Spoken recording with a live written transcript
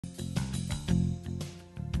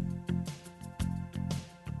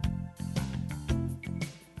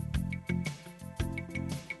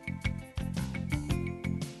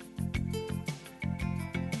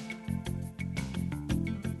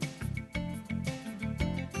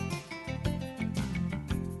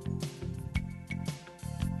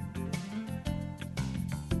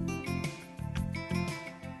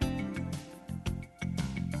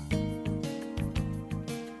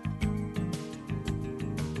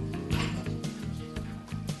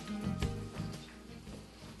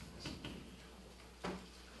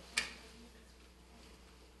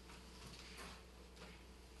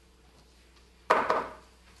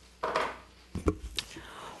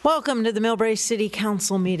Welcome to the Millbrae City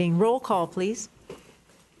Council meeting. Roll call, please.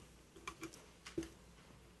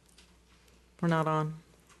 We're not on.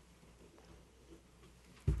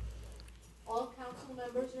 All council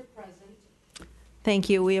members are present. Thank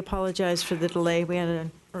you. We apologize for the delay. We had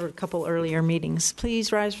a couple earlier meetings.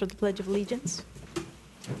 Please rise for the Pledge of Allegiance.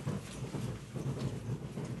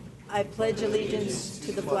 I pledge allegiance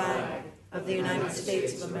to the flag of the United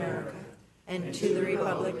States of America and to the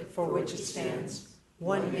republic for which it stands,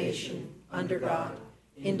 one nation, under God,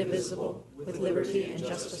 indivisible, with liberty and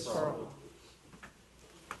justice for all.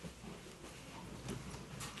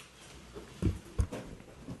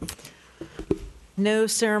 No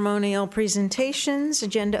ceremonial presentations.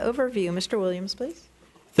 Agenda overview. Mr. Williams, please.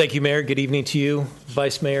 Thank you, Mayor. Good evening to you,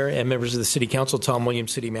 Vice Mayor, and members of the City Council. Tom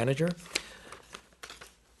Williams, City Manager.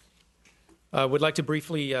 Would like to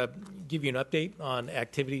briefly give you an update on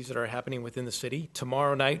activities that are happening within the city.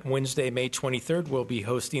 Tomorrow night, Wednesday, May 23rd, we'll be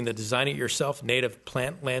hosting the Design It Yourself Native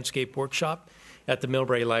Plant Landscape Workshop at the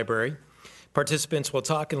Millbrae Library. Participants will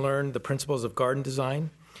talk and learn the principles of garden design,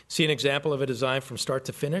 see an example of a design from start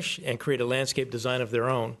to finish, and create a landscape design of their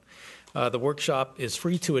own. The workshop is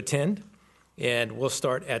free to attend, and we'll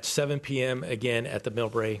start at 7 p.m. again at the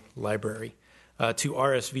Millbrae Library. To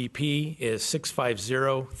RSVP is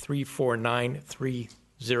 650-349-3000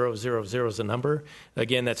 is the number.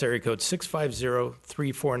 Again, that's area code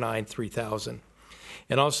 650-349-3000.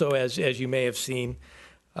 And also, as you may have seen,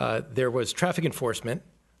 there was traffic enforcement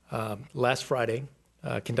last Friday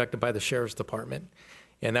conducted by the Sheriff's Department,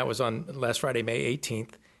 and that was on last Friday, May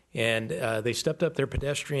 18th. And they stepped up their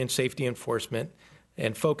pedestrian safety enforcement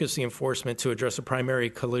and focused the enforcement to address the primary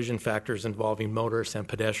collision factors involving motorists and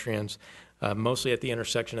pedestrians, mostly at the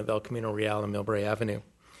intersection of El Camino Real and Millbrae Avenue.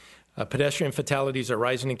 Pedestrian fatalities are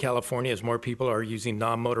rising in California as more people are using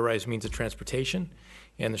non-motorized means of transportation,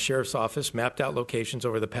 and the Sheriff's Office mapped out locations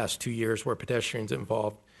over the past 2 years where pedestrians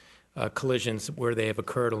involved collisions where they have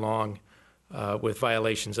occurred along with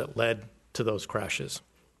violations that led to those crashes.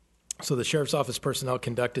 So the Sheriff's Office personnel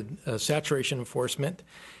conducted saturation enforcement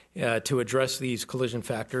to address these collision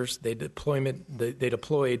factors. The deployment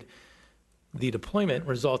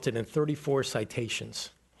resulted in 34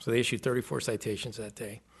 citations. So they issued 34 citations that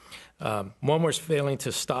day. One was failing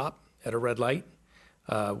to stop at a red light,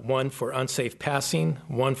 one for unsafe passing,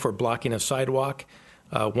 one for blocking a sidewalk,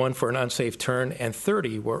 one for an unsafe turn, and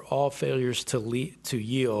 30 were all failures to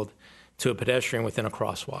yield to a pedestrian within a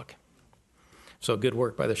crosswalk. So good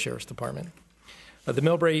work by the Sheriff's Department. The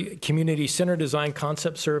Millbrae Community Center Design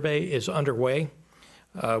Concept Survey is underway.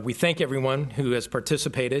 We thank everyone who has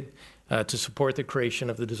participated to support the creation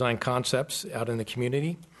of the design concepts out in the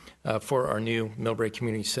community for our new Millbrae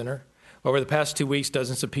Community Center. Over the past 2 weeks,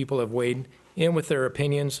 dozens of people have weighed in with their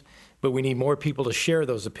opinions, but we need more people to share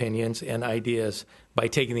those opinions and ideas by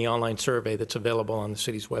taking the online survey that's available on the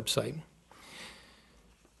city's website.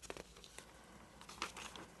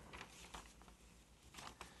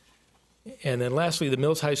 And then lastly, the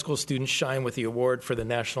Mills High School students shine with the award for the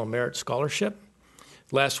National Merit Scholarship.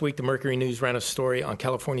 Last week, the Mercury News ran a story on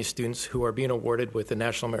California students who are being awarded with the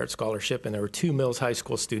National Merit Scholarship, and there were 2 Mills High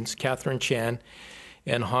School students, Catherine Chan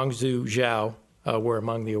and Hongzhu Zhao, were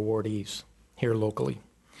among the awardees here locally.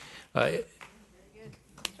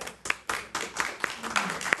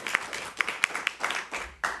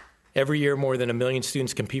 Every year, more than 1 million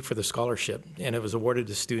students compete for the scholarship, and it was awarded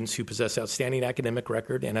to students who possess outstanding academic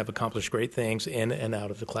record and have accomplished great things in and out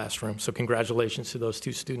of the classroom. So congratulations to those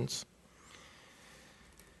 2 students.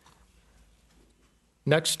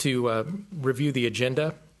 Next, to review the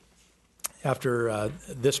agenda. After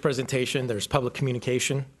this presentation, there's public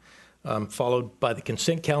communication, followed by the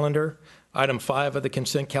consent calendar. Item 5 of the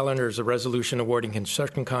consent calendar is a resolution awarding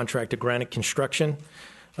construction contract to Granite Construction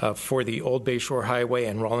for the Old Bayshore Highway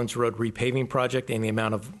and Rollins Road repaving project in the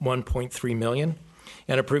amount of $1.3 million,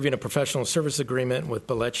 and approving a professional service agreement with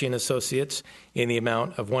Bellecci and Associates in the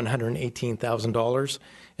amount of $118,000,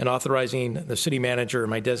 and authorizing the city manager or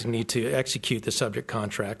my designee to execute the subject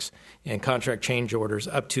contracts and contract change orders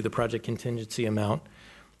up to the project contingency amount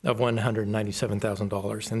of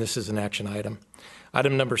 $197,000, and this is an action item.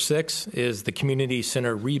 Item number 6 is the Community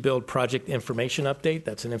Center Rebuild Project Information Update.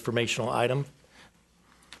 That's an informational item.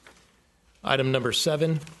 Item number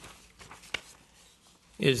 7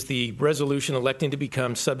 is the resolution electing to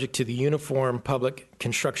become subject to the Uniform Public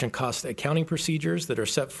Construction Cost Accounting procedures that are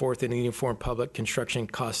set forth in the Uniform Public Construction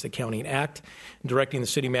Cost Accounting Act, directing the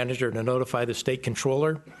city manager to notify the state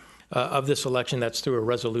controller of this election. That's through a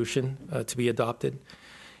resolution to be adopted.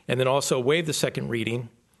 And then also waive the second reading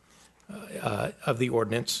of the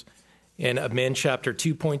ordinance and amend Chapter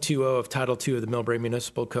 2.20 of Title II of the Millbrae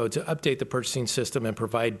Municipal Code to update the purchasing system and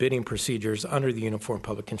provide bidding procedures under the Uniform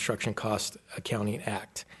Public Construction Cost Accounting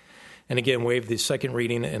Act. And again, waive the second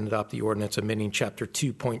reading and adopt the ordinance amending Chapter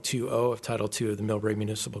 2.20 of Title II of the Millbrae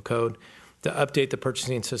Municipal Code to update the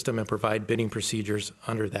purchasing system and provide bidding procedures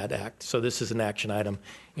under that act. So this is an action item,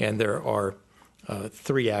 and there are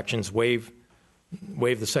three actions: waive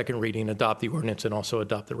the second reading, adopt the ordinance, and also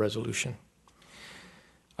adopt the resolution.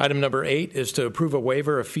 Item number 8 is to approve a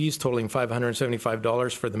waiver of fees totaling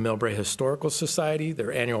 $575 for the Millbrae Historical Society,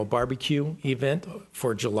 their annual barbecue event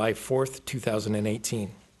for July 4th,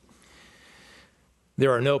 2018.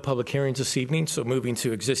 There are no public hearings this evening, so moving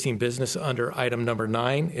to existing business under item number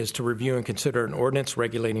 9 is to review and consider an ordinance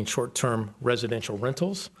regulating short-term residential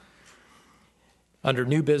rentals. Under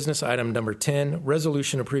new business, item number 10,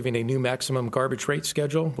 resolution approving a new maximum garbage rate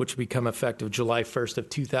schedule, which will become effective July 1st of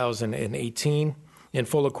 2018 in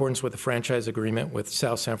full accordance with the franchise agreement with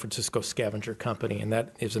South San Francisco Scavenger Company, and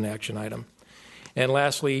that is an action item. And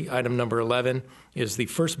lastly, item number 11 is the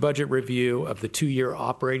first budget review of the 2-year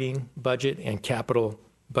operating budget and capital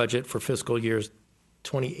budget for fiscal years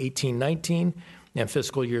 2018-19 and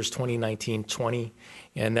fiscal years 2019-20.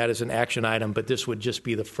 And that is an action item, but this would just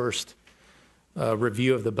be the first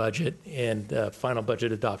review of the budget, and final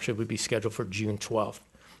budget adoption would be scheduled for June 12th.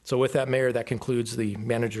 So with that, Mayor, that concludes the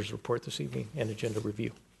manager's report this evening and agenda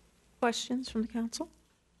review. Questions from the council?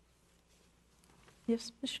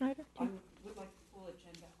 Yes, Ms. Schneider? I would like the full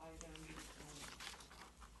agenda item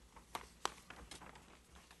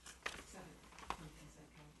 7 from consent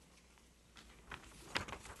calendar.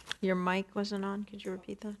 Your mic wasn't on. Could you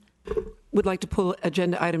repeat that? Would like to pull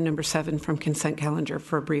agenda item number 7 from consent calendar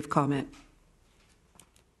for a brief comment.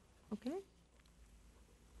 Okay.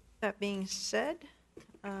 That being said,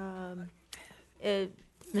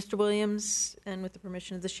 Mr. Williams, and with the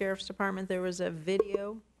permission of the Sheriff's Department, there was a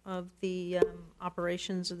video of the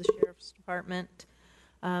operations of the Sheriff's Department.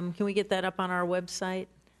 Can we get that up on our website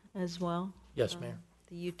as well? Yes, Mayor.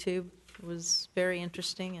 The YouTube was very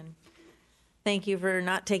interesting, and thank you for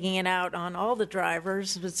not taking it out on all the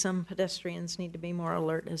drivers, but some pedestrians need to be more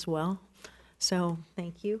alert as well. So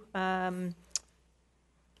thank you.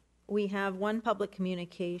 We have one public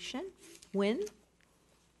communication. Wynn,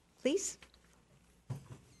 please.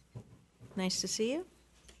 Nice to see you.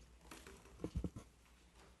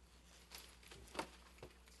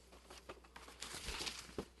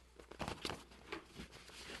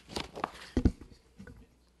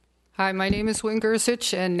 Hi, my name is Wynn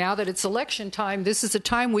Gersich, and now that it's election time, this is a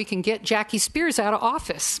time we can get Jackie Spears out of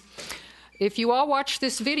office. If you all watch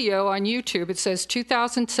this video on YouTube, it says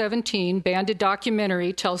 2017 Banded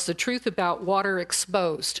Documentary tells the truth about water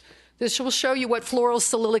exposed. This will show you what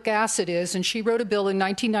fluorosilicic acid is, and she wrote a bill in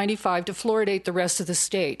 1995 to fluoridate the rest of the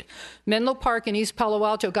state. Menlo Park and East Palo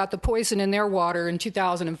Alto got the poison in their water in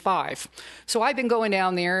 2005. So I've been going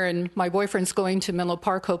down there, and my boyfriend's going to Menlo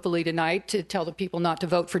Park hopefully tonight to tell the people not to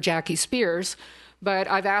vote for Jackie Spears. But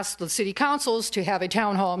I've asked the city councils to have a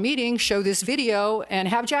town hall meeting, show this video, and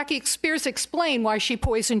have Jackie Spears explain why she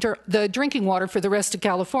poisoned the drinking water for the rest of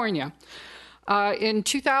California. In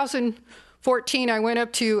 2014, I went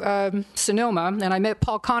up to Sonoma, and I met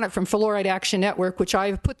Paul Connett from Fluoride Action Network, which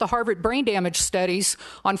I have put the Harvard brain damage studies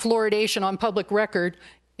on fluoridation on public record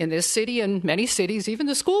in this city and many cities, even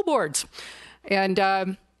the school boards. And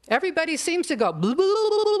everybody seems to go, blah, blah,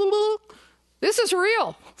 blah, blah, blah. This is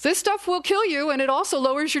real. This stuff will kill you, and it also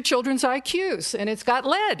lowers your children's IQs, and it's got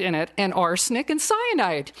lead in it, and arsenic and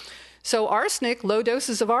cyanide. So arsenic, low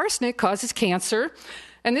doses of arsenic causes cancer,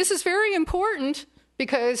 and this is very important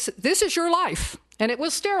because this is your life, and it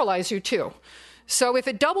will sterilize you too. So if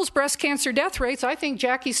it doubles breast cancer death rates, I think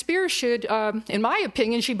Jackie Spears should, in my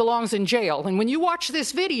opinion, she belongs in jail. And when you watch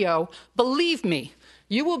this video, believe me,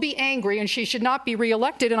 you will be angry, and she should not be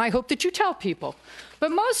reelected, and I hope that you tell people.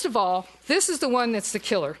 But most of all, this is the one that's the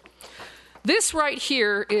killer. This right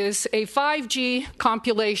here is a 5G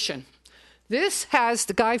compilation. This has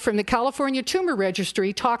the guy from the California Tumor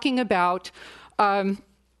Registry talking about,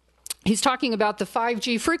 he's talking about the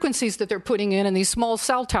 5G frequencies that they're putting in these small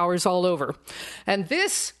cell towers all over. And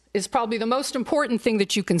this is probably the most important thing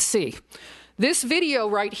that you can see. This video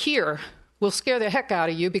right here will scare the heck out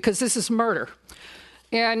of you because this is murder.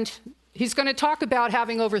 And he's going to talk about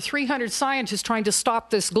having over 300 scientists trying to stop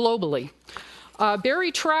this globally.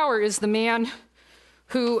 Barry Trower is the man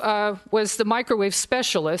who was the microwave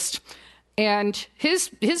specialist. And his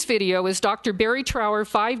video is Dr. Barry Trower,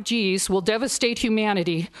 5Gs will devastate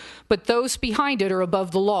humanity, but those behind it are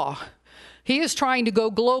above the law. He is trying to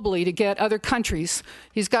go globally to get other countries.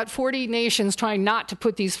 He's got 40 nations trying not to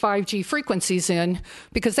put these 5G frequencies in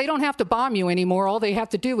because they don't have to bomb you anymore. All they have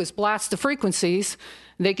to do is blast the frequencies.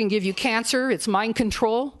 They can give you cancer. It's mind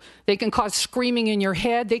control. They can cause screaming in your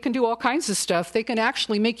head. They can do all kinds of stuff. They can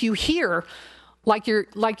actually make you hear like you're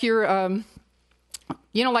like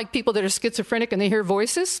people that are schizophrenic and they hear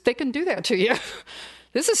voices. They can do that to you.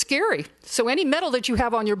 This is scary. So any metal that you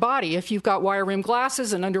have on your body, if you've got wire-rimmed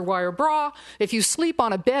glasses, an underwire bra, if you sleep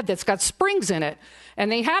on a bed that's got springs in it,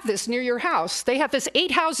 and they have this near your house. They have this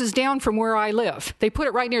 8 houses down from where I live. They put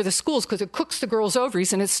it right near the schools because it cooks the girls'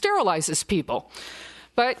 ovaries and it sterilizes people.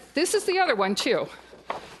 But this is the other one, too.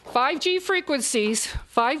 5G frequencies,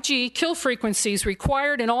 5G kill frequencies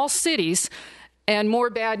required in all cities, and more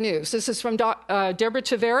bad news. This is from Deborah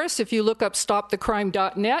Tavares. If you look up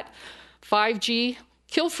stopthecrime.net, 5G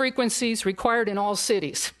kill frequencies required in all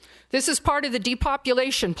cities. This is part of the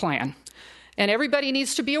depopulation plan, and everybody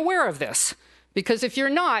needs to be aware of this, because if you're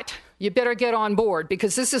not, you better get on board,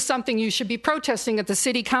 because this is something you should be protesting at the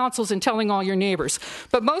city councils and telling all your neighbors.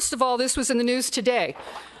 But most of all, this was in the news today.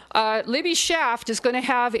 Libby Schaaf is going to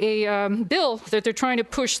have a bill that they're trying to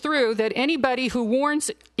push through that anybody who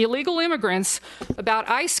warns illegal immigrants about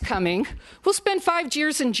ICE coming will spend 5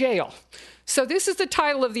 years in jail. So this is the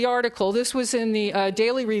title of the article. This was in the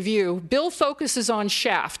Daily Review. Bill focuses on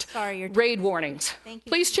Shaft. Raid warnings. Thank you.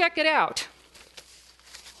 Please check it out.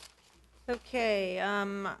 Okay,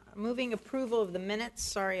 moving approval of the minutes.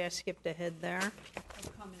 Sorry, I skipped ahead there.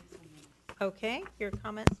 Okay, your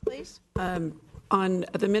comments, please. On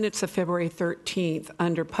the minutes of February 13th,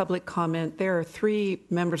 under public comment, there are 3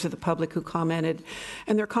 members of the public who commented,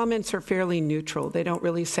 and their comments are fairly neutral. They don't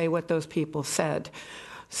really say what those people said.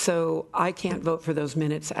 So I can't vote for those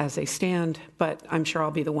minutes as they stand, but I'm sure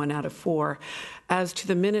I'll be the 1 out of 4. As to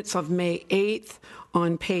the minutes of May 8th,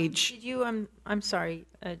 on page... Did you, I'm sorry,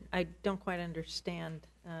 I don't quite understand.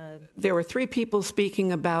 There were 3 people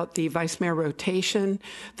speaking about the vice mayor rotation.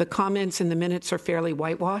 The comments in the minutes are fairly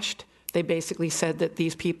whitewashed. They basically said that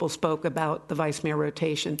these people spoke about the vice mayor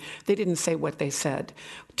rotation. They didn't say what they said.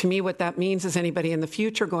 To me, what that means is anybody in the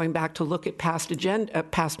future going back to look at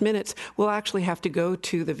past minutes will actually have to go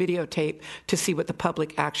to the videotape to see what the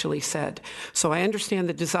public actually said. So I understand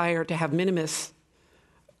the desire to have minimus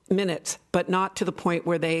minutes, but not to the point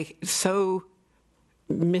where they so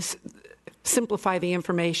simplify the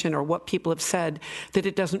information or what people have said that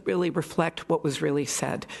it doesn't really reflect what was really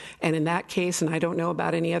said. And in that case, and I don't know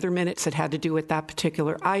about any other minutes that had to do with that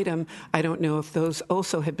particular item, I don't know if those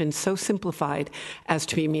also have been so simplified as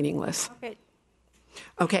to be meaningless.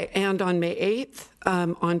 Okay, and on May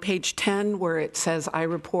 8th, on page 10, where it says, I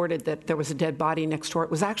reported that there was a dead body next door, it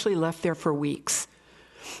was actually left there for weeks.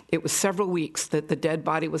 It was several weeks that the dead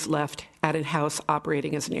body was left at a house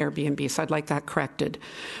operating as an Airbnb, so I'd like that corrected.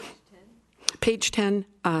 Page 10,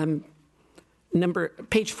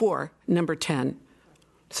 page 4, number 10.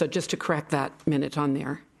 So just to correct that minute on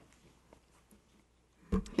there.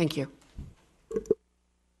 Thank you.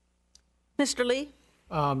 Mr. Lee?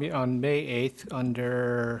 On May 8th,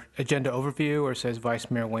 under agenda overview, where it says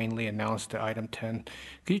Vice Mayor Wayne Lee announced to item 10,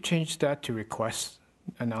 could you change that to request,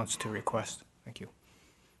 announce to request? Thank you.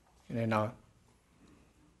 And then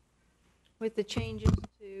With the changes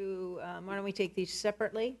to, why don't we take these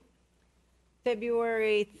separately?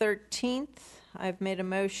 February 13th, I've made a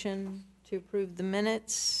motion to approve the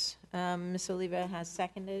minutes. Ms. Oliva has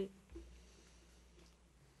seconded.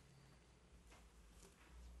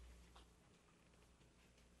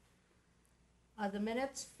 The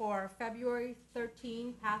minutes for February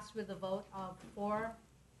 13 passed with a vote of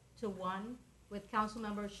 4-1, with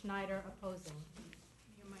Councilmember Schneider opposing.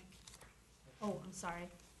 Oh, I'm sorry.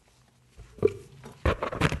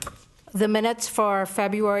 The minutes for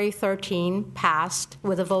February 13 passed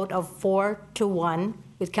with a vote of 4-1,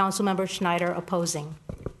 with Councilmember Schneider opposing.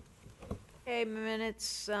 Okay,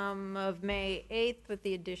 minutes of May 8th with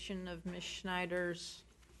the addition of Ms. Schneider's.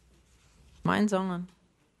 Mine's on.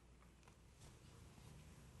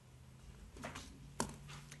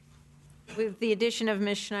 With the addition of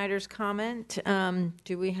Ms. Schneider's comment,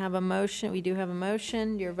 do we have a motion? We do have a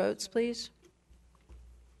motion. Your votes, please.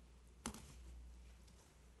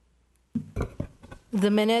 The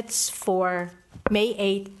minutes for May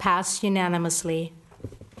 8 passed unanimously.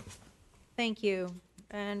 Thank you.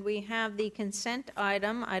 And we have the consent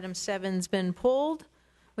item. Item 7's been pulled.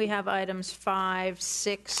 We have items 5,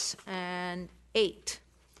 6, and 8.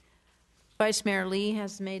 Vice Mayor Lee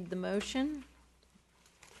has made the motion.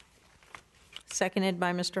 Seconded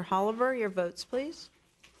by Mr. Holliver. Your votes, please.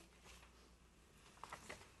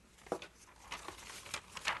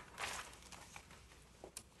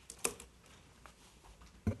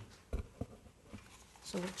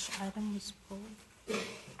 So which item was pulled?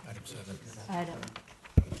 Item 7.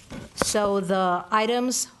 So the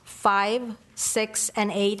items 5, 6,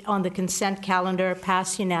 and 8 on the consent calendar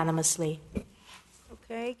pass unanimously.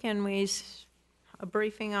 Okay, can we, a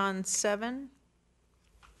briefing on 7?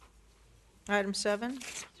 Item 7?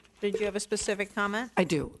 Did you have a specific comment? I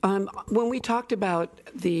do. When we talked about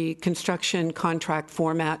the construction contract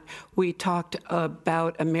format, we talked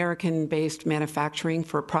about American-based manufacturing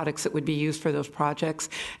for products that would be used for those projects,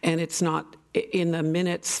 and it's not in the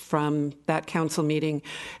minutes from that council meeting.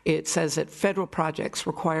 It says that federal projects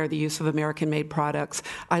require the use of American-made products.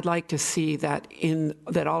 I'd like to see that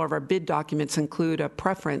that all of our bid documents include a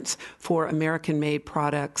preference for American-made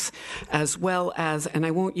products, as well as, and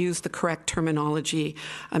I won't use the correct terminology,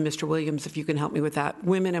 Mr. Williams, if you can help me with that,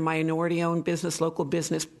 women and minority-owned business, local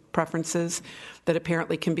business preferences that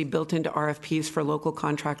apparently can be built into RFPs for local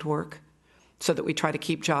contract work, so that we try to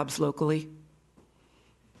keep jobs locally.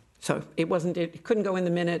 So it couldn't go in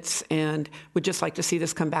the minutes, and would just like to see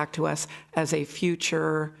this come back to us as a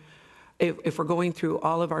future, if we're going through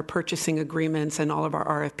all of our purchasing agreements and all of our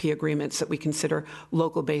RFP agreements, that we consider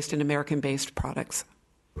local-based and American-based products.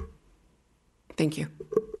 Thank you.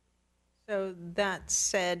 So that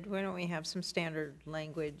said, why don't we have some standard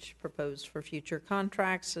language proposed for future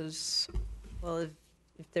contracts as well,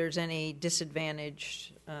 if there's any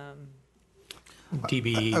disadvantaged.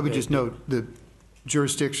 DBE. I would just note the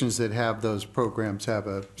jurisdictions that have those programs have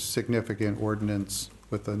a significant ordinance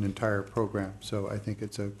with an entire program. So I think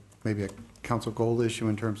it's maybe a council goal issue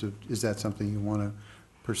in terms of, is that something you want to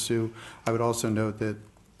pursue? I would also note that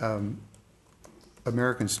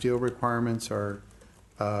American steel requirements are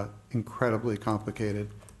incredibly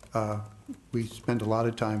complicated. We spend a lot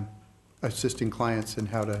of time assisting clients in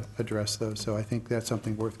how to address those. So I think that's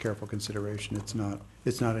something worth careful consideration. It's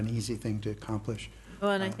not an easy thing to accomplish.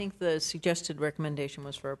 Well, and I think the suggested recommendation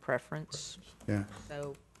was for a preference. Yeah.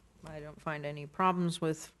 So I don't find any problems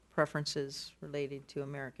with preferences related to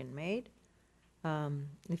American-made.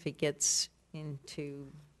 If it gets into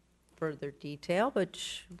further detail,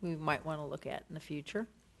 which we might want to look at in the future.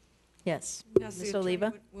 Yes, Ms.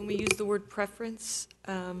 Oliva? When we use the word preference,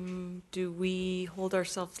 do we hold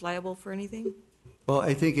ourselves liable for anything? Well,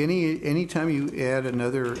 I think any time you add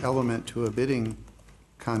another element to a bidding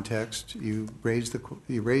context, you raise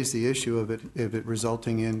the issue of it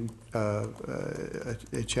resulting in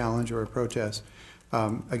a challenge or a protest.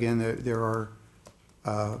 Again, there are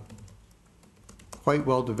quite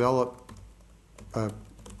well developed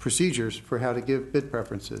procedures for how to give bid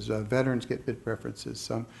preferences. Veterans get bid preferences.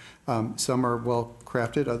 Some are well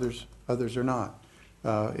crafted, others are not.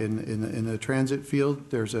 In the transit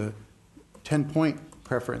field, there's a 10-point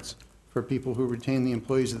preference for people who retain the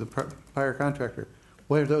employees of the prior contractor.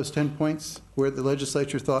 What are those 10 points? Where the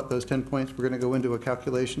legislature thought those 10 points were going to go into a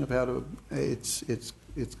calculation of how to, it's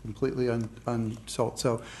completely unsolved.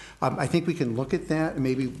 So I think we can look at that and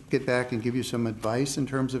maybe get back and give you some advice in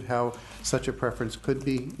terms of how such a preference could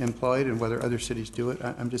be employed and whether other cities do it.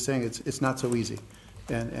 I'm just saying it's not so easy,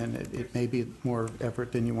 and it may be more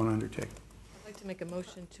effort than you want to undertake. I'd like to make a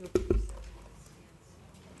motion to approve.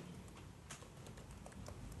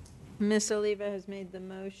 Ms. Oliva has made the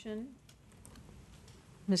motion.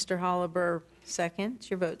 Mr. Holliber, second.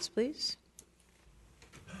 Your votes, please.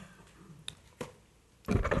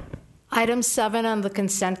 Item 7 on the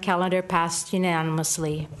consent calendar passed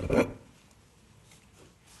unanimously.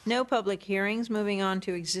 No public hearings. Moving on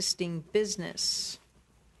to existing business.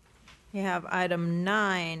 You have item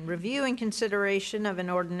 9, review and consideration of an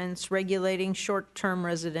ordinance regulating short-term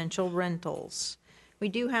residential rentals. We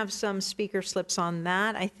do have some speaker slips on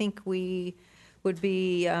that. I think we would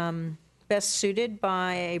be best suited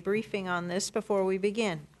by a briefing on this before we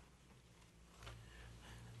begin.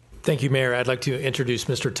 Thank you, Mayor. I'd like to introduce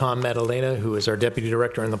Mr. Tom Madalena, who is our Deputy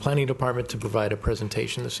Director in the Planning Department, to provide a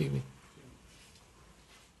presentation this evening.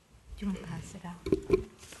 Do you want to pass it out?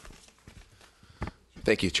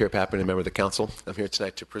 Thank you, Chair Pappen and member of the council. I'm here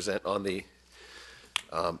tonight to present on the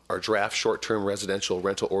our draft short-term residential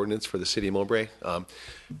rental ordinance for the city of Millbrae.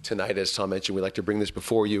 Tonight, as Tom mentioned, we'd like to bring this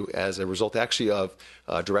before you as a result actually of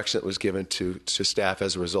direction that was given to staff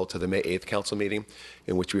as a result of the May 8th council meeting,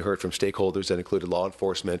 in which we heard from stakeholders that included law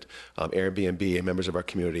enforcement, Airbnb, and members of our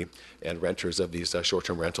community, and renters of these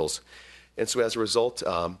short-term rentals. And so as a result,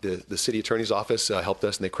 the city attorney's office helped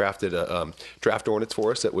us, and they crafted a draft ordinance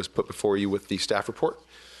for us that was put before you with the staff report.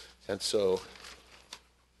 And so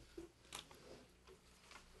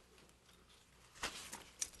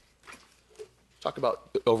talk about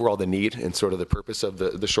overall the need and sort of the purpose of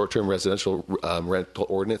the short-term residential rental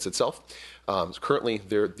ordinance itself. Currently,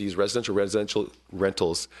 these residential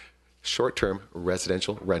rentals short-term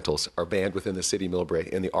residential rentals are banned within the city of Millbrae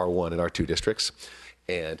in the R1 and R2 districts.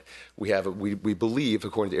 And we believe,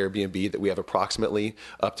 according to Airbnb, that we have approximately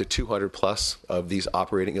up to 200 plus of these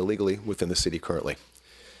operating illegally within the city currently.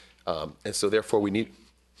 And so therefore we need...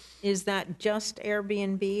 Is that just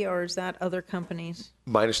Airbnb or is that other companies?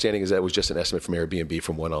 My understanding is that it was just an estimate from Airbnb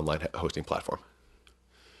from one online hosting platform.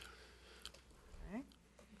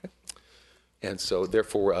 And so,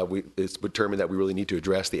 therefore, it's determined that we really need to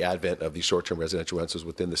address the advent of these short-term residential rentals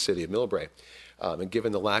within the city of Millbrae. And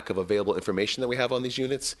given the lack of available information that we have on these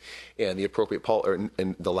units and the appropriate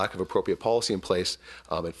and the lack of appropriate policy in place,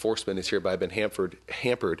 enforcement has hereby been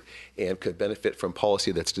hampered and could benefit from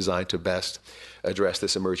policy that's designed to best address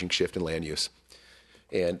this emerging shift in land use.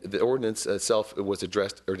 And the ordinance itself was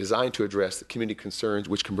designed to address the community concerns,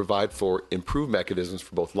 which can provide for improved mechanisms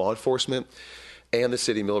for both law enforcement and the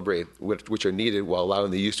city of Millbrae, which are needed while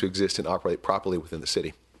allowing the use to exist and operate properly within the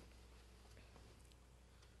city.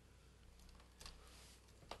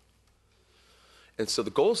 And so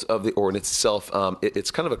the goals of the ordinance itself,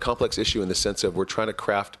 it's kind of a complex issue in the sense of we're trying to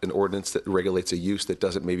craft an ordinance that regulates a use that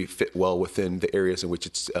doesn't maybe fit well within the areas in which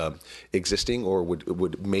it's existing or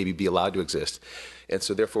would maybe be allowed to exist. And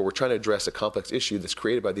so therefore we're trying to address a complex issue that's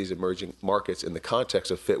created by these emerging markets in the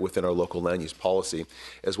context of fit within our local land use policy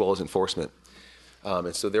as well as enforcement.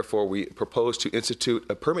 And so therefore we propose to institute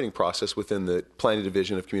a permitting process within the planning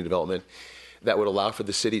division of community development that would allow for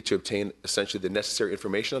the city to obtain essentially the necessary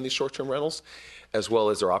information on these short-term rentals as well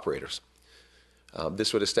as their operators.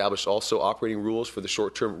 This would establish also operating rules for the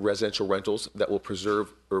short-term residential rentals that will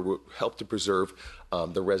preserve or will help to preserve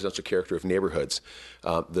the residential character of neighborhoods.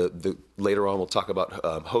 Later on, we'll talk about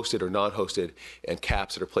hosted or non-hosted and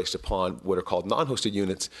caps that are placed upon what are called non-hosted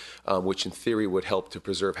units, which in theory would help to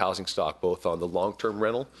preserve housing stock both on the long-term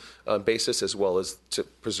rental basis as well as to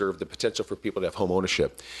preserve the potential for people to have home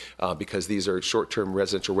ownership because these are short-term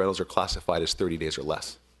residential rentals are classified as 30 days or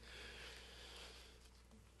less.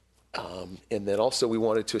 And then also we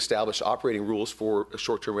wanted to establish operating rules for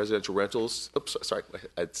short-term residential rentals. Oops, sorry,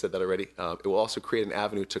 I said that already. It will also create an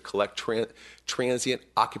avenue to collect transient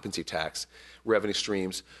occupancy tax revenue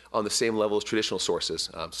streams on the same level as traditional sources,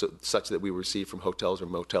 such that we receive from hotels or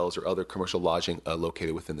motels or other commercial lodging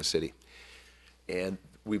located within the city. And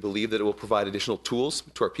we believe that it will provide additional tools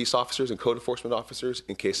to our peace officers and code enforcement officers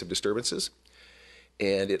in case of disturbances.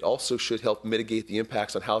 And it also should help mitigate the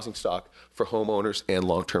impacts on housing stock for homeowners and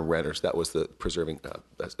long-term renters. That was the preserving,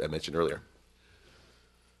 as I mentioned earlier.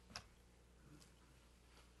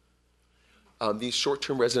 These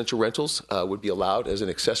short-term residential rentals would be allowed as an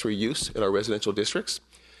accessory use in our residential districts.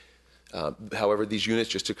 However, these units,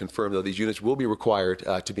 just to confirm though, these units will be required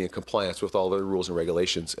to be in compliance with all the rules and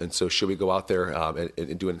regulations. And so should we go out there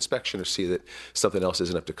and do an inspection or see that something else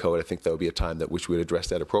isn't up to code, I think that would be a time that which we would address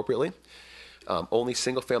that appropriately. Only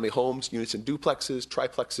single-family homes, units in duplexes,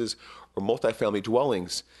 triplexes, or multifamily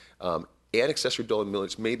dwellings and accessory dwelling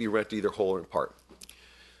units may be rented either whole or in part.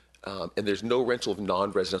 And there's no rental of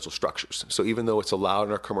non-residential structures. So even though it's allowed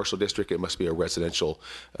in our commercial district, it must be a residential,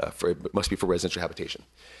 it must be for residential habitation.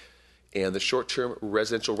 And the short-term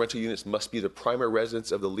residential rental units must be the primary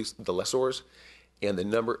residence of the lessors, and the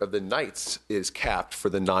number of the nights is capped for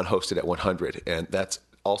the non-hosted at 100, and that's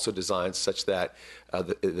also designed such that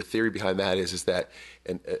the theory behind that is that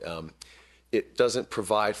it doesn't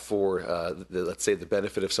provide for, let's say, the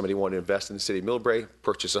benefit of somebody wanting to invest in the city of Millbrae,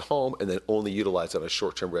 purchase a home, and then only utilize it on a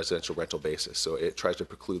short-term residential rental basis. So it tries to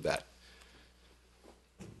preclude that.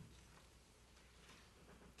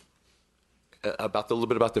 A little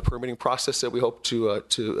bit about the permitting process that we hope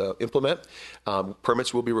to implement.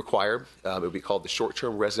 Permits will be required. It will be called the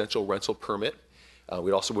short-term residential rental permit.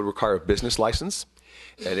 We also would require a business license.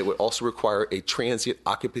 And it would also require a transient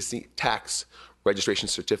occupancy tax registration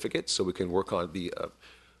certificate, so we can work on the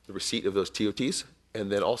receipt of those TOTs.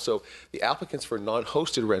 And then also, the applicants for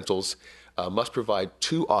non-hosted rentals must provide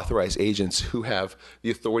 2 authorized agents who have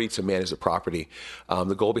the authority to manage the property.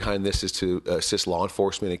 The goal behind this is to assist law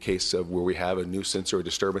enforcement in case of where we have a nuisance or a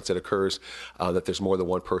disturbance that occurs, that there's more than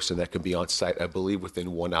one person that can be on site, I believe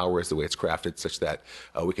within 1 hour is the way it's crafted, such that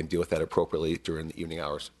we can deal with that appropriately during the evening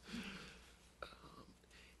hours.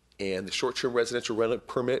 And the short-term residential rental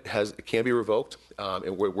permit can be revoked,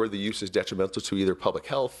 and where the use is detrimental to either public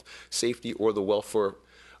health, safety, or the welfare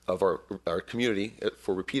of our community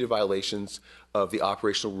for repeated violations of the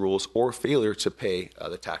operational rules or failure to pay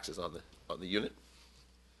the taxes on the unit.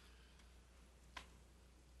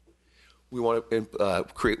 We want to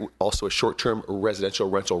create also a short-term residential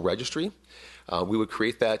rental registry. We would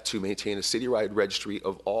create that to maintain a citywide registry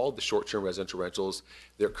of all the short-term residential rentals,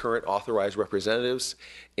 their current authorized representatives,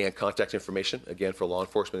 and contact information, again, for law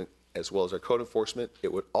enforcement as well as our code enforcement.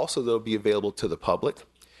 It would also, though, be available to the public.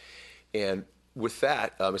 And with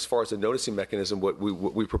that, as far as the noticing mechanism, what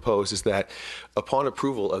we propose is that upon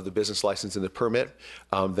approval of the business license and the permit,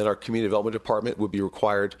 then our community development department would be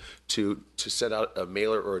required to send out a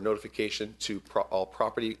mailer or a notification to all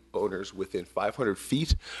property owners within 500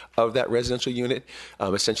 feet of that residential unit,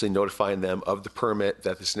 essentially notifying them of the permit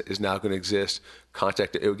that this is now going to exist.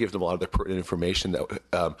 It would give them a lot of the pertinent information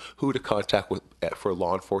that who to contact for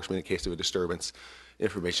law enforcement in case of a disturbance,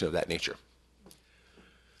 information of that nature.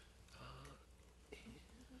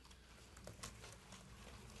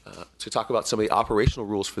 To talk about some of the operational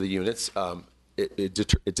rules for the units,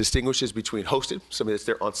 it distinguishes between hosted, somebody that's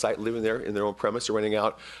there on site, living there in their own premise or renting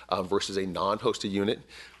out, versus a non-hosted unit,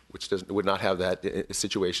 which would not have that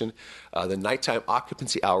situation. The nighttime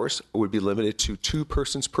occupancy hours would be limited to 2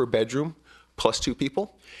 persons per bedroom plus 2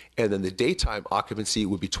 people, and then the daytime occupancy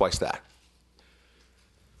would be twice that.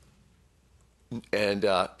 And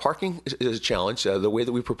parking is a challenge. The way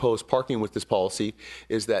that we propose parking with this policy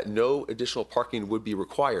is that no additional parking would be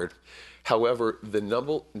required. However, the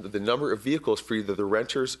number of vehicles for either the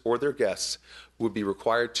renters or their guests would be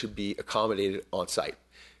required to be accommodated on site.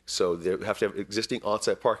 So they have to have existing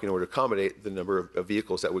on-site parking in order to accommodate the number of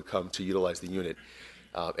vehicles that would come to utilize the unit.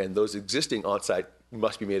 And those existing on-site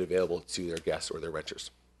must be made available to their guests or their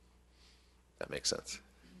renters. That makes sense.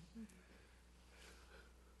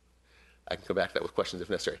 I can come back to that with questions if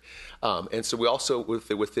necessary. And so we also,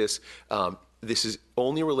 with this, this is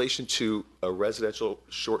only in relation to a residential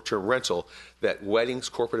short-term rental, that weddings,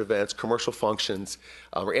 corporate events, commercial functions,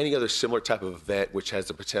 or any other similar type of event which has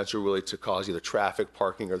the potential really to cause either traffic,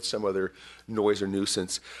 parking, or some other noise or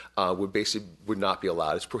nuisance would not be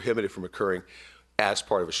allowed. It's prohibited from occurring as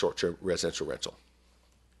part of a short-term residential rental.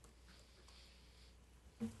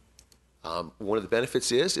 One of the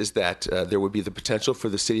benefits is that there would be the potential for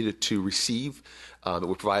the city to receive, it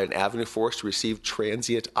would provide an avenue for us to receive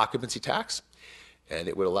transient occupancy tax, and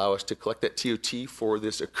it would allow us to collect that TOT for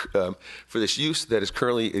this use that is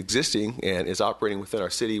currently existing and is operating within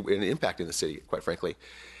our city and impacting the city, quite frankly.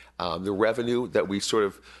 The revenue that we sort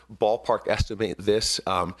of ballpark estimate this,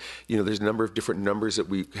 there's a number of different numbers that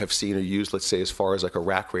we have seen or used, let's say, as far as like a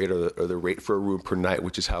rack rate or the rate for a room per night,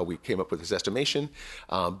 which is how we came up with this estimation.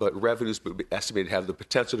 But revenues would be estimated to have the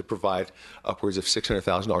potential to provide upwards of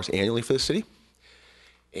 $600,000 annually for the city.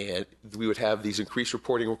 And we would have these increased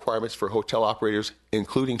reporting requirements for hotel operators,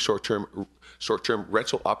 including short-term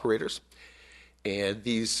rental operators. And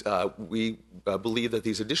these, we believe that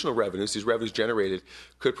these additional revenues, these revenues generated,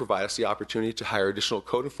 could provide us the opportunity to hire additional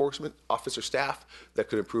code enforcement officer staff that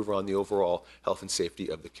could improve on the overall health and safety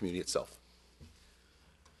of the community itself.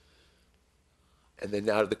 And then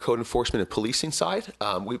now to the code enforcement and policing side,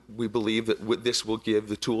 we believe that this will give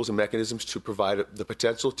the tools and mechanisms to provide the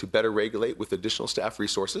potential to better regulate with additional staff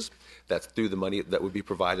resources. That's through the money that would be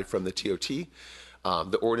provided from the TOT.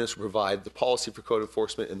 The ordinance will provide the policy for code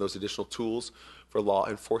enforcement and those additional tools for law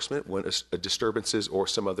enforcement when disturbances or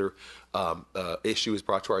some other issue is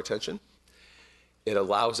brought to our attention. It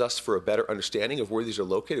allows us for a better understanding of where these are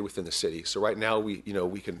located within the city. So right now, we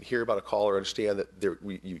can hear about a call or understand that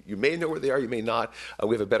you may know where they are, you may not.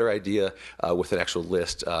 We have a better idea with an actual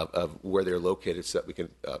list of where they're located so that we can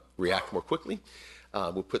react more quickly,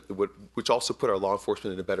 which also put our law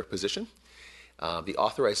enforcement in a better position. The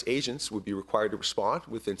authorized agents would be required to respond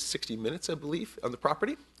within 60 minutes, I believe, on the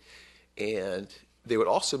property. And they would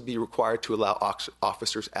also be required to allow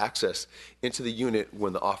officers access into the unit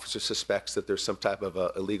when the officer suspects that there's some type of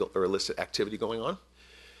illegal or illicit activity going on.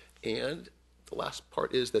 And the last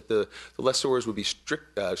part is that the lessors would be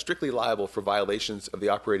strictly liable for violations of the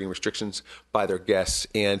operating restrictions by their guests.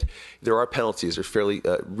 And there are penalties. There's fairly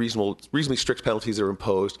reasonably strict penalties that are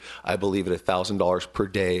imposed, I believe, at $1,000 per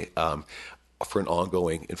day for an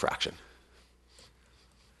ongoing infraction.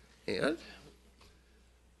 And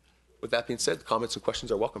with that being said, comments and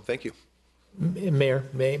questions are welcome. Thank you. Mayor,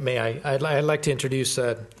 may I? I'd like to introduce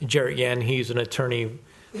Jarrett Yan. He's an attorney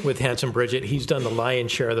with Hanson Bridget. He's done the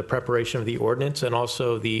lion's share of the preparation of the ordinance and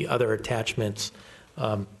also the other attachments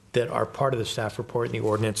that are part of the staff report in the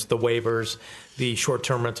ordinance, the waivers, the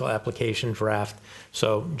short-term rental application draft.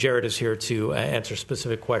 So Jarrett is here to answer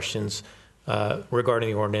specific questions regarding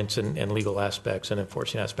the ordinance and legal aspects and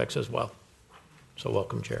enforcing aspects as well. So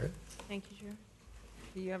welcome, Jarrett. Thank you, Jarrett.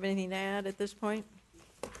 Do you have anything to add at this point?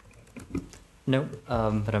 No,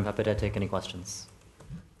 but I'm happy to take any questions.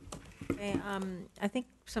 Okay, I think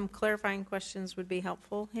some clarifying questions would be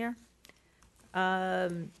helpful here. I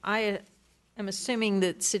am assuming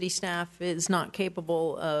that city staff is not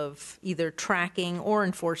capable of either tracking or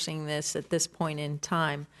enforcing this at this point in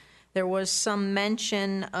time. There was some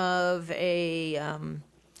mention of a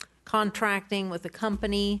contracting with a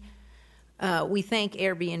company. We thank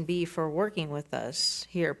Airbnb for working with us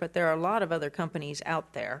here, but there are a lot of other companies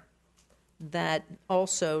out there that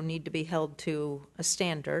also need to be held to a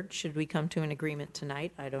standard. Should we come to an agreement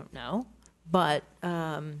tonight? I don't know. But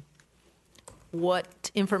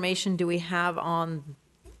what information do we have on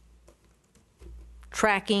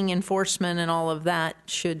tracking, enforcement, and all of that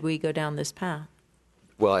should we go down this path?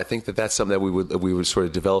 Well, I think that that's something that we would sort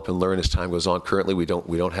of develop and learn as time goes on. Currently, we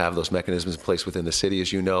don't have those mechanisms in place within the city,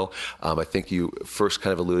 as you know. I think you first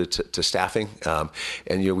kind of alluded to staffing,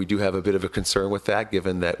 and we do have a bit of a concern with that,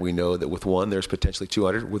 given that we know that with one there's potentially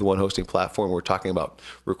 200 with one hosting platform. We're talking about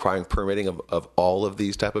requiring permitting of all of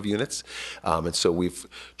these type of units, and so we've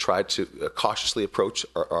tried to cautiously approach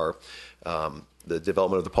our the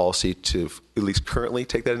development of the policy to at least currently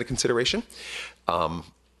take that into consideration.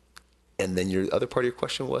 And then your other part of your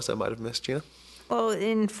question was, I might have missed, Gina? Well,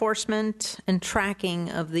 enforcement and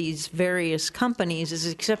tracking of these various companies is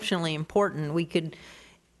exceptionally important. We could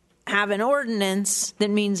have an ordinance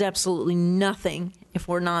that means absolutely nothing if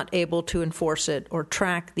we're not able to enforce it or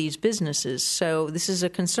track these businesses. So this is a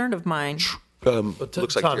concern of mine.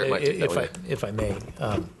 Looks like Tom, Jared might take that one. if I may.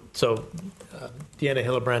 Deanna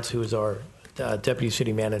Hillebrand, who is our Deputy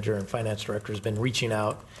City Manager and Finance Director, has been reaching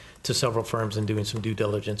out to several firms and doing some due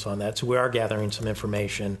diligence on that. So we are gathering some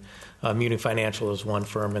information. Muni Financial is one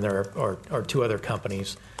firm, and there are two other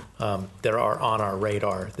companies that are on our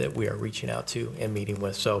radar that we are reaching out to and meeting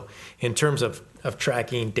with. So in terms of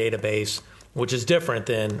tracking database, which is different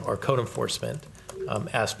than our code enforcement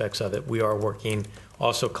aspects of it, we are working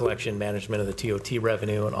also collection management of the TOT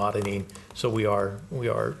revenue and auditing. So we are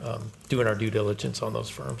doing our due diligence on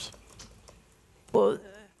those firms. Well,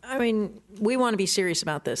 I mean, we want to be serious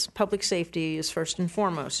about this. Public safety is first and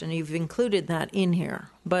foremost, and you've included that in here.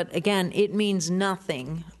 But again, it means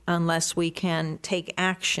nothing unless we can take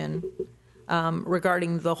action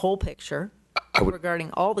regarding the whole picture, regarding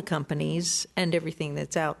all the companies and everything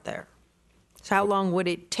that's out there. So how long would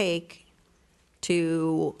it take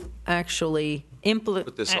to actually implement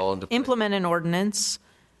an ordinance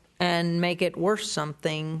and make it worth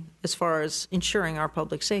something as far as ensuring our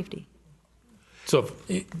public safety? So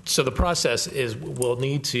the process is we'll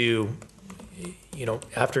need to,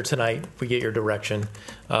 after tonight, if we get your direction,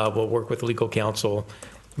 we'll work with legal counsel,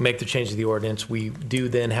 make the change to the ordinance. We do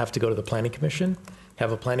then have to go to the Planning Commission,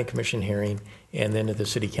 have a Planning Commission hearing, and then to the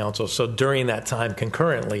City Council. So during that time,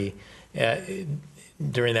 concurrently,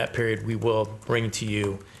 during that period, we will bring to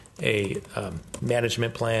you a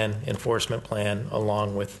management plan, enforcement plan,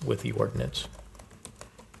 along with the ordinance.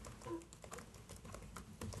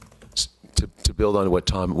 To build on what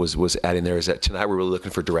Tom was adding there is that tonight we're really looking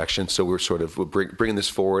for direction. So we're sort of bringing this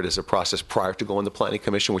forward as a process prior to going to the Planning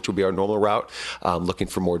Commission, which would be our normal route, looking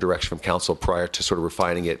for more direction from council prior to sort of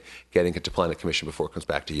refining it, getting it to Planning Commission before it comes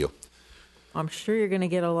back to you. I'm sure you're going to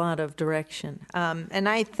get a lot of direction. And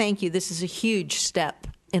I thank you. This is a huge step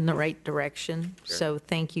in the right direction. Sure. So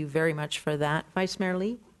thank you very much for that. Vice Mayor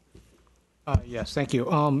Lee? Yes, thank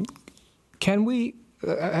you. Can we,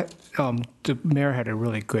 the mayor had a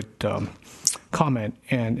really good comment,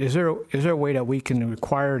 and is there a way that we can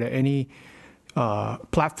require that any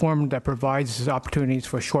platform that provides opportunities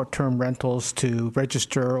for short-term rentals to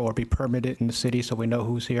register or be permitted in the city so we know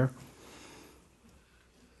who's here?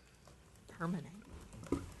 Permanent.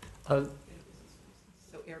 So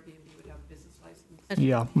Airbnb would have a business license?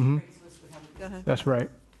 Yeah. Mm-hmm. Go ahead. That's right.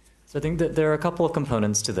 So I think that there are a couple of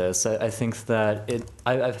components to this. I think that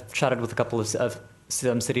I've chatted with a couple of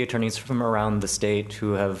some city attorneys from around the state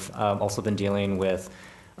who have also been dealing with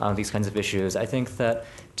these kinds of issues. I think that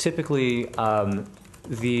typically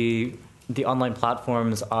the online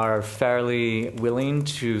platforms are fairly willing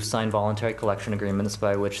to sign voluntary collection agreements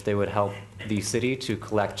by which they would help the city to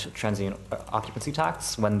collect transient occupancy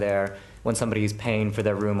tax when somebody's paying for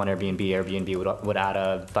their room on Airbnb. Airbnb would add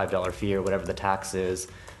a $5 fee or whatever the tax is,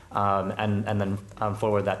 and then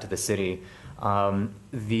forward that to the city.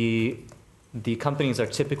 The companies are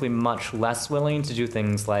typically much less willing to do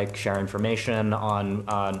things like share information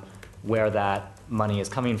on where that money is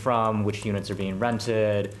coming from, which units are being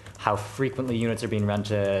rented, how frequently units are being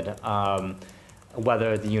rented,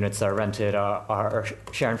 whether the units are rented or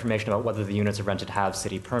share information about whether the units are rented have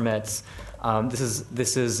city permits.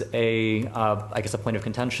 This is I guess a point of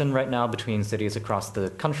contention right now between cities across the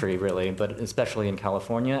country, really, but especially in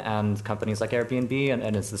California and companies like Airbnb,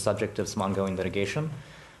 and it's the subject of some ongoing litigation.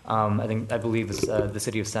 I believe the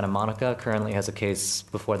city of Santa Monica currently has a case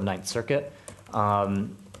before the Ninth Circuit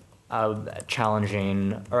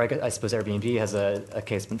challenging, or I suppose Airbnb has a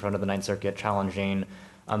case in front of the Ninth Circuit challenging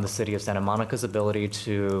the city of Santa Monica's ability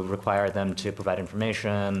to require them to provide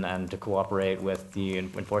information and to cooperate with the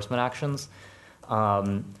enforcement actions.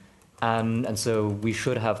 And so we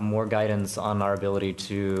should have more guidance on our ability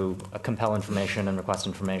to compel information and request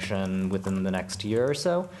information within the next year or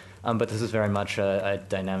so. But this is very much a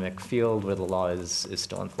dynamic field where the law is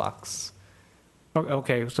still in flux.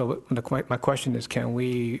 Okay, so my question is, can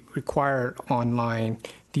we require online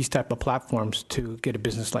these type of platforms to get a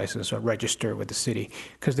business license or register with the city?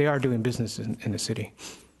 Because they are doing business in the city.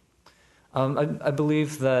 I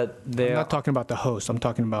believe that I'm not talking about the host. I'm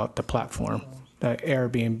talking about the platform, the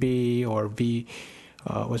Airbnb or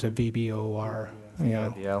was it VBOR?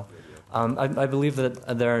 Yeah. I believe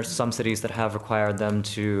that there are some cities that have required them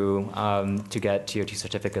to get TOT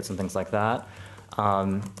certificates and things like that.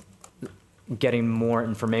 Getting more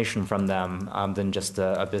information from them than just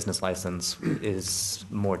a business license is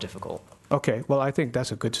more difficult. Okay, well, I think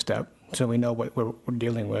that's a good step, so we know what we're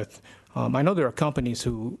dealing with. I know there are companies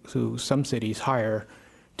who some cities hire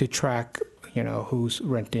to track, who's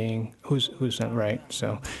renting, who's not, right.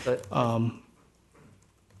 So,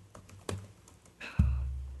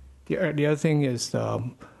 the other thing is,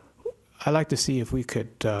 I'd like to see if we could.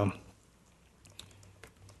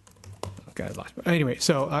 Okay, I lost. Anyway,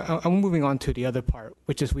 so I'm moving on to the other part,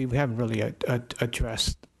 which is we haven't really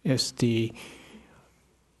addressed, is the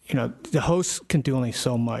host can do only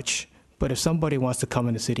so much, but if somebody wants to come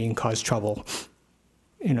in the city and cause trouble,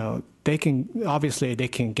 they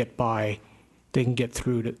can get by, they can get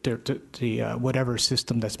through the whatever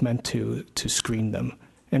system that's meant to screen them,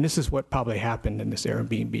 and this is what probably happened in this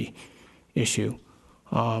Airbnb issue.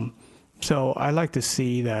 So I like to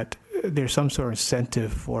see that there's some sort of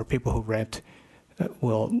incentive for people who rent that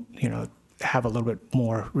will, have a little bit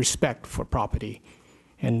more respect for property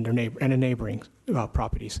and their the neighboring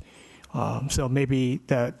properties. So maybe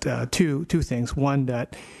that two things. One,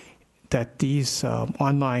 that these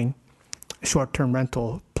online short-term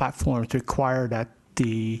rental platforms require that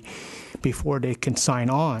before they can sign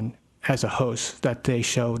on as a host, that they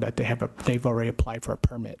show that they've already applied for a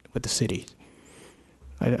permit with the city.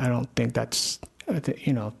 I don't think that's,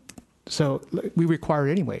 so we require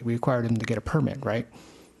it anyway. We require them to get a permit, right?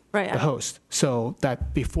 Right. The host. So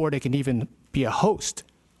that before they can even be a host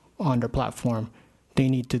on their platform, they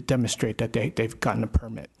need to demonstrate that they've gotten a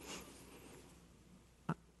permit.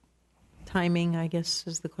 Timing, I guess,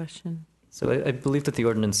 is the question. So I believe that the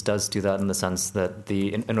ordinance does do that in the sense that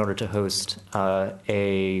in order to host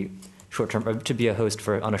a short-term, or to be a host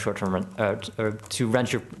on a short-term rent, or to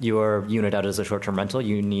rent your unit out as a short-term rental,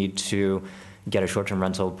 you need to get a short-term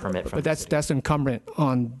rental permit from. But that's incumbent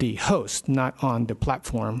on the host, not on the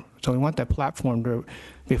platform. So we want that platform to,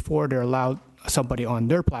 before they're allowed somebody on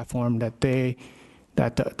their platform, that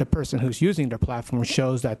the person who's using their platform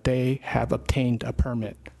shows that they have obtained a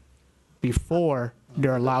permit before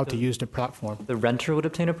they're allowed to use the platform. The renter would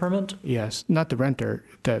obtain a permit? Yes, not the renter,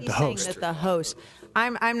 the host. Saying that the host.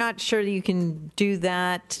 I'm not sure that you can do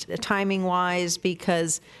that timing-wise,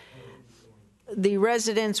 because the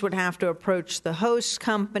residents would have to approach the host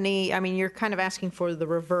company. I mean, you're kind of asking for the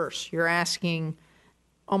reverse. You're asking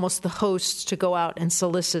almost the hosts to go out and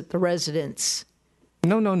solicit the residents.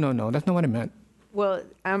 No. That's not what I meant. Well,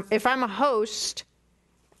 if I'm a host,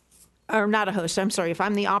 or not a host, I'm sorry, if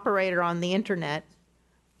I'm the operator on the internet,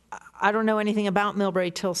 I don't know anything about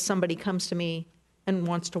Millbrae till somebody comes to me and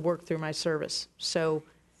wants to work through my service. So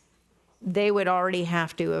they would already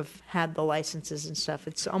have to have had the licenses and stuff.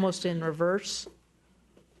 It's almost in reverse.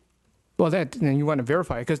 Well, then you want to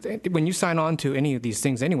verify, because when you sign on to any of these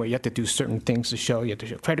things anyway, you have to do certain things to show. You have to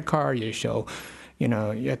show credit card. You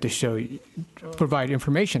have to show, provide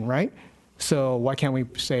information, right? So why can't we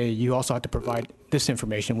say you also have to provide this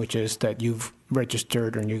information, which is that you've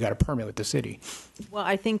registered and you got a permit with the city? Well,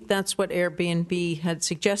 I think that's what Airbnb had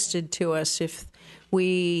suggested to us. If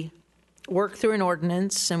we work through an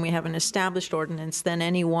ordinance and we have an established ordinance, then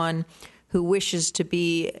anyone who wishes to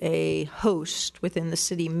be a host within the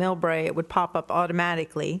city of Millbrae, it would pop up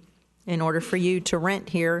automatically. In order for you to rent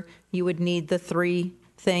here, you would need the three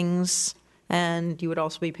things, and you would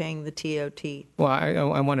also be paying the TOT. Well,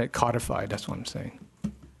 I want it codified. That's what I'm saying.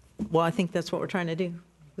 Well, I think that's what we're trying to do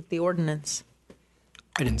with the ordinance.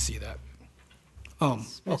 I didn't see that.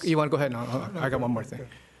 Okay, you want to go ahead? I got one more thing.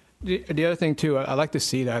 The other thing too, I like to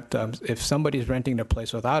see that if somebody's renting their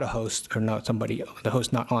place without a host, or not the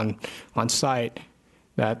host not on site,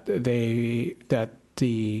 that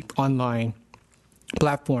the online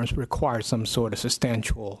platforms require some sort of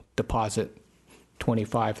substantial deposit,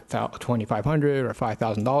 $2,500 or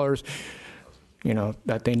 $5,000.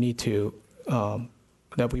 That they need to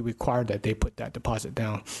that we require that they put that deposit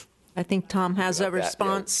down. I think Tom has a About that, yeah.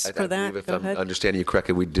 response I for that. believe if Go I'm ahead. understanding you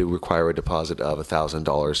correctly, we do require a deposit of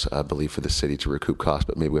 $1,000, I believe, for the city to recoup costs,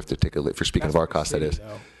 but maybe we have to take a look. If you're speaking of our costs, that is.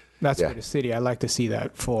 That's Yeah. for the city. I'd like to see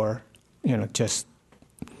that for, just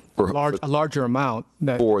For, a larger amount.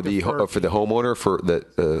 That for the homeowner, for the,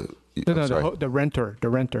 no, I'm sorry. the renter,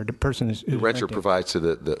 the person is The renter renting. provides to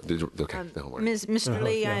the homeowner. Mr.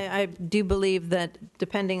 Lee, I do believe that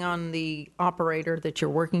depending on the operator that you're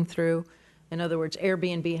working through, in other words,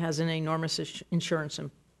 Airbnb has an enormous insurance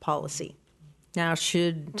policy. Now,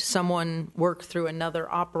 should someone work through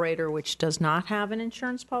another operator which does not have an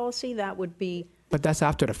insurance policy, that would be. But that's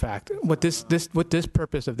after the fact. What this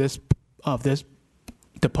purpose of this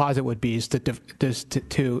deposit would be is to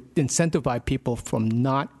incentivize people from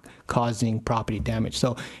not causing property damage.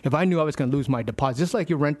 So if I knew I was going to lose my deposit, just like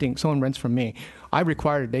someone rents from me, I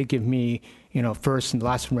require they give me, first and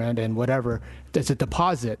last rent and whatever. That's a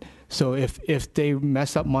deposit. So if they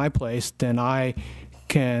mess up my place, then I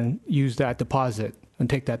can use that deposit and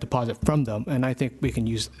take that deposit from them. And I think we can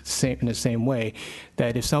use in the same way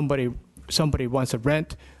that if somebody wants to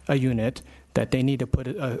rent a unit, that they need to put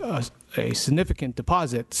a significant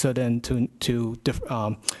deposit, so then to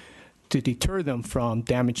deter them from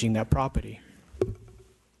damaging that property.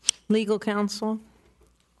 Legal counsel?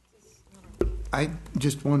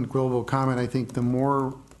 Just one global comment. I think the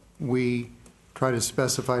more we try to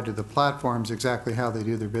specify to the platforms exactly how they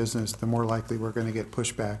do their business, the more likely we're going to get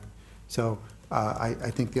pushback. So I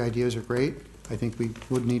think the ideas are great. I think we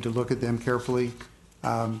would need to look at them carefully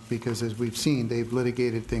because, as we've seen, they've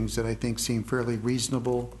litigated things that I think seem fairly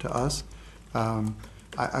reasonable to us.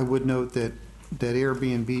 I would note that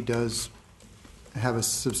Airbnb does have a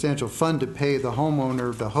substantial fund to pay the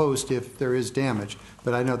homeowner, the host, if there is damage.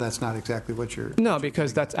 But I know that's not exactly what you're. No,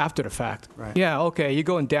 because that's after the fact. Right. Yeah, okay, you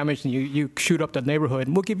go and damage and you shoot up the neighborhood,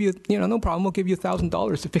 and we'll give you, no problem, we'll give you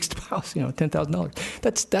 $1,000 to fix the house,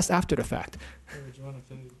 $10,000. That's after the fact. Would you want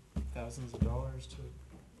to pay thousands of dollars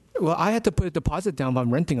to? Well, I had to put a deposit down if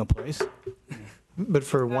I'm renting a place. But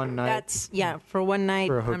for one night, For one night,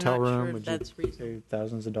 for a hotel I'm not room, sure would that's you reasonable. pay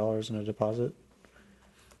thousands of dollars in a deposit?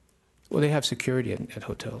 Well, they have security at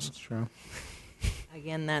hotels. That's true.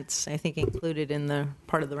 Again, that's, I think, included in the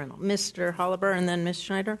part of the rental. Mr. Holliber and then Ms.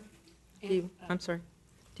 Schneider? I'm sorry.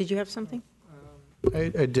 Did you have something?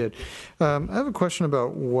 I did. I have a question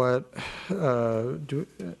about what, and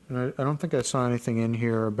I don't think I saw anything in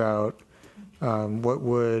here about what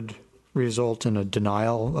would result in a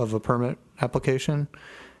denial of a permit application.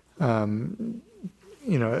 I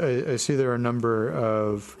see there are a number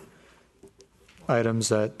of items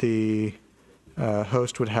that the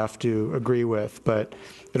host would have to agree with, but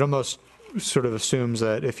it almost sort of assumes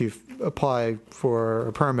that if you apply for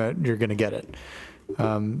a permit, you're going to get it.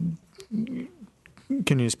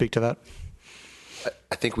 Can you speak to that?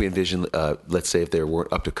 I think we envision, let's say, if they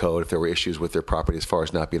weren't up to code, if there were issues with their property as far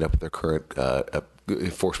as not being up with their current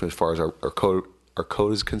enforcement as far as our code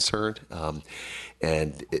is concerned.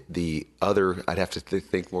 The other, I'd have to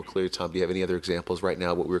think more clearly. Tom, do you have any other examples right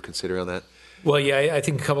now, what we were considering on that? Well, yeah, I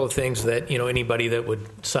think a couple of things that, anybody that would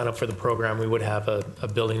sign up for the program, we would have a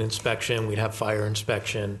building inspection, we'd have fire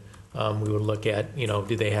inspection. We would look at,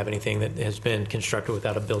 do they have anything that has been constructed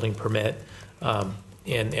without a building permit?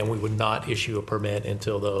 And we would not issue a permit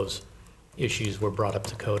until those issues were brought up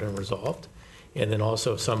to code and resolved. And then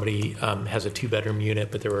also if somebody has a 2-bedroom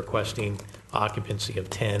unit, but they're requesting occupancy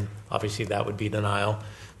of 10, obviously that would be denial.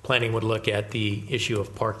 Planning would look at the issue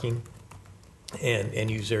of parking and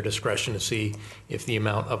use their discretion to see if the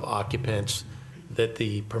amount of occupants that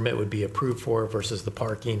the permit would be approved for versus the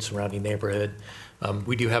parking surrounding neighborhood.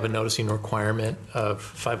 We do have a noticing requirement of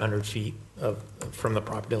 500 feet from the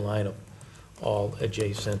property line of all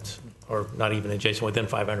adjacent, or not even adjacent, within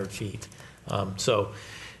 500 feet. So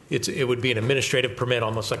it would be an administrative permit,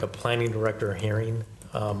 almost like a planning director hearing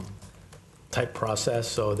type process.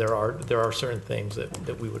 So there are certain things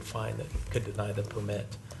that we would find that could deny the permit.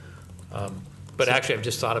 But actually, I've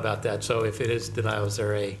just thought about that. So if it is denial, is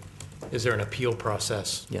there an appeal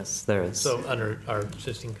process? Yes, there is. So under our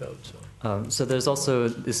existing code. So there's also,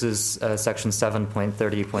 this is section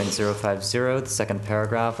 7.30.050. The second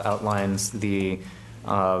paragraph outlines the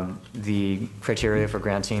criteria for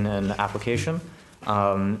granting an application.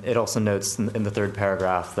 It also notes in the third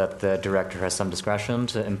paragraph that the director has some discretion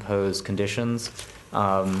to impose conditions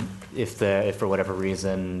if for whatever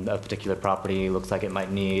reason a particular property looks like it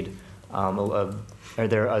might need, or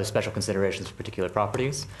there are special considerations for particular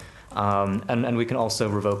properties. And we can also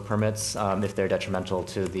revoke permits if they're detrimental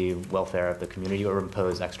to the welfare of the community or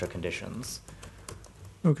impose extra conditions.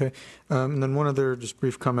 Okay. And then one other just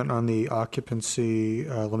brief comment on the occupancy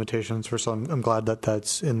limitations. First of all, I'm glad that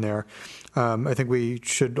that's in there. I think we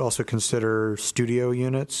should also consider studio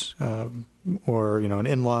units or, an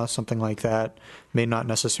in-law, something like that. May not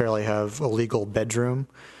necessarily have a legal bedroom,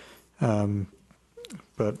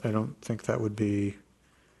 but I don't think that would be...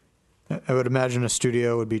 I would imagine a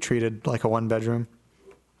studio would be treated like a one-bedroom.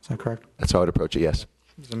 Is that correct? That's how I would approach it, yes.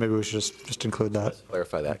 So maybe we should just include that.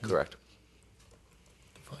 Clarify that, correct.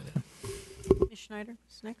 Ms. Schneider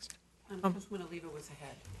is next. Councilman Oliva was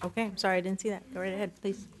ahead. Okay, I'm sorry, I didn't see that. Go right ahead,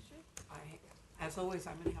 please. As always,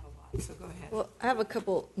 I'm going to have a lot, so go ahead. Well, I have a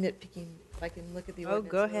couple nitpicking, if I can look at the Oh,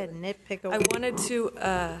 ordinance. go a ahead, little bit. nitpick away. I wanted to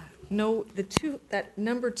know that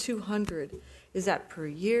number 200, is that per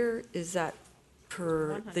year? Is that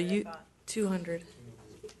per 200?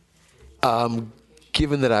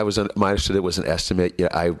 Given that I understood it was an estimate,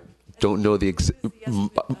 I don't know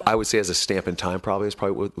I would say as a stamp in time probably is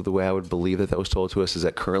probably the way I would believe that was told to us, is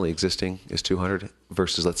that currently existing is 200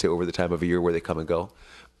 versus, let's say, over the time of a year where they come and go.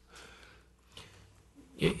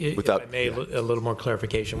 If I may, a little more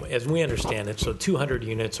clarification. As we understand it, so 200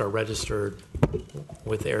 units are registered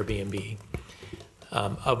with Airbnb,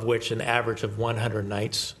 of which an average of 100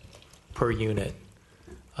 nights per unit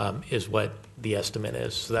is what the estimate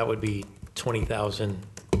is. So that would be 20,000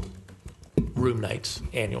 room nights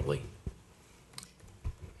annually.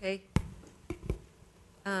 Okay.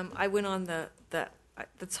 I went on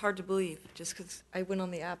that's hard to believe, just because I went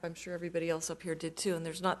on the app. I'm sure everybody else up here did too, and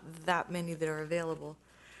there's not that many that are available.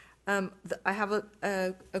 I have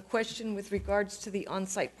a question with regards to the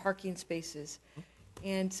on-site parking spaces.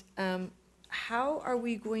 And how are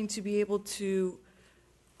we going to be able to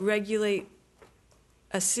regulate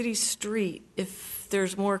a city street if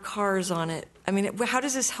there's more cars on it? I mean, how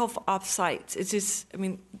does this help off-site? It's just,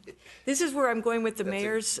 this is where I'm going with the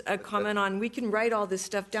mayor's comment on, we can write all this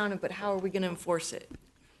stuff down, but how are we going to enforce it?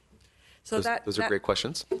 So those are great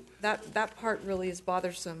questions. That part really is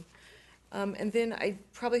bothersome. And then I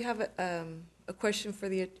probably have a question for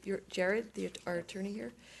Jared, our attorney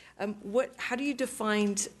here. How do you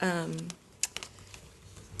define,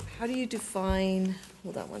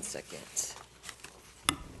 hold on one second.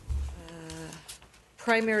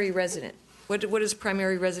 Primary resident. What does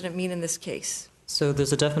primary resident mean in this case? So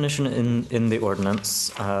there's a definition in the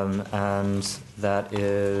ordinance, and that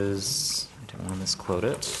is, I don't want to misquote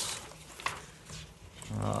it.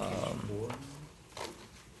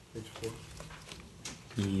 Page 4.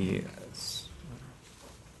 Yes.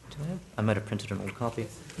 I might have printed an old copy.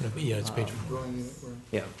 Yeah, it's page 4.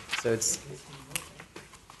 Yeah. So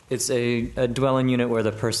it's a dwelling unit where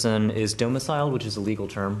the person is domiciled, which is a legal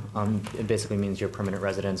term. It basically means your permanent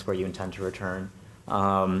residence where you intend to return,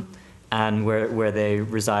 and where they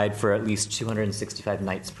reside for at least 265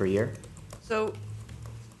 nights per year. So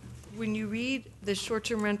when you read the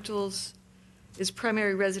short-term rentals is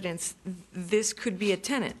primary residence, this could be a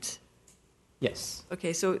tenant. Yes.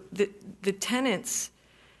 Okay, so the tenants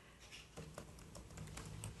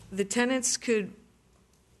could,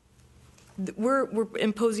 we're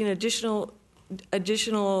imposing additional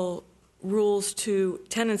rules to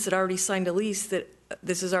tenants that already signed a lease that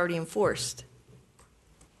this is already enforced.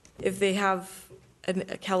 If they have a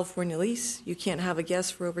California lease, you can't have a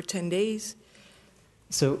guest for over 10 days.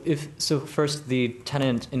 So first, the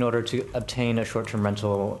tenant, in order to obtain a short-term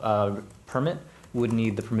rental permit, would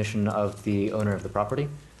need the permission of the owner of the property.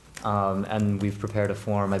 And we've prepared a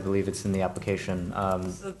form, I believe it's in the application.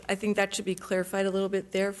 So I think that should be clarified a little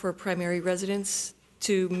bit there for primary residents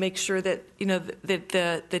to make sure that,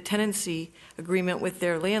 that the tenancy agreement with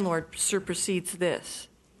their landlord supersedes this.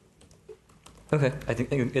 Okay, I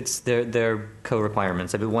think it's their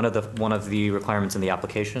co-requirements. I mean, one of the requirements in the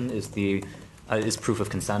application is proof of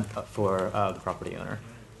consent for the property owner.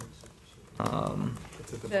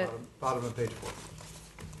 It's at the bottom of page 4.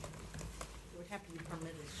 It would have to be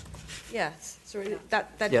permitted. Yes, so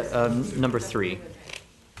that. Yeah, number 3.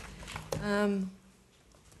 And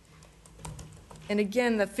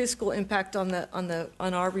again, the fiscal impact on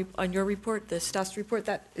your report, the staff's report,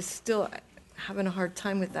 that is still having a hard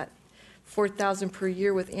time with that. 4,000 per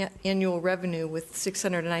year with annual revenue with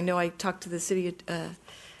 600. And I know I talked to the city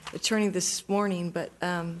attorney this morning, but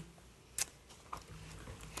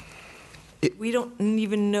we don't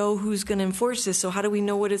even know who's going to enforce this. So how do we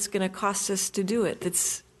know what it's going to cost us to do it?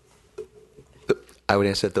 I would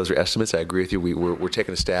answer that those are estimates. I agree with you. We're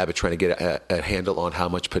taking a stab at trying to get a handle on how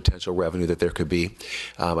much potential revenue that there could be.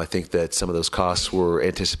 I think that some of those costs were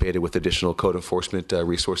anticipated with additional code enforcement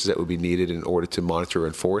resources that would be needed in order to monitor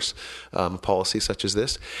and enforce policy such as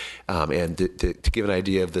this. And to give an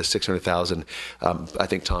idea of the 600,000, I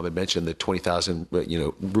think Tom had mentioned the 20,000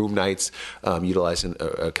 room nights, utilizing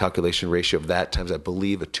a calculation ratio of that times, I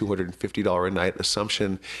believe, a $250 a night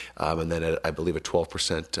assumption, and then I believe a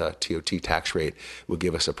 12% TOT tax rate would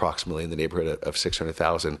give us approximately in the neighborhood of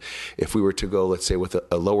 600,000. If we were to go, let's say, with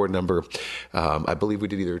a lower number, I believe we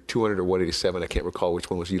did either 200 or 187. I can't recall which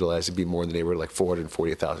one was utilized. It'd be more in the neighborhood of like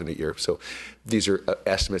 440,000 a year. So these are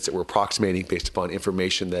estimates that we're approximating based upon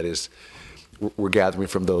information that is we're gathering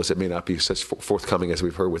from those that may not be such forthcoming as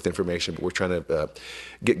we've heard with information, but we're trying to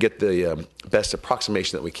get the best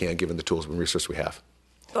approximation that we can given the tools and resources we have.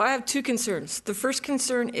 Well, I have two concerns. The first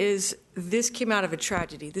concern is this came out of a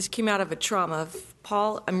tragedy. This came out of a trauma.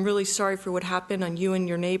 Paul, I'm really sorry for what happened on you and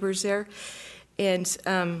your neighbors there. And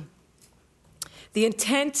the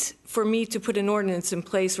intent for me to put an ordinance in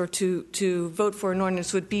place or to vote for an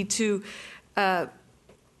ordinance would be to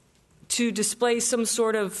display some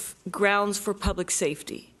sort of grounds for public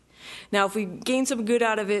safety. Now, if we gain some good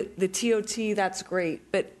out of it, the TOT, that's great.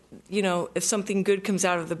 But, if something good comes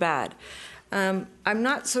out of the bad. I'm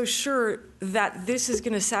not so sure that this is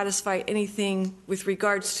going to satisfy anything with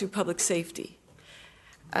regards to public safety.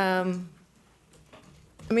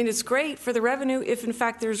 It's great for the revenue, if in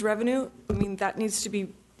fact there's revenue. That needs to be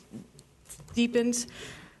deepened.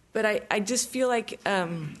 But I just feel like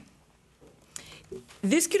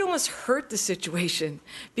this could almost hurt the situation,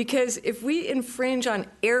 because if we infringe on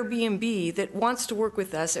Airbnb that wants to work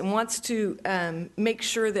with us and wants to make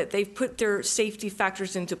sure that they've put their safety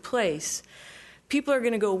factors into place, people are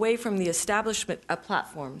going to go away from the establishment of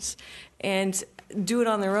platforms and do it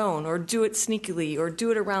on their own, or do it sneakily, or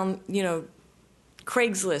do it around,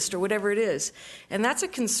 Craigslist or whatever it is. And that's a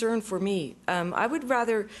concern for me. I would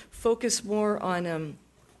rather focus more on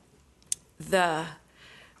the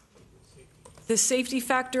safety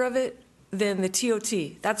factor of it than the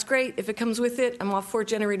TOT. That's great. If it comes with it, I'm all for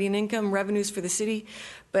generating income, revenues for the city.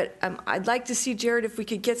 But I'd like to see, Jared, if we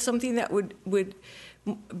could get something that would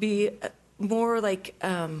be more like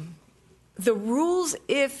the rules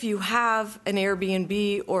if you have an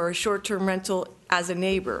Airbnb or a short-term rental as a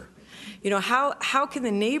neighbor. How can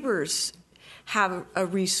the neighbors have a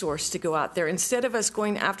resource to go out there instead of us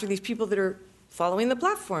going after these people that are following the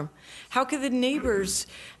platform? How could the neighbors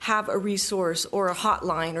have a resource or a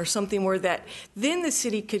hotline or something where that then the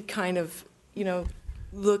city could kind of,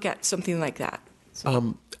 look at something like that?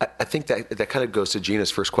 I think that kind of goes to Gina's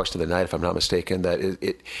first question of the night, if I'm not mistaken, that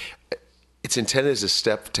it's intended as a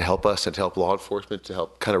step to help us and to help law enforcement to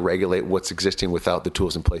help kind of regulate what's existing without the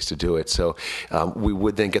tools in place to do it. So we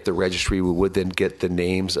would then get the registry, we would then get the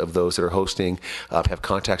names of those that are hosting, have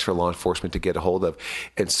contacts for law enforcement to get a hold of.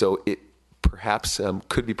 And so it perhaps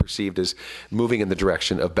could be perceived as moving in the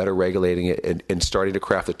direction of better regulating it and starting to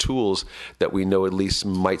craft the tools that we know at least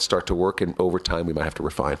might start to work, and over time we might have to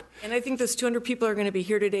refine. And I think those 200 people are going to be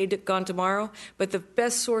here today, gone tomorrow, but the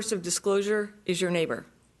best source of disclosure is your neighbor.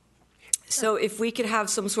 So if we could have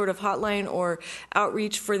some sort of hotline or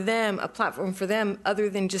outreach for them, a platform for them, other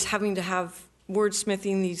than just having to have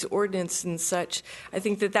wordsmithing these ordinances and such, I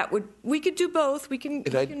think we could do both. We can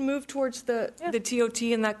move towards the TOT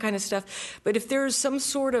and that kind of stuff. But if there's some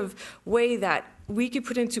sort of way that we could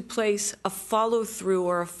put into place a follow-through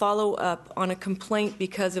or a follow-up on a complaint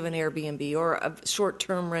because of an Airbnb or a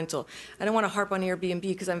short-term rental. I don't want to harp on Airbnb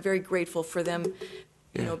because I'm very grateful for them,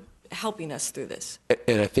 helping us through this.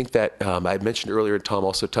 And I think that I mentioned earlier, and Tom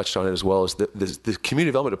also touched on it as well, is the community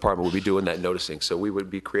development department would be doing that noticing. So we would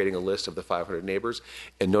be creating a list of the 500 neighbors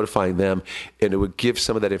and notifying them, and it would give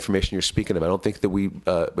some of that information you're speaking of. I don't think that we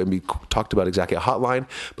talked about exactly a hotline,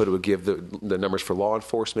 but it would give the numbers for law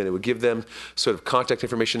enforcement. It would give them sort of contact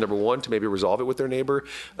information, number one, to maybe resolve it with their neighbor,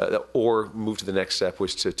 or move to the next step,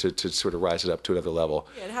 which to sort of rise it up to another level.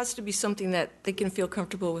 Yeah, it has to be something that they can feel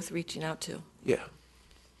comfortable with reaching out to. Yeah.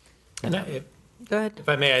 Go ahead. If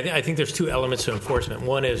I may, I think there's two elements to enforcement.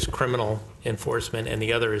 One is criminal enforcement, and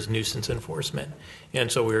the other is nuisance enforcement.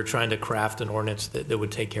 And so we were trying to craft an ordinance that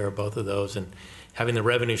would take care of both of those, and having the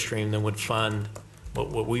revenue stream that would fund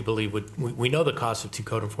what we believe we know the cost of 2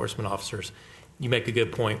 code enforcement officers. You make a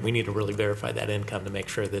good point. We need to really verify that income to make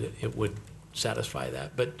sure that it would satisfy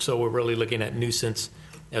that. But so we're really looking at nuisance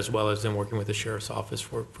as well as then working with the sheriff's office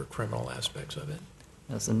for criminal aspects of it.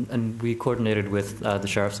 Yes, and we coordinated with the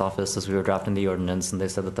sheriff's office as we were drafting the ordinance, and they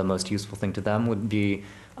said that the most useful thing to them would be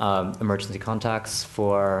emergency contacts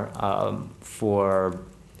for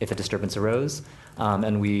if a disturbance arose.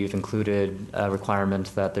 And we've included a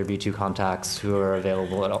requirement that there be 2 contacts who are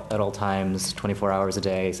available at all times, 24 hours a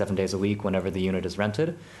day, 7 days a week, whenever the unit is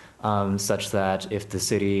rented, such that if the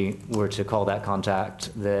city were to call that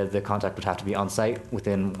contact, the contact would have to be on site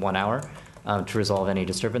within 1 hour to resolve any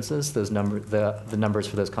disturbances. The numbers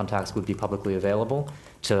for those contacts would be publicly available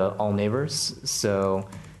to all neighbors. So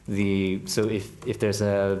if there's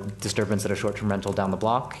a disturbance at a short-term rental down the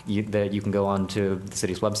block, you can go on to the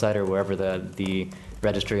city's website or wherever the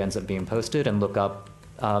registry ends up being posted and look up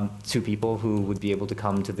 2 people who would be able to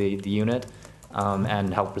come to the unit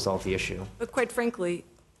and help resolve the issue. But quite frankly,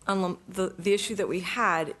 on the issue that we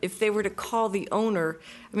had, if they were to call the owner,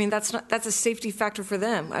 I mean, that's a safety factor for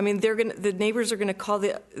them. I mean, the neighbors are going to call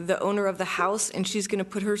the owner of the house, and she's going to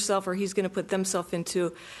put herself or he's going to put themselves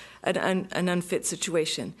into an unfit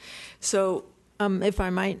situation. So, if I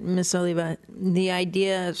might, Ms. Oliva, the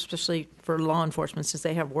idea, especially for law enforcement, since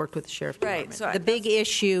they have worked with the sheriff's department, right. So the big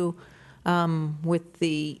issue with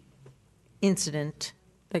the incident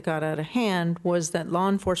that got out of hand was that law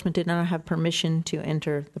enforcement did not have permission to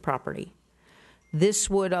enter the property. This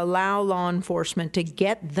would allow law enforcement to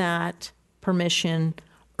get that permission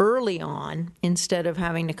early on instead of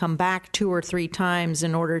having to come back 2 or 3 times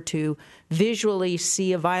in order to visually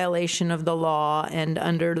see a violation of the law, and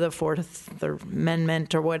under the 4th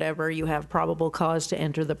Amendment or whatever, you have probable cause to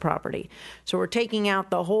enter the property. So we're taking out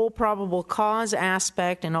the whole probable cause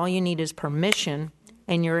aspect, and all you need is permission,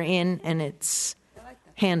 and you're in, and it's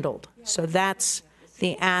handled. So that's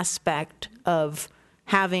the aspect of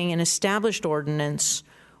having an established ordinance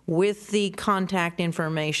with the contact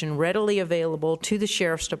information readily available to the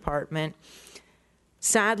sheriff's department.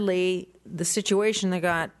 Sadly, the situation that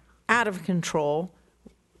got out of control,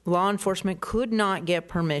 law enforcement could not get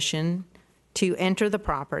permission to enter the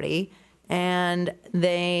property, and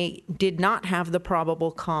they did not have the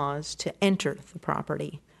probable cause to enter the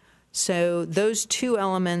property. So those 2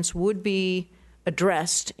 elements would be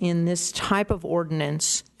addressed in this type of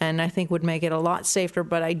ordinance, and I think would make it a lot safer.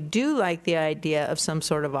 But I do like the idea of some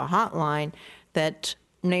sort of a hotline that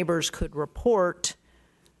neighbors could report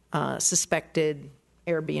suspected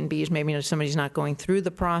Airbnbs. Maybe somebody's not going through the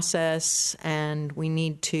process, and we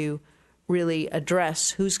need to really address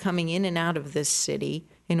who's coming in and out of this city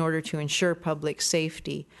in order to ensure public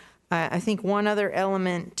safety. I think one other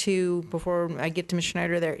element, too, before I get to Ms.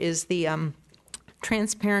 Schneider, there is the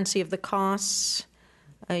transparency of the costs.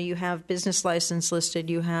 You have business license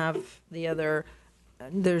listed. You have the other.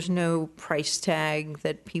 There's no price tag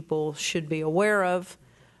that people should be aware of.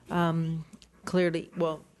 Clearly,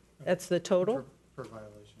 well, that's the total Per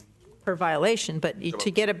violation. per violation. But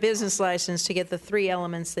to get a business license, to get the 3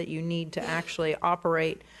 elements that you need to actually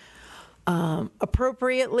operate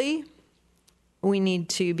appropriately, we need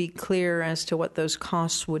to be clear as to what those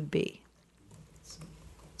costs would be.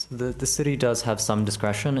 The city does have some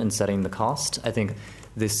discretion in setting the cost. I think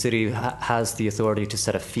the city has the authority to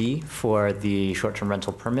set a fee for the short-term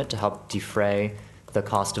rental permit to help defray the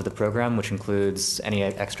cost of the program, which includes any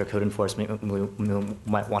extra code enforcement we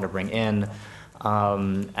might want to bring in,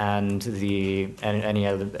 and any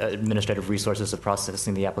other administrative resources of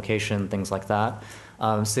processing the application, things like that.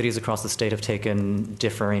 Cities across the state have taken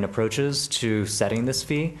differing approaches to setting this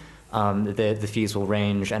fee. The fees will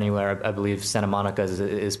range anywhere. I believe Santa Monica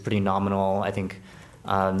is pretty nominal. I think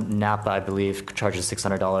Napa, I believe, charges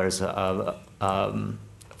 $600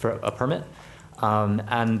 for a permit.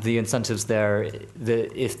 And the incentives there,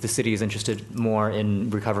 if the city is interested more in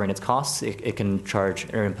recovering its costs, it can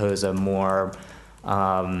charge or impose a more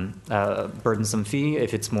burdensome fee.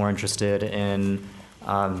 If it's more interested in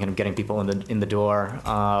kind of getting people in the door,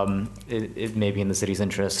 it may be in the city's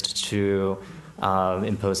interest to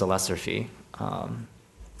impose a lesser fee.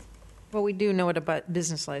 Well, we do know what a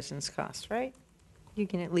business license costs, right? You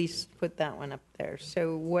can at least put that one up there.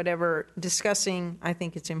 So whatever discussing, I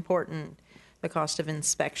think it's important, the cost of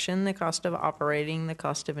inspection, the cost of operating, the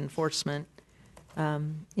cost of enforcement,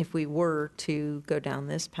 if we were to go down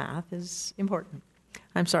this path, is important.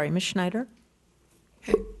 I'm sorry, Ms. Schneider?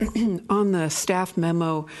 On the staff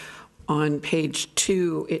memo on page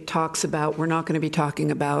 2, it talks about we're not going to be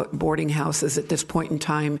talking about boarding houses at this point in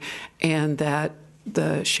time, and that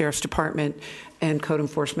the Sheriff's Department and code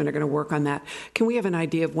enforcement are going to work on that. Can we have an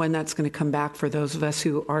idea of when that's going to come back for those of us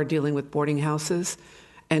who are dealing with boarding houses?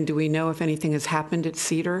 And do we know if anything has happened at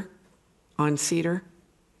Cedar, on Cedar?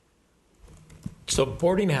 So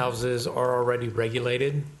boarding houses are already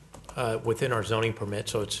regulated within our zoning permit,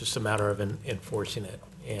 so it's just a matter of enforcing it.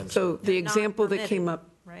 And So the example that came up,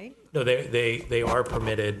 right? no, they are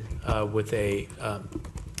permitted with a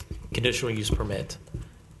conditional use permit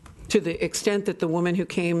To the extent that the woman who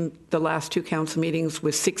came the last 2 council meetings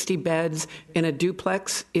with 60 beds in a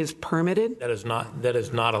duplex is permitted? That is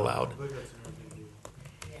not allowed.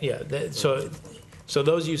 Yeah, so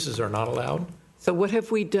those uses are not allowed. So what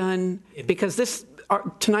have we done? Because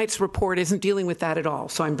tonight's report isn't dealing with that at all,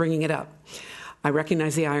 so I'm bringing it up. I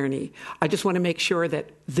recognize the irony. I just want to make sure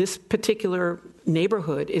that this particular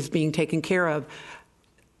neighborhood is being taken care of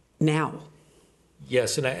now.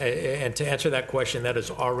 Yes, and to answer that question, that is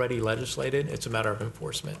already legislated. It's a matter of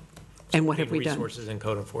enforcement. And what have we done? Resources and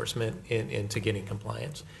code enforcement into getting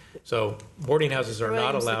compliance. So boarding houses are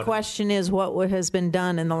not Williams, allowed. The question is what has been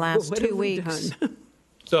done in the last What 2 have we weeks? done?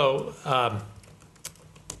 So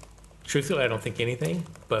truthfully, I don't think anything,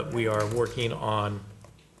 but we are working on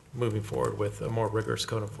moving forward with a more rigorous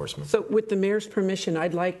code enforcement. So with the mayor's permission,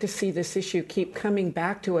 I'd like to see this issue keep coming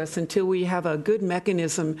back to us until we have a good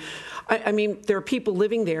mechanism. I mean, there are people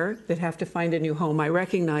living there that have to find a new home. I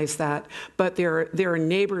recognize that. But there are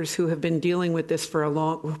neighbors who have been dealing with this for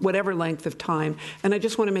whatever length of time. And I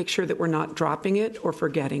just want to make sure that we're not dropping it or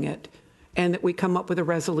forgetting it, and that we come up with a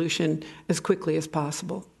resolution as quickly as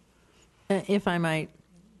possible. If I might,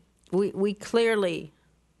 we clearly...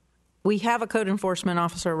 We have a code enforcement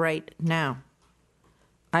officer right now.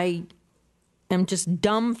 I am just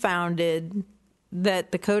dumbfounded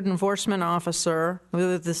that the code enforcement officer,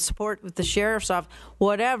 with the support with the sheriff's office,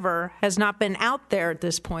 whatever, has not been out there at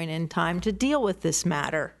this point in time to deal with this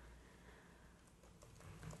matter.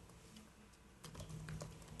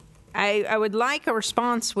 I would like a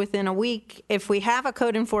response within a week. If we have a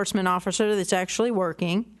code enforcement officer that's actually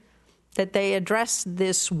working, that they address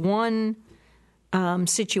this one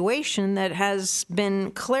situation that has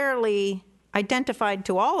been clearly identified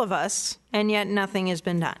to all of us, and yet nothing has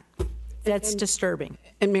been done. That's disturbing.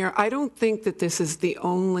 And Mayor, I don't think that this is the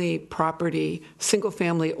only property, single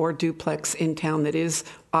family or duplex in town, that is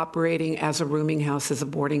operating as a rooming house, as a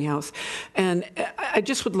boarding house. And I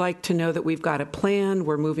just would like to know that we've got a plan,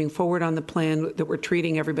 we're moving forward on the plan, that we're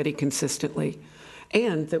treating everybody consistently,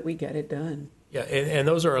 and that we get it done. Yeah, and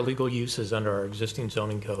those are illegal uses under our existing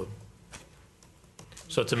zoning code.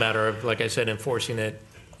 So it's a matter of, like I said, enforcing it,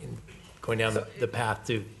 and going down the path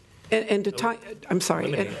to. And to tie, I'm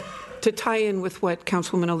sorry, and to tie in with what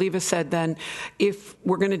Councilwoman Oliva said, then, if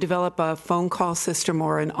we're going to develop a phone call system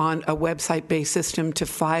or on a website-based system to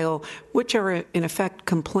file, which are in effect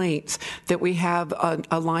complaints, that we have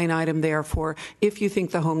a line item there for if you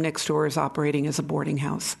think the home next door is operating as a boarding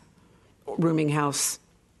house, rooming house,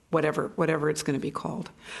 whatever it's going to be called.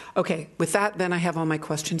 Okay, with that, then I have all my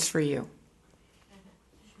questions for you.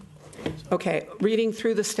 Okay, reading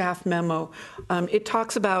through the staff memo, it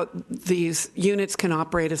talks about these units can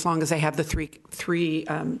operate as long as they have the three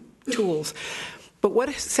tools. But what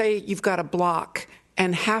if, say, you've got a block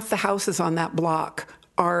and half the houses on that block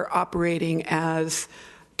are operating as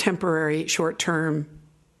temporary short-term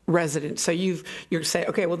residents? So you're saying,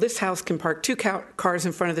 okay, well, this house can park 2 cars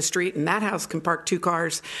in front of the street, and that house can park 2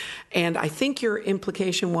 cars. And I think your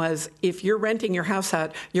implication was, if you're renting your house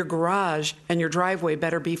out, your garage and your driveway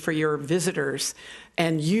better be for your visitors,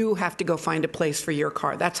 and you have to go find a place for your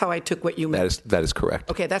car. That's how I took what you meant. That is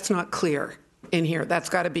correct. Okay, that's not clear in here. That's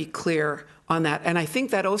got to be clear on that. And I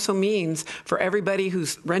think that also means for everybody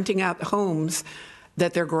who's renting out homes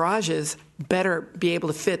that their garages better be able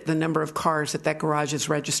to fit the number of cars that garage is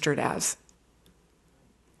registered as,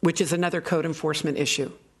 which is another code enforcement issue.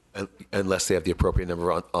 Unless they have the appropriate number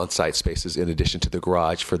of on-site spaces in addition to the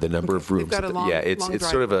garage for the number of rooms. Got a long, it's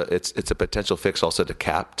sort of it's a potential fix also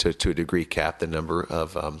to a degree cap the number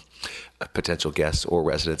of potential guests or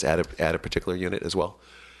residents at a particular unit as well.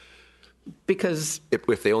 Because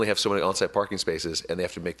if they only have so many on-site parking spaces and they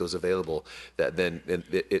have to make those available, that then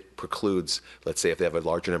it precludes, let's say, if they have a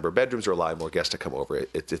larger number of bedrooms or allow more guests to come over.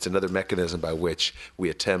 It's another mechanism by which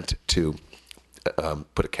we attempt to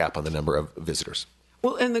put a cap on the number of visitors.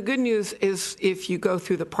 Well, and the good news is if you go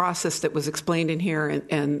through the process that was explained in here,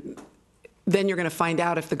 and then you're going to find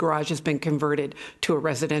out if the garage has been converted to a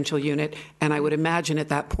residential unit. And I would imagine at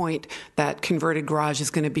that point that converted garage is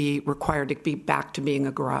going to be required to be back to being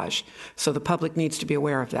a garage. So the public needs to be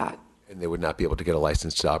aware of that. And they would not be able to get a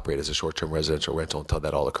license to operate as a short-term residential rental until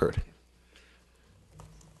that all occurred.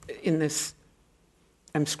 In this,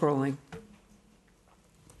 I'm scrolling.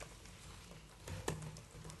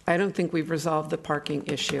 I don't think we've resolved the parking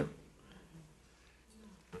issue.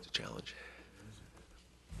 It's a challenge.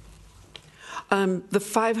 The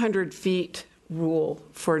 500 feet rule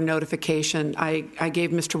for notification. I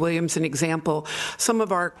gave Mr. Williams an example. Some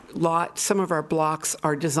of our blocks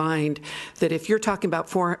are designed that if you're talking about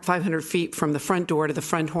 500 feet from the front door to the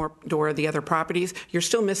front door of the other properties, you're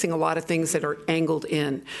still missing a lot of things that are angled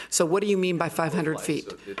in. So what do you mean by 500 feet?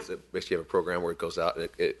 So it's basically have a program where it goes out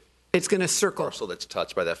and It's going to circle. Parcel that's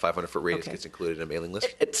touched by that 500-foot radius gets included in a mailing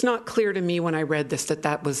list. It's not clear to me when I read this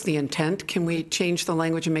that was the intent. Can we change the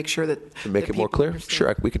language and make sure that To make it more clear? understand?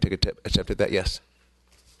 Sure, we can take a attempt at that, yes.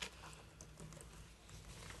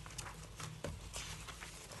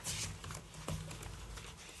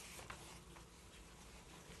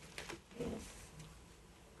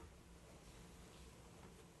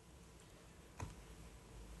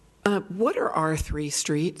 What are R3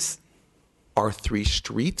 streets? R3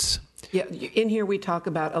 streets? Yeah, in here we talk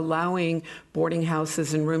about allowing boarding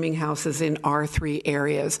houses and rooming houses in R3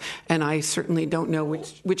 areas, and I certainly don't know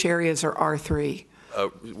which areas are R3.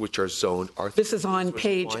 Which are zoned R3. This is on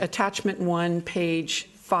attachment 1, page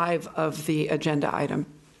 5 of the agenda item.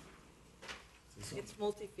 It's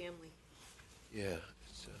multifamily. Yeah.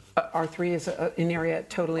 R3 is an area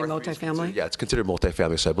totally multifamily? Yeah, it's considered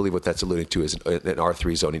multifamily, so I believe what that's alluding to is an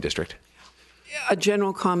R3 zoning district. A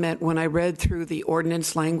general comment when I read through the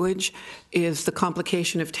ordinance language is the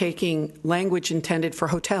complication of taking language intended for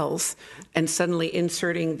hotels and suddenly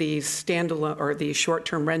inserting these standalone or these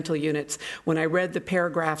short-term rental units. When I read the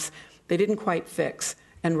paragraphs, they didn't quite fix.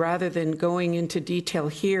 And rather than going into detail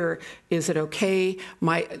here, is it okay?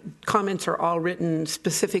 My comments are all written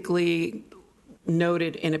specifically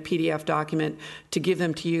noted in a PDF document to give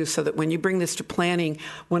them to you so that when you bring this to planning,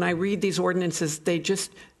 when I read these ordinances, they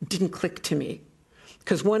just didn't click to me.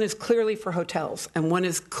 Because one is clearly for hotels and one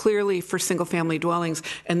is clearly for single-family dwellings,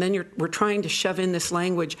 and then we're trying to shove in this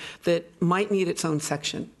language that might need its own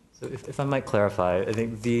section. So if I might clarify, I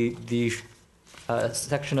think the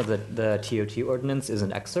section of the TOT ordinance is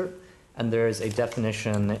an excerpt, and there is a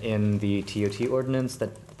definition in the TOT ordinance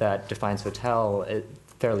that defines hotel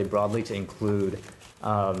fairly broadly to include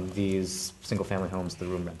these single-family homes, the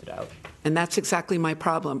room rented out. And that's exactly my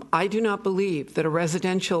problem. I do not believe that a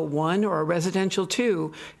residential 1 or a residential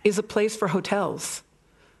 2 is a place for hotels.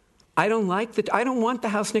 I don't want the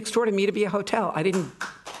house next door to me to be a hotel. I didn't.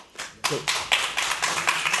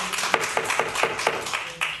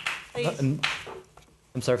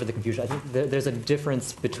 I'm sorry for the confusion. I think there's a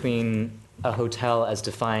difference between a hotel as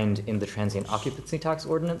defined in the transient occupancy tax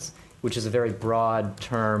ordinance, which is a very broad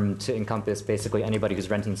term to encompass basically anybody who's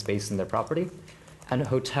renting space in their property, and a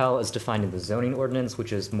hotel as defined in the zoning ordinance,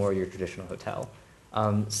 which is more your traditional hotel.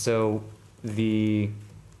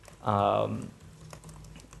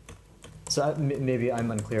 Maybe I'm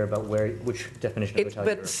unclear about which definition of hotel.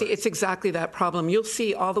 But see, it's exactly that problem. You'll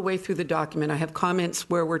see all the way through the document. I have comments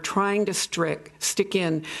where we're trying to stick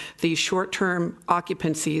in these short-term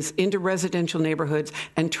occupancies into residential neighborhoods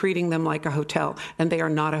and treating them like a hotel, and they are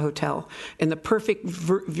not a hotel. In the perfect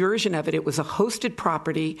version of it, it was a hosted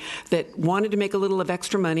property that wanted to make a little of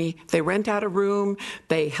extra money. They rent out a room.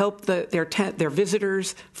 They help their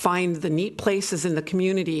visitors find the neat places in the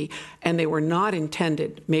community, and they were not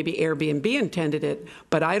intended, maybe Airbnb intended it,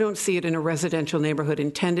 but I don't see it in a residential neighborhood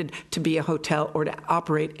intended to be a hotel or to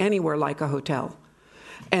operate anywhere like a hotel.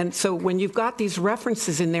 And so when you've got these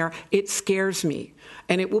references in there, it scares me.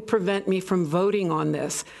 And it will prevent me from voting on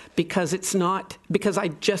this because I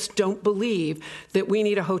just don't believe that we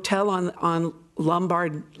need a hotel on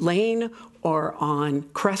Lombard Lane or on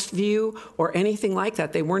Crestview or anything like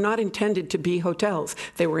that. They were not intended to be hotels.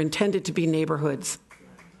 They were intended to be neighborhoods.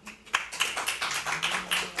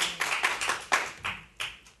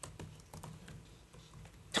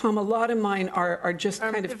 Tom, a lot of mine are just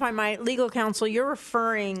kind of... If I might, legal counsel, you're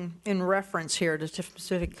referring in reference here to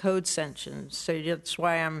specific code sections, so that's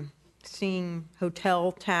why I'm seeing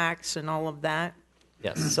hotel tax and all of that.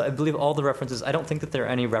 Yes, so I believe all the references, I don't think that there are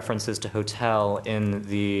any references to hotel in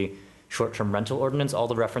the short-term rental ordinance. All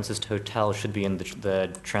the references to hotel should be in the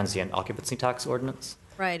transient occupancy tax ordinance.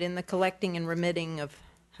 Right, in the collecting and remitting of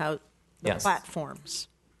platforms.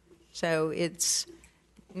 So it's...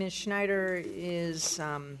 Ms. Schneider is,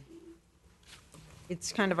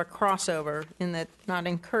 it's kind of a crossover in that not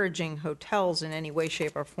encouraging hotels in any way,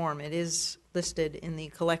 shape, or form. It is listed in the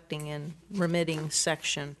collecting and remitting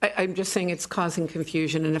section. I'm just saying it's causing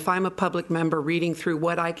confusion, and if I'm a public member reading through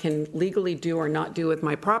what I can legally do or not do with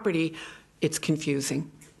my property, it's confusing.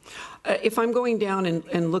 If I'm going down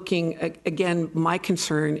and looking, again, my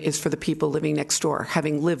concern is for the people living next door,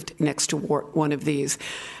 having lived next to one of these.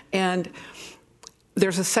 And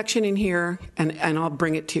there's a section in here, and I'll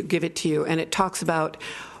give it to you, and it talks about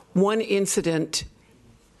one incident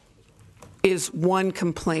is one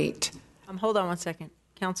complaint. Hold on one second.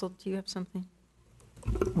 Counsel, do you have something?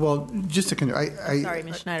 Well, just to, Sorry,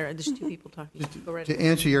 Ms. Schneider, there's two people talking. Go right to ahead.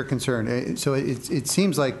 answer your concern, so it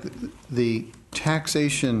seems like the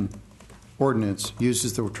taxation ordinance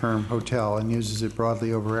uses the term hotel and uses it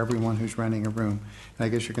broadly over everyone who's renting a room. And I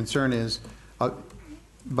guess your concern is,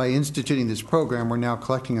 by instituting this program, we're now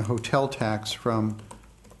collecting a hotel tax from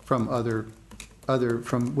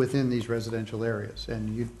within these residential areas,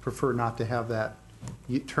 and you'd prefer not to have that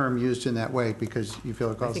term used in that way because you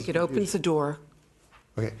feel it causes. I think it opens the door.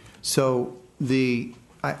 Okay, so we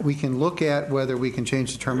can look at whether we can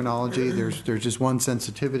change the terminology. There's just one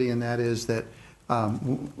sensitivity, and that is that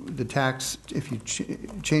the tax, if you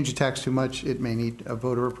change the tax too much, it may need a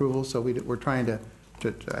voter approval. So we're trying to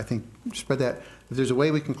I think, spread that. If there's a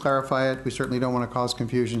way we can clarify it, we certainly don't want to cause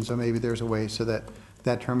confusion. So maybe there's a way so that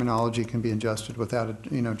that terminology can be adjusted without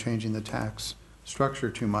changing the tax structure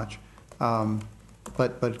too much.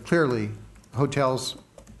 But clearly, hotels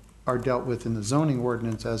are dealt with in the zoning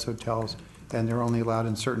ordinance as hotels, and they're only allowed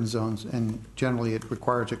in certain zones, and generally it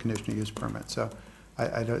requires a conditional use permit. So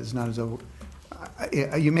it's not as though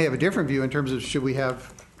you may have a different view in terms of should we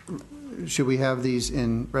have these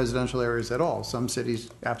in residential areas at all. Some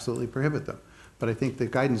cities absolutely prohibit them. But I think the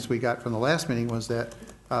guidance we got from the last meeting was that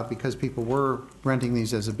because people were renting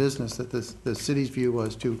these as a business, that the city's view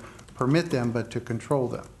was to permit them but to control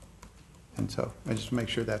them. And so I just make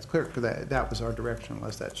sure that's clear, because that was our direction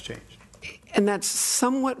unless that's changed. And that's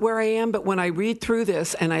somewhat where I am, but when I read through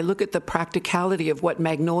this and I look at the practicality of what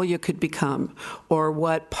Magnolia could become, or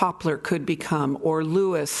what Poplar could become, or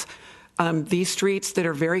Lewis, these streets that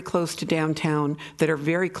are very close to downtown, that are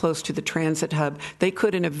very close to the transit hub, they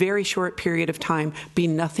could in a very short period of time be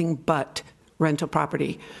nothing but rental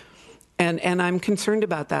property. And I'm concerned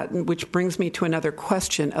about that, which brings me to another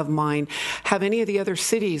question of mine. Have any of the other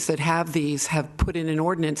cities that have these, have put in an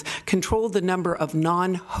ordinance, controlled the number of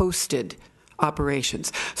non-hosted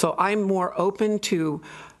operations? So I'm more open to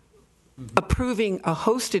approving a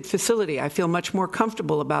hosted facility. I feel much more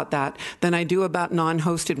comfortable about that than I do about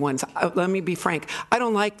non-hosted ones. Let me be frank. I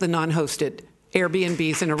don't like the non-hosted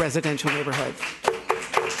Airbnbs in a residential neighborhood.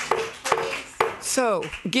 So,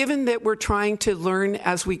 given that we're trying to learn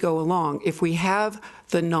as we go along, if we have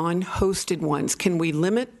the non-hosted ones, can we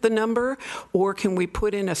limit the number, or can we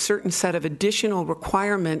put in a certain set of additional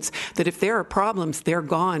requirements that if there are problems, they're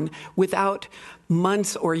gone without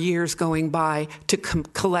months or years going by to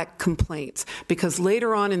collect complaints? Because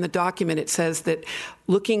later on in the document it says that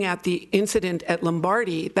looking at the incident at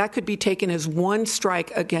Lombardi, that could be taken as one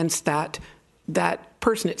strike against that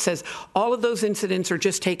person. It says all of those incidents are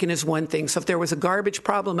just taken as one thing. So if there was a garbage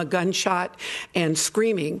problem, a gunshot, and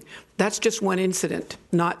screaming, that's just one incident,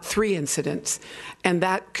 not 3 incidents. And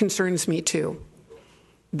that concerns me too.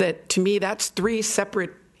 That, to me, that's 3 separate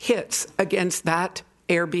hits against that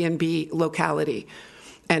Airbnb locality.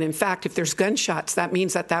 And in fact, if there's gunshots, that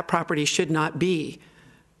means that that property should not be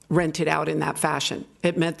rented out in that fashion.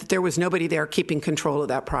 It meant that there was nobody there keeping control of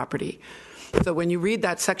that property. So when you read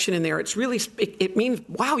that section in there, it's really, it means,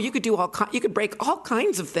 wow, you could break all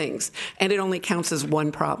kinds of things, and it only counts as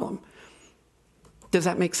one problem. Does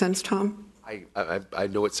that make sense, Tom? I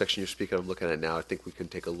know what section you're speaking of. I'm looking at it now. I think we can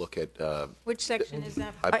take a look at. Which section is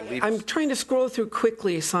that? I'm trying to scroll through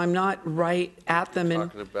quickly, so I'm not right at them.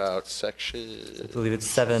 Talking about section. I believe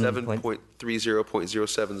it's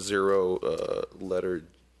 7.30.070 letter.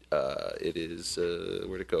 It is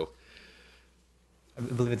where'd it go? I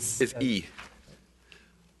believe it's E.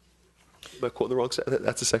 Am I quoting the wrong section?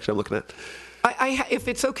 That's the section I'm looking at. If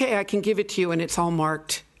it's okay, I can give it to you, and it's all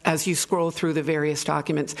marked as you scroll through the various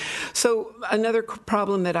documents. So another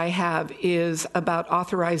problem that I have is about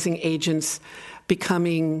authorizing agents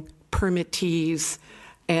becoming permittees.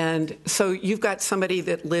 And so you've got somebody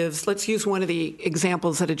that lives, let's use one of the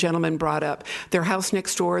examples that a gentleman brought up. Their house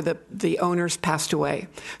next door, the owners passed away.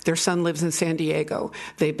 Their son lives in San Diego.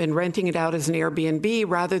 They've been renting it out as an Airbnb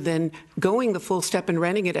rather than going the full step and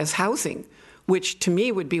renting it as housing, which to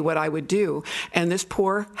me would be what I would do. And this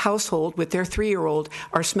poor household with their 3-year-old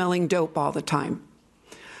are smelling dope all the time.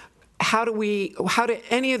 How do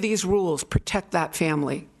any of these rules protect that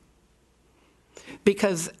family?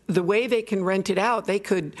 Because the way they can rent it out,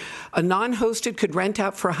 a non-hosted could rent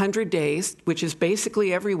out for 100 days, which is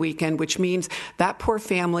basically every weekend, which means that poor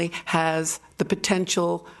family has the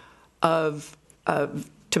potential of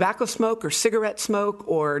tobacco smoke or cigarette smoke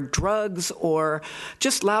or drugs or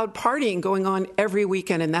just loud partying going on every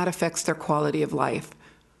weekend, and that affects their quality of life.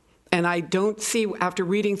 And I don't see, after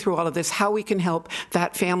reading through all of this, how we can help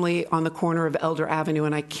that family on the corner of Elder Avenue,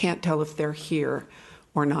 and I can't tell if they're here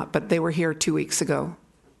or not, but they were here 2 weeks ago.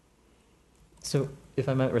 So If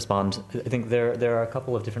I might respond, I think there are a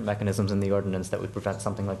couple of different mechanisms in the ordinance that would prevent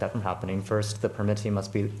something like that from happening. First, the permittee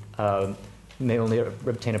may only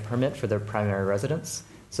obtain a permit for their primary residence.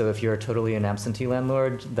 So if you're totally an absentee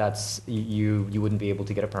landlord, you wouldn't be able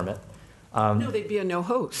to get a permit. No, they'd be a no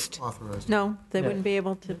host. Authorized. No, they Yeah. wouldn't be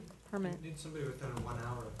able to permit. Need somebody within 1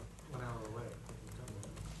 hour away.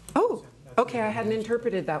 Oh, okay, I hadn't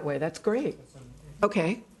interpreted that way. That's great.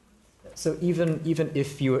 Okay. So even if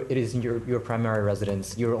it is your primary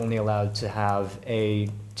residence, you're only allowed to have a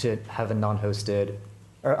non-hosted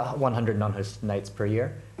or 100 non-hosted nights per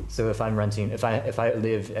year. So if I'm renting, if I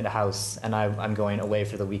live in a house and I'm going away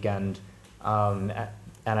for the weekend, and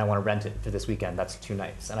I want to rent it for this weekend, that's 2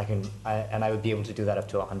 nights, and I would be able to do that up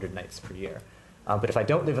to 100 nights per year. But if I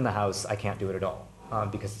don't live in the house, I can't do it at all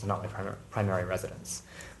because it's not my primary residence.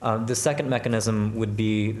 The second mechanism would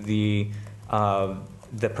be the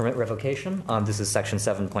permit revocation. This is section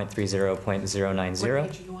 7.30.090.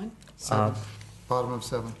 What page are you on? Bottom of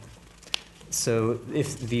 7. So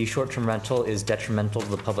if the short-term rental is detrimental to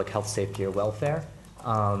the public health, safety, or welfare,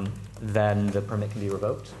 then the permit can be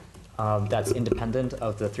revoked. That's independent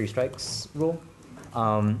of the 3 strikes rule.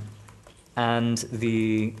 And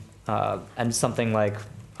something like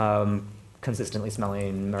consistently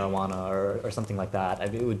smelling marijuana or something like that,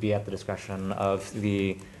 it would be at the discretion of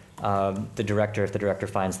the director. If the director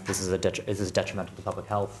finds that this is detrimental to public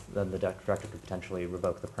health, then the director could potentially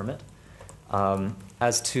revoke the permit.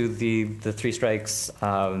 As to the 3 strikes,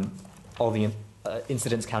 all the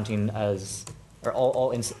incidents counting as, or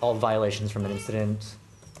all violations from an incident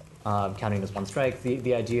counting as 1 strike.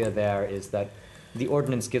 The idea there is that the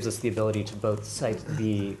ordinance gives us the ability to both cite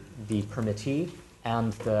the permittee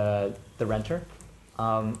and the renter.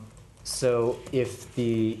 So if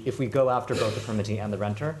we go after both the permittee and the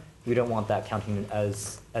renter, we don't want that counting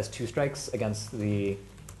as 2 strikes against the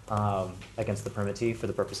permittee for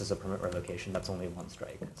the purposes of permit revocation. That's only 1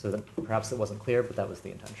 strike. So that perhaps it wasn't clear, but that was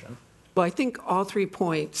the intention. Well, I think all 3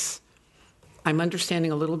 points I'm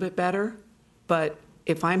understanding a little bit better, but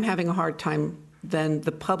if I'm having a hard time, then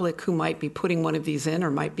the public who might be putting one of these in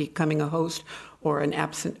or might be becoming a host or an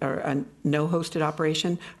absent or a no hosted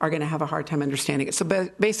operation are going to have a hard time understanding it. So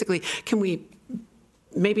basically, can we,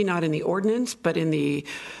 maybe not in the ordinance, but in the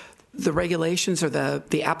regulations or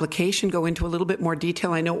the application, go into a little bit more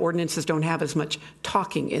detail? I know ordinances don't have as much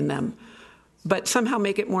talking in them, but somehow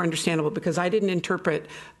make it more understandable, because I didn't interpret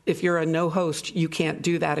if you're a no host, you can't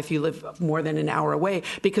do that if you live more than an hour away,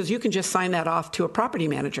 because you can just sign that off to a property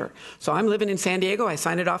manager. So I'm living in San Diego, I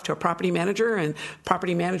sign it off to a property manager, and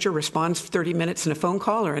property manager responds 30 minutes in a phone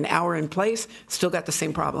call or an hour in place, still got the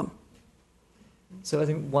same problem. So I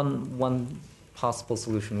think one possible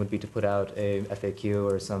solution would be to put out a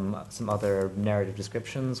FAQ or some other narrative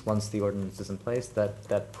descriptions once the ordinance is in place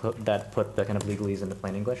that put the kind of legalese into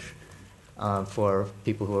plain English for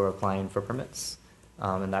people who are applying for permits,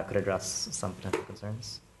 and that could address some potential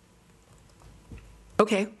concerns.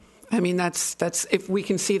 Okay. I mean, that's if we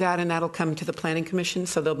can see that, and that'll come to the Planning Commission,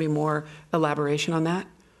 so there'll be more elaboration on that.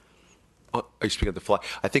 Are you speaking of the flyer?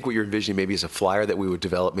 I think what you're envisioning maybe is a flyer that we would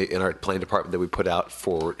develop in our planning department that we put out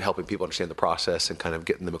for helping people understand the process and kind of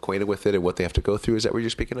getting them acquainted with it and what they have to go through. Is that what you're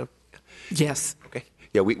speaking of? Yes. Okay.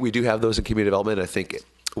 Yeah, we do have those in community development. I think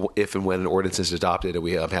if and when an ordinance is adopted and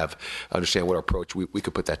we understand what our approach, we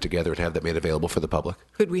could put that together and have that made available for the public.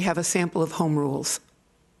 Could we have a sample of home rules?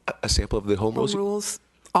 A sample of the home rules? Home rules.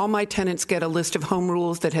 All my tenants get a list of home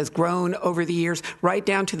rules that has grown over the years, right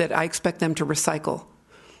down to that I expect them to recycle.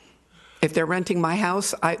 If they're renting my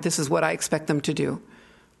house, this is what I expect them to do.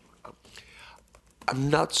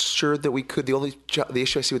 I'm not sure that we could. The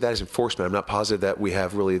issue I see with that is enforcement. I'm not positive that we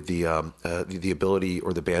have really the ability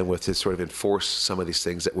or the bandwidth to sort of enforce some of these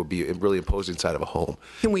things that would be really imposed inside of a home.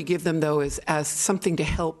 Can we give them, though, as something to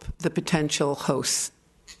help the potential hosts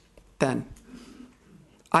then?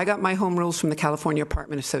 I got my home rules from the California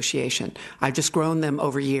Apartment Association. I've just grown them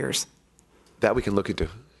over years. That we can look into.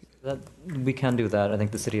 We can do that. I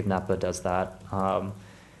think the city of Napa does that.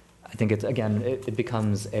 I think it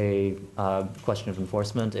becomes a question of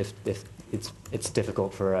enforcement. If it's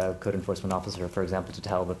difficult for a code enforcement officer, for example, to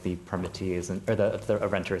tell that the permittee isn't, or a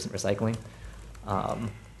renter isn't recycling.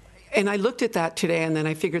 And I looked at that today, and then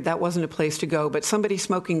I figured that wasn't a place to go. But somebody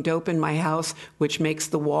smoking dope in my house, which makes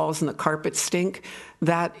the walls and the carpet stink,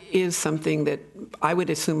 that is something that I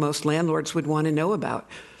would assume most landlords would want to know about.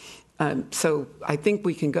 So I think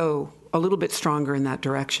we can go a little bit stronger in that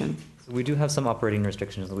direction. So we do have some operating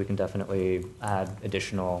restrictions, and we can definitely add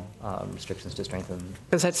additional restrictions to strengthen.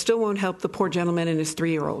 Because that still won't help the poor gentleman and his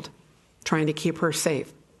 3-year-old trying to keep her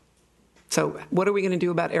safe. So what are we going to do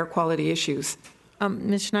about air quality issues?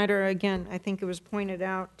 Ms. Schneider, again, I think it was pointed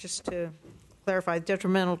out, just to clarify,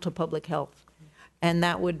 detrimental to public health. And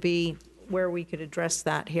that would be where we could address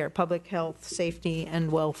that here, public health, safety,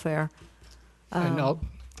 and welfare. And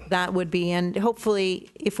That would be, and hopefully,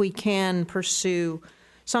 if we can pursue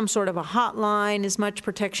some sort of a hotline, as much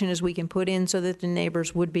protection as we can put in so that the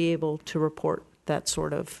neighbors would be able to report that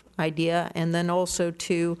sort of idea. And then also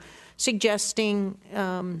to suggesting,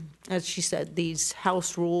 as she said, these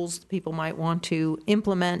house rules people might want to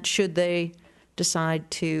implement should they decide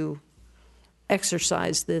to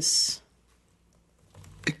exercise this.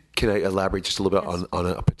 Can I elaborate just a little bit on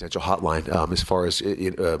a potential hotline as far as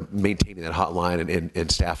maintaining that hotline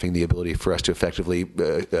and staffing the ability for us to effectively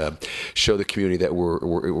show the community that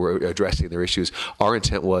we're addressing their issues? Our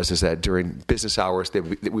intent is that during business hours that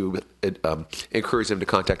we would encourage them to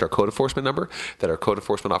contact our code enforcement number that our code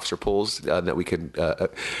enforcement officer pulls that we can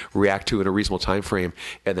react to in a reasonable time frame,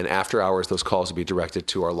 and then after hours those calls would be directed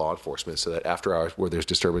to our law enforcement, so that after hours where there's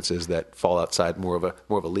disturbances that fall outside more of a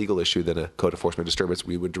legal issue than a code enforcement disturbance,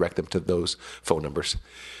 we would direct them to those phone numbers.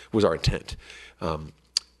 Was our intent.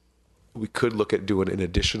 We could look at doing an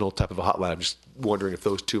additional type of a hotline. I'm just wondering if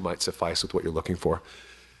those two might suffice with what you're looking for.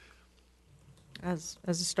 As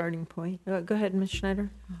a starting point. Go ahead, Ms.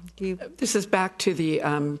 Schneider. This is back to the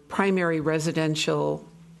primary residential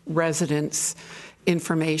residence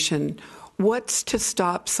information. What's to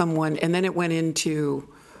stop someone, and then it went into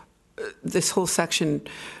this whole section.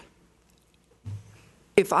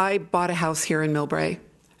 If I bought a house here in Millbrae,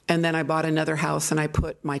 and then I bought another house and I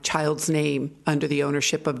put my child's name under the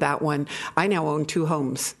ownership of that one, I now own two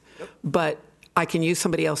homes. But I can use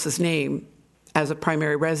somebody else's name as a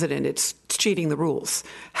primary resident. It's cheating the rules.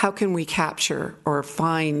 How can we capture or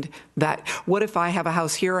find that? What if I have a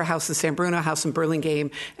house here, a house in San Bruno, a house in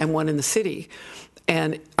Burlingame, and one in the city?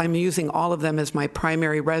 And I'm using all of them as my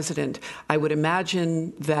primary resident. I would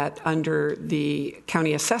imagine that under the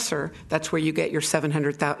county assessor, that's where you get your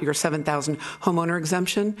 $7,000 homeowner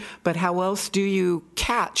exemption. But how else do you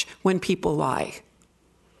catch when people lie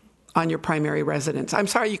on your primary residence? I'm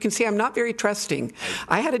sorry, you can see I'm not very trusting.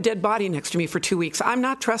 I had a dead body next to me for 2 weeks. I'm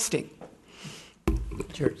not trusting.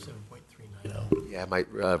 Jared, 7.390. Yeah, I might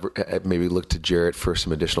maybe look to Jarrett for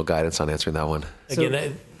some additional guidance on answering that one.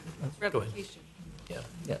 Again, go ahead.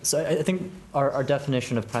 Yeah, so I think our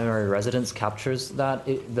definition of primary residence captures that.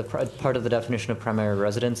 Part of the definition of primary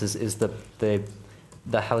residence is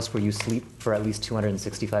the house where you sleep for at least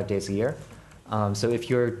 265 days a year. So if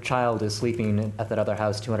your child is sleeping at that other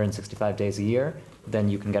house 265 days a year, then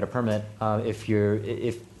you can get a permit. If your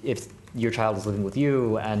child is living with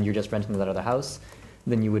you and you're just renting that other house,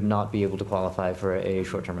 then you would not be able to qualify for a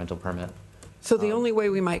short-term rental permit. So the only way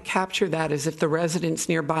we might capture that is if the residents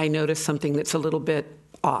nearby notice something that's a little bit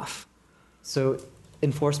off. So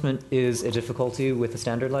enforcement is a difficulty with a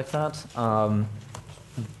standard like that,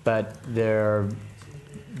 but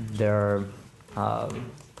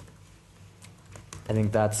I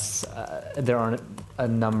think that's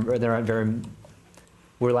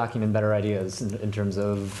we're lacking in better ideas in terms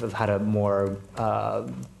of how to more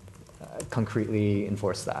concretely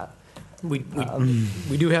enforce that. We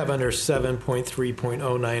do have under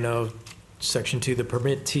 7.3.090, Section 2, the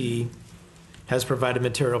permittee has provided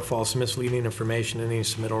material, false, misleading information in any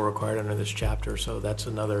submittal required under this chapter. So that's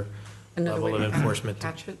another level of enforcement.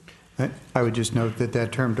 Catch it. I would just note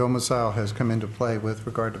that term domicile has come into play with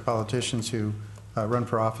regard to politicians who run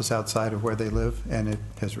for office outside of where they live, and it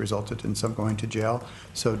has resulted in some going to jail.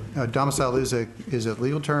 So domicile is a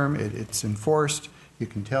legal term. It's enforced. You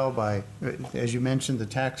can tell by, as you mentioned, the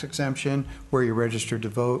tax exemption, where you're registered to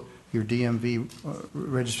vote, your DMV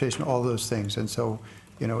registration, all those things. And so,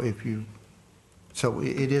 it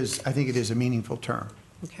is, I think it is a meaningful term.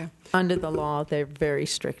 Okay. Under the law, they're very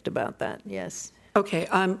strict about that, yes. Okay,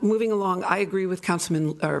 moving along, I agree with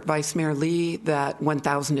Councilman or Vice Mayor Lee that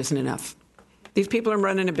 1,000 isn't enough. These people are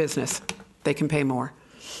running a business. They can pay more.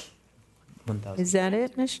 1,000. Is that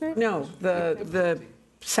it, Ms. Schneider? No, the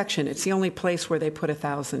section, it's the only place where they put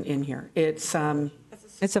 1,000 in here. It's a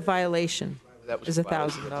violation. Is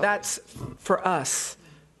 $1,000. That's for us.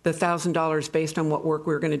 The $1,000 based on what work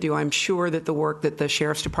we're going to do. I'm sure that the work that the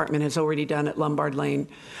Sheriff's Department has already done at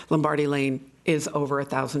Lombardy Lane is over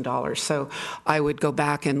 $1,000. So I would go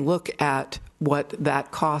back and look at what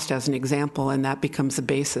that cost as an example, and that becomes the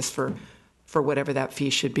basis for whatever that fee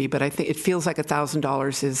should be. But I think it feels like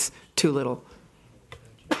 $1,000 is too little.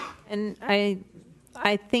 And I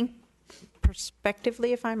think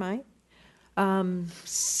prospectively, if I might,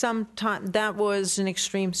 sometime that was an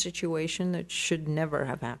extreme situation that should never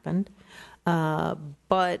have happened.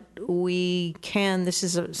 But this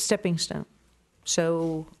is a stepping stone.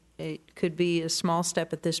 So it could be a small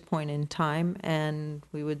step at this point in time, and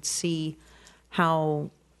we would see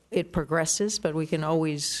how it progresses, but we can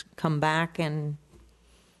always come back and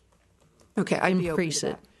Okay, I'd be open increase to it.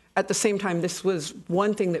 that. At the same time, this was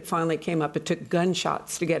one thing that finally came up. It took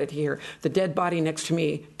gunshots to get it here. The dead body next to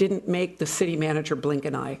me didn't make the city manager blink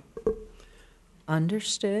an eye.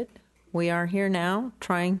 Understood. We are here now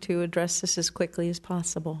trying to address this as quickly as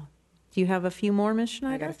possible. Do you have a few more, Ms. I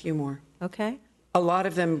Schneider? got a few more. Okay. A lot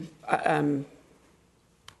of them, Can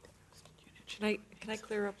I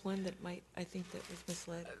clear up one that I think that was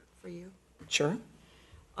misled for you? sure.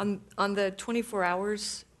 On the 24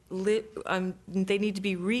 hours, they need to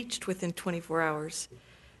be reached within 24 hours.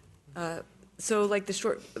 So like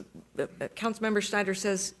Councilmember Schneider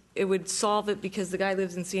says it would solve it because the guy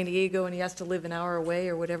lives in San Diego and he has to live an hour away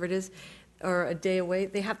or whatever it is, or a day away.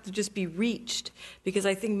 They have to just be reached, because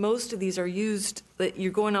I think most of these are used that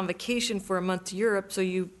you're going on vacation for a month to Europe, so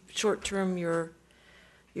you short-term your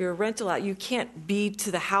rental out. You can't be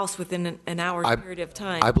to the house within an hour's period of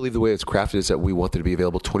time. I believe the way it's crafted is that we want them to be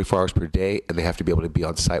available 24 hours per day, and they have to be able to be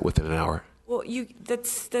on site within an hour. Well,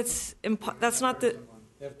 that's not the.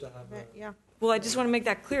 Yeah. Well, I just want to make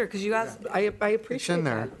that clear, because you asked. I appreciate It's in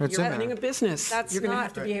there. that. It's You're in running there. a business. That's You're going to not-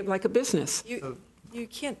 have to behave like a business. You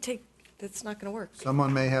can't take. That's not going to work.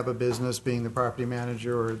 Someone may have a business being the property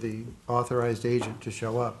manager or the authorized agent to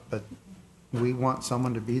show up, but we want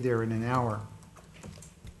someone to be there in an hour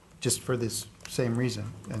just for this same reason.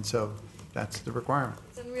 And so that's the requirement.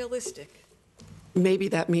 It's unrealistic. Maybe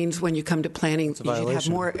that means when you come to planning, you a should have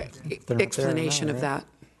violation. more They're not there explanation now, of right? that,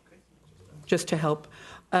 just to help.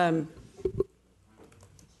 I'm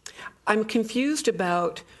confused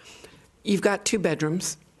about, you've got 2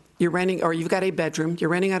 bedrooms, you're renting, or you've got a bedroom,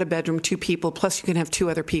 you're renting out a bedroom, 2 people, plus you can have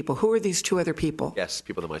 2 other people. Who are these 2 other people? Yes,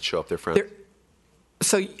 people that might show up, their friends.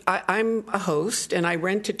 So I'm a host, and I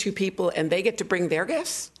rent to 2 people, and they get to bring their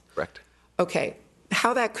guests? Correct. Okay.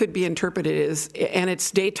 How that could be interpreted is, and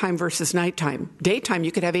it's daytime versus nighttime. Daytime,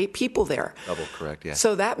 you could have 8 people there. Double correct, yeah.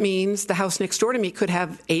 So that means the house next door to me could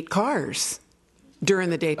have 8 cars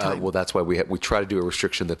during the daytime. Well, that's why we try to do a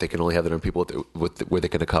restriction that they can only have the number of people where they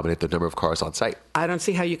can accommodate the number of cars on site. I don't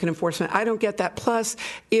see how you can enforce that. I don't get that. Plus,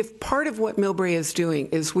 if part of what Millbrae is doing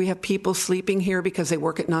is we have people sleeping here because they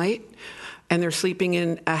work at night, and they're sleeping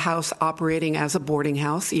in a house operating as a boarding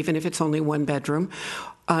house, even if it's only 1 bedroom,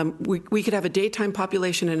 we could have a daytime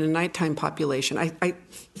population and a nighttime population.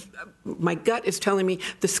 My gut is telling me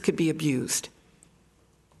this could be abused.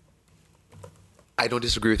 I don't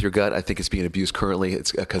disagree with your gut. I think it's being abused currently.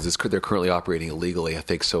 It's because they're currently operating illegally. I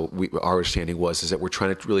think so. Our understanding is that we're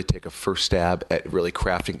trying to really take a first stab at really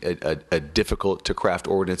crafting a difficult to craft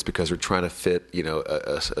ordinance, because we're trying to fit,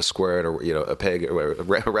 a square and a peg, or a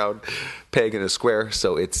round peg in a square.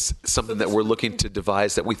 So it's something that we're looking to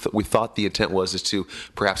devise. That we thought the intent was is to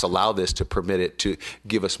perhaps allow this, to permit it, to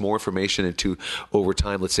give us more information, and to over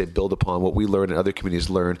time, let's say, build upon what we learned and other communities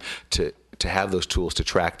learn to have those tools to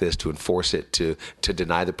track this, to enforce it, to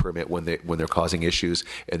deny the permit when they're causing issues,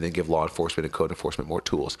 and then give law enforcement and code enforcement more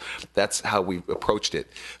tools. That's how we approached it,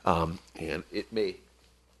 and it may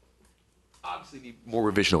obviously need more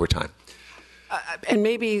revision over time. And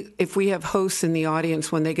maybe if we have hosts in the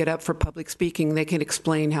audience, when they get up for public speaking, they can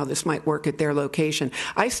explain how this might work at their location.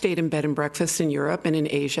 I stayed in bed and breakfast in Europe and in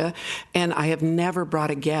Asia, and I have never brought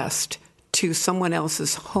a guest to someone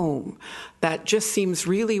else's home. That just seems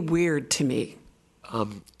really weird to me.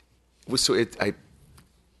 So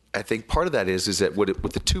I think part of that is that what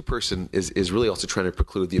the 2-person is really also trying to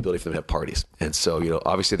preclude the ability for them to have parties. And so,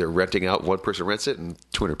 obviously they're renting out, 1 person rents it, and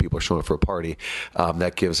 200 people are showing up for a party.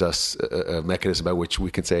 That gives us a mechanism by which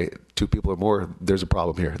we can say 2 people or more, there's a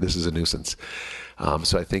problem here. This is a nuisance.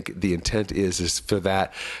 So I think the intent is for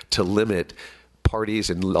that to limit parties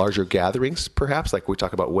and larger gatherings, perhaps, like we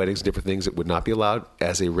talk about weddings and different things that would not be allowed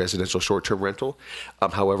as a residential short-term rental.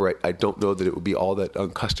 However, I don't know that it would be all that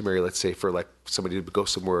uncustomary, let's say, for like somebody to go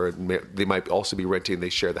somewhere, and they might also be renting, they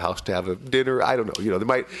share the house to have a dinner. I don't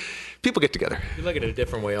know. People get together. You look at it a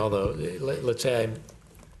different way, although. Let's say I'm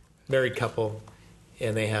a married couple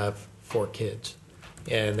and they have 4 kids,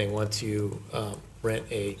 and they want to rent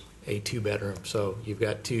a 2-bedroom. So you've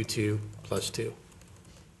got 2 plus 2.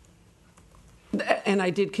 And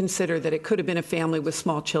I did consider that it could have been a family with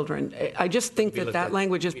small children. I just think that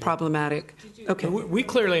language is problematic. Okay. We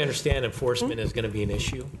clearly understand enforcement is going to be an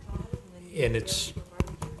issue, and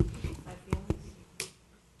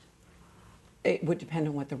It would depend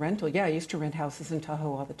on what the rental. Yeah, I used to rent houses in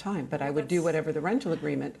Tahoe all the time, but I would do whatever the rental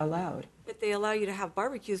agreement allowed. But they allow you to have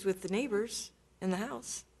barbecues with the neighbors in the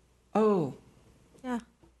house. Oh, Yeah.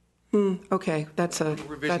 Okay, that's a...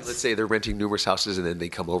 Revision, that's, let's say they're renting numerous houses and then they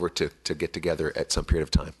come over to get together at some period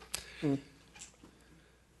of time.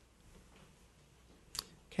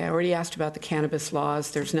 Okay, I already asked about the cannabis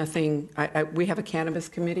laws. There's nothing, we have a cannabis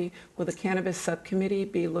committee. Will the cannabis subcommittee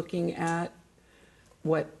be looking at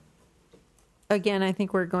what? Again, I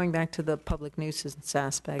think we're going back to the public nuisance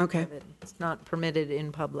aspect Okay. of it. It's not permitted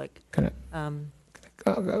in public. May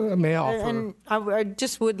I offer? And I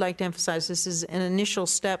just would like to emphasize, this is an initial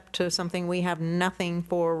step to something we have nothing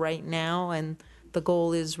for right now, and the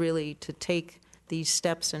goal is really to take these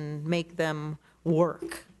steps and make them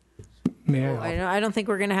work. May I offer? I don't think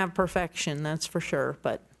we're going to have perfection, that's for sure,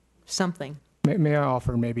 but something. May I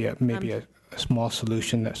offer maybe a small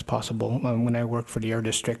solution that's possible? When I worked for the Air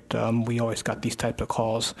District, we always got these types of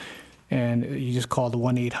calls, and you just call the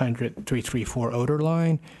 1-800-334-odor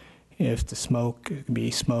line. If the smoke, it can be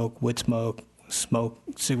smoke, wood smoke,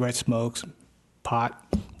 cigarette smokes, pot,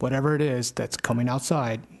 whatever it is that's coming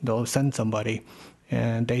outside, they'll send somebody,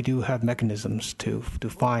 and they do have mechanisms to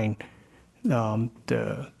find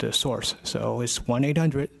the source. So it's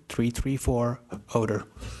 1-800-334-odor.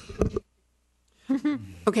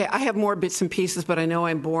 Okay, I have more bits and pieces, but I know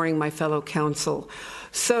I'm boring my fellow council.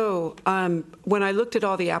 So when I looked at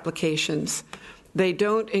all the applications, they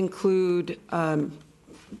don't include, to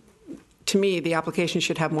me, the application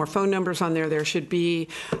should have more phone numbers on there. There should be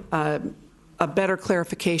a better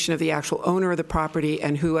clarification of the actual owner of the property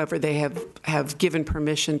and whoever they have given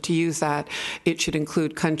permission to use that. It should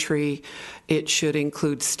include country. It should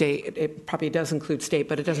include state. It probably does include state,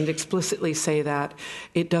 but it doesn't explicitly say that.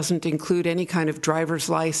 It doesn't include any kind of driver's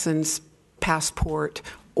license, passport,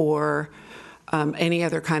 or any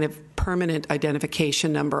other kind of permanent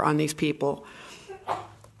identification number on these people.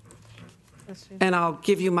 And I'll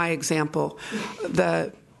give you my example.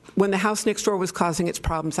 When the house next door was causing its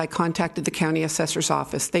problems, I contacted the county assessor's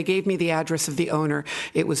office. They gave me the address of the owner.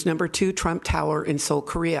 It was number 2 Trump Tower in Seoul,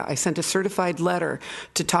 Korea. I sent a certified letter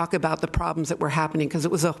to talk about the problems that were happening, because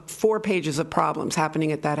it was 4 pages of problems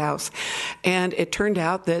happening at that house. And it turned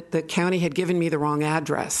out that the county had given me the wrong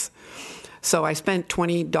address. So I spent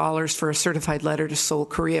 $20 for a certified letter to Seoul,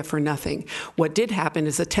 Korea for nothing. What did happen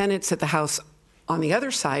is the tenants at the house on the other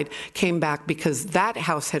side came back because that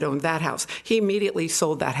house had owned that house. He immediately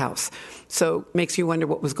sold that house. So makes you wonder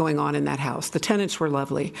what was going on in that house. The tenants were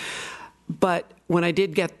lovely. But when I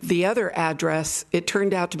did get the other address, it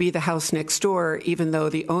turned out to be the house next door, even though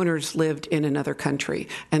the owners lived in another country.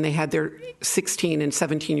 And they had their 16 and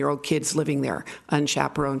 17-year-old kids living there,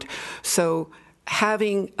 unchaperoned. So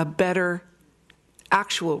having a better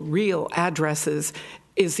actual real addresses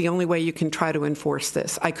is the only way you can try to enforce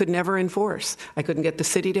this. I could never enforce. I couldn't get the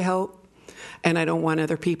city to help, and I don't want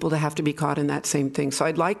other people to have to be caught in that same thing. So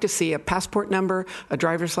I'd like to see a passport number, a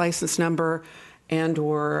driver's license number, and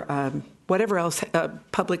or whatever else, an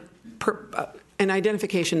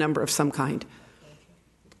identification number of some kind.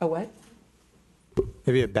 A what?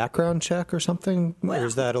 Maybe a background check or something? Or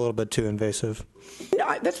is that a little bit too invasive?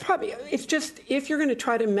 No, that's probably, it's just, if you're going to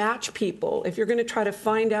try to match people, if you're going to try to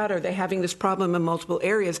find out, are they having this problem in multiple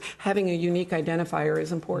areas, having a unique identifier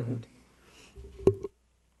is important. Mm-hmm.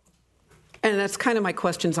 And that's kind of my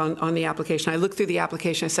questions on the application. I looked through the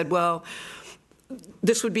application. I said, well,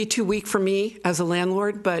 this would be too weak for me as a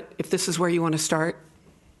landlord, but if this is where you want to start,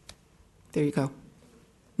 there you go.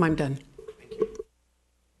 I'm done.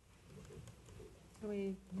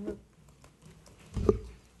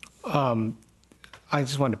 I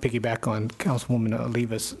just wanted to piggyback on Councilwoman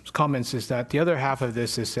Oliva's comments. Is that the other half of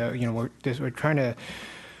this is we're trying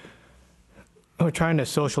to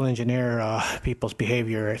social engineer people's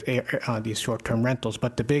behavior on these short-term rentals.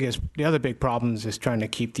 But the other big problems is trying to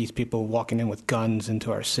keep these people walking in with guns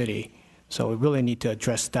into our city. So we really need to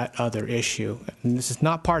address that other issue. And this is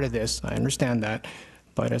not part of this. I understand that.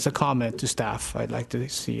 But as a comment to staff, I'd like to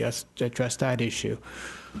see us address that issue.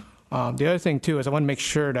 The other thing, too, is I want to make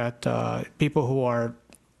sure that people who are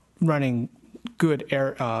running good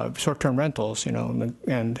short-term rentals,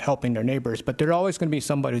 and helping their neighbors, but there's always going to be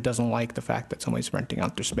somebody who doesn't like the fact that somebody's renting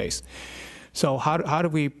out their space. So how do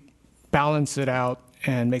we balance it out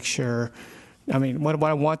and make sure, what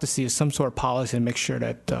I want to see is some sort of policy to make sure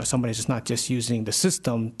that somebody's not just using the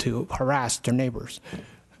system to harass their neighbors.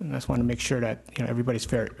 And I just want to make sure that everybody's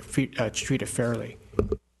treated fairly.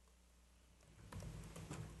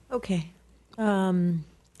 Okay. We're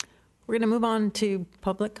going to move on to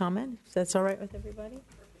public comment, if that's all right with everybody.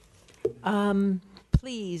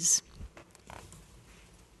 Please.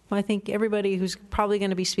 I think everybody who's probably going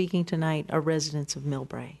to be speaking tonight are residents of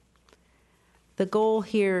Millbrae. the goal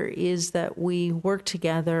here is that we work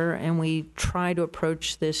together and we try to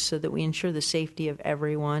approach this so that we ensure the safety of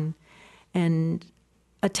everyone. And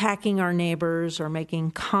attacking our neighbors or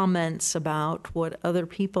making comments about what other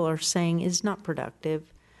people are saying is not productive.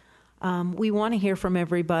 We want to hear from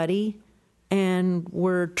everybody, and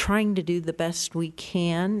we're trying to do the best we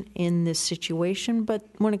can in this situation, but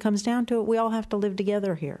when it comes down to it, we all have to live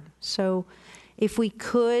together here. So if we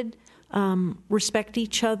could respect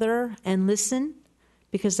each other and listen,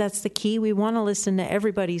 because that's the key. We want to listen to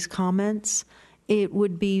everybody's comments. It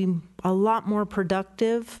would be a lot more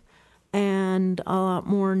productive and a lot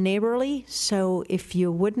more neighborly. So if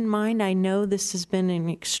you wouldn't mind, I know this has been an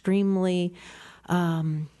extremely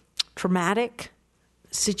traumatic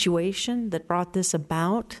situation that brought this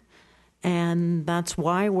about, and that's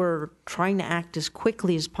why we're trying to act as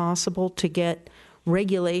quickly as possible to get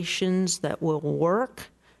regulations that will work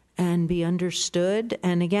and be understood.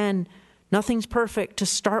 And again, nothing's perfect to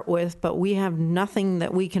start with, but we have nothing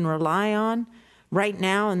that we can rely on right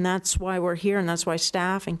now, and that's why we're here, and that's why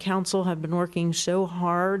staff and council have been working so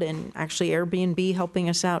hard, and actually Airbnb helping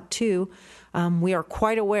us out too. We are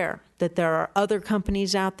quite aware that there are other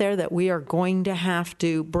companies out there that we are going to have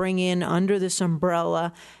to bring in under this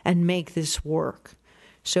umbrella and make this work.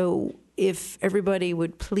 So if everybody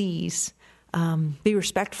would please be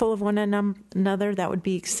respectful of one another, that would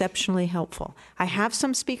be exceptionally helpful. I have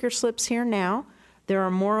some speaker slips here now. There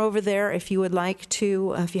are more over there if you would like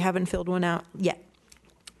to, if you haven't filled one out yet.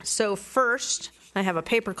 So first, I have a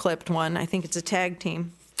paper-clipped one. I think it's a tag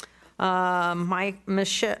team. Michael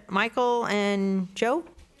and Joe?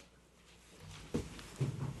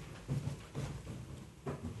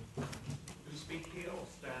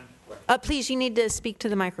 Please, you need to speak to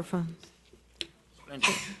the microphone.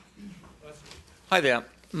 Hi there.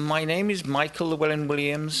 My name is Michael Llewellyn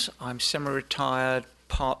Williams. I'm semi-retired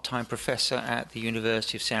part-time professor at the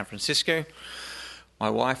University of San Francisco. My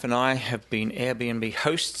wife and I have been Airbnb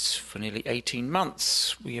hosts for nearly 18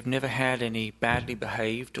 months. We have never had any badly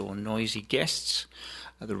behaved or noisy guests.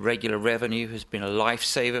 The regular revenue has been a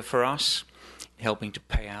lifesaver for us, helping to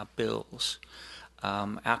pay our bills.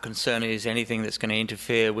 Our concern is anything that's going to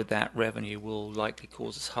interfere with that revenue will likely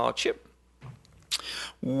cause us hardship.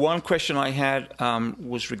 One question I had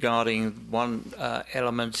was regarding one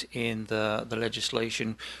element in the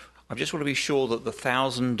legislation. I just want to be sure that the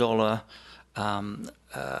 $1,000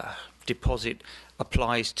 deposit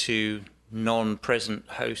applies to non-present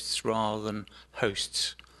hosts rather than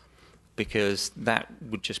hosts, because that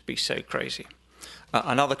would just be so crazy.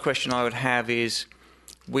 Another question I would have is,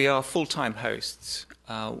 we are full-time hosts.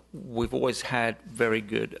 We've always had very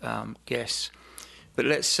good guests. But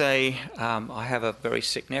let's say I have a very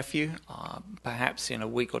sick nephew. Perhaps in a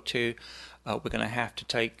week or two, we're going to have to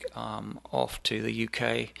take off to the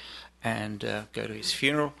UK and go to his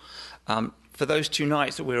funeral. For those 2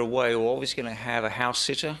 nights that we're away, we're obviously going to have a house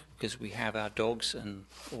sitter because we have our dogs and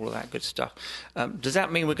all of that good stuff. Does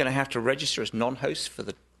that mean we're going to have to register as non-hosts for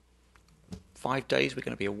the 5 days we're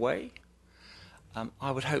going to be away?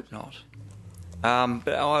 I would hope not.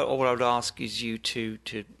 But all I would ask is you to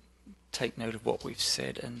take note of what we've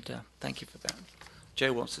said, and thank you for that.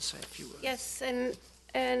 Joe wants to say a few words. Yes, and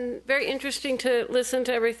very interesting to listen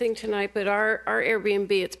to everything tonight, but our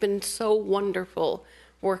Airbnb, it's been so wonderful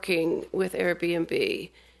working with Airbnb.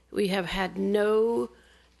 We have had no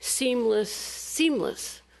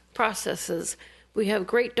seamless processes. We have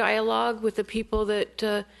great dialogue with the people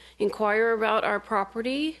that inquire about our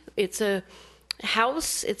property. It's a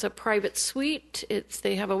house, it's a private suite,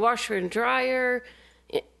 they have a washer and dryer,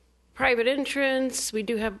 private entrance. We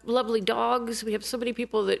do have lovely dogs. We have so many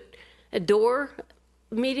people that adore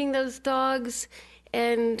meeting those dogs,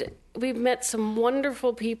 and we've met some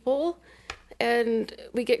wonderful people, and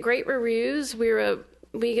we get great reviews. We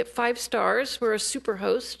get 5 stars. We're a super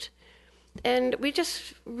host, and we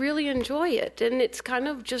just really enjoy it. And it's kind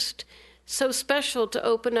of just so special to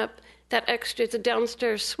open up that extra. It's a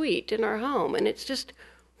downstairs suite in our home, and it's just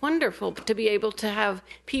wonderful to be able to have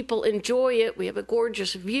people enjoy it. We have a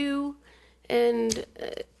gorgeous view, and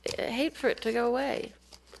I hate for it to go away,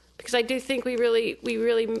 because I do think we really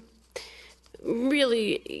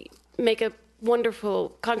make a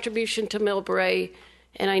wonderful contribution to Millbrae.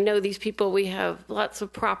 And I know these people, we have lots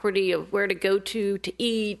of property of where to go to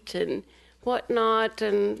eat and whatnot,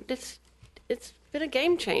 and it's been a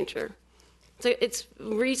game changer. So it's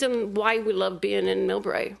the reason why we love being in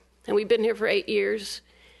Millbrae, and we've been here for 8 years,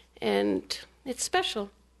 and it's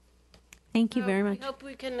special. Thank you very much. I hope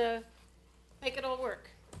we can make it all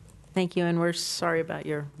work. Thank you, and we're sorry about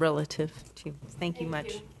your relative, too. Thank you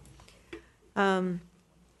much.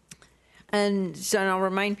 And so I'll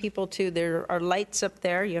remind people too, there are lights up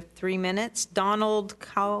there. You have 3 minutes. Donald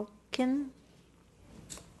Calkin.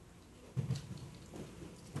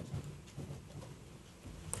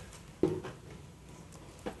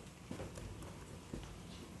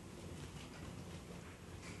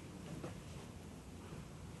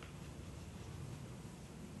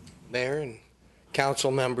 Mayor and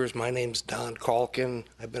council members, my name's Don Calkin.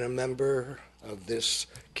 I've been a member of this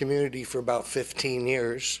community for about 15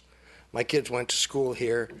 years. My kids went to school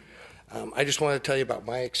here. I just want to tell you about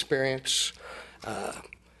my experience.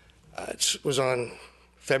 It was on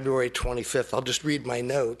February 25th. I'll just read my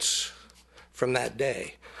notes from that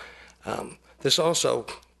day. This also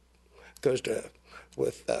goes to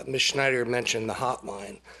with Ms. Schneider mentioned the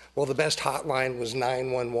hotline. Well, the best hotline was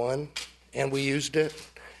 911, and we used it,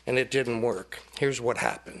 and it didn't work. Here's what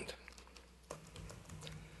happened.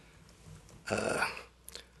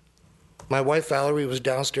 My wife Valerie was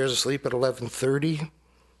downstairs asleep at 11:30.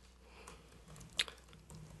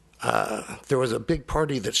 There was a big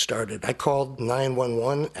party that started. I called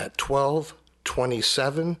 911 at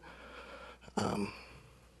 12:27.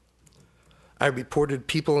 I reported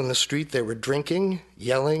people in the street. They were drinking,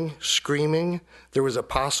 yelling, screaming. There was a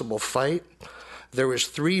possible fight. There was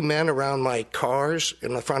 3 men around my cars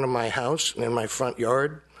in the front of my house and in my front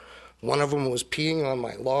yard. One of them was peeing on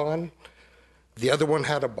my lawn. The other one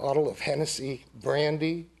had a bottle of Hennessy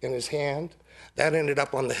brandy in his hand. That ended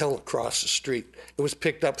up on the hill across the street. It was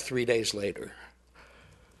picked up 3 days later.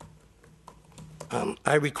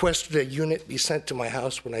 I requested a unit be sent to my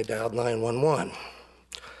house when I dialed 911.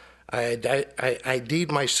 I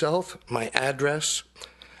ID'd myself, my address.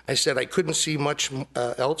 I said I couldn't see much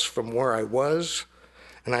else from where I was,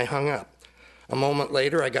 and I hung up. A moment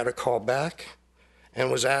later, I got a call back and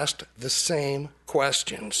was asked the same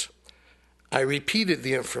questions. I repeated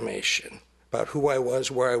the information about who I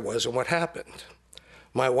was, where I was, and what happened.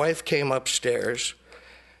 My wife came upstairs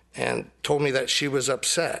and told me that she was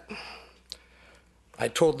upset. I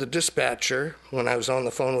told the dispatcher when I was on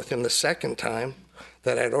the phone with him the second time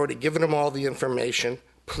that I'd already given him all the information.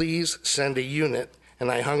 Please send a unit.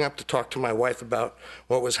 And I hung up to talk to my wife about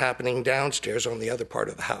what was happening downstairs on the other part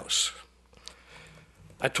of the house.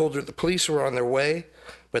 I told her the police were on their way,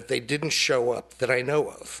 but they didn't show up that I know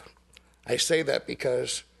of. I say that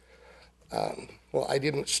because, I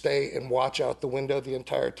didn't stay and watch out the window the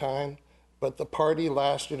entire time, but the party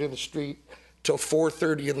lasted in the street till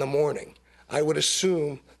 4:30 in the morning. I would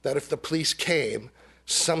assume that if the police came,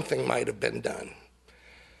 something might have been done.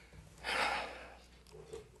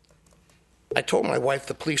 I told my wife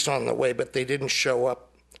the police on the way, but they didn't show up,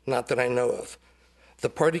 not that I know of. The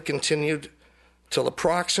party continued till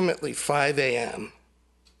approximately 5 a.m.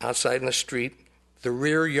 outside in the street, the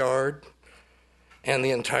rear yard, and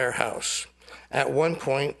the entire house. At one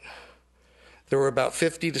point, there were about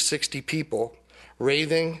 50 to 60 people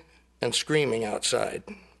raving and screaming outside.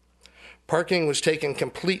 Parking was taken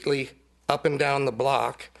completely up and down the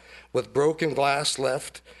block, with broken glass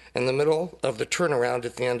left in the middle of the turnaround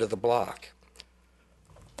at the end of the block.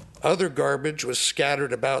 Other garbage was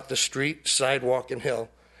scattered about the street, sidewalk, and hill,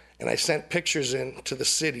 and I sent pictures in to the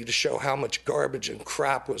city to show how much garbage and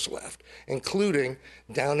crap was left, including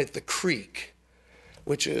down at the creek,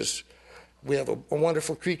 which is, we have a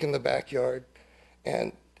wonderful creek in the backyard,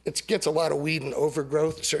 and it gets a lot of weed and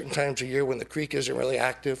overgrowth at certain times of year when the creek isn't really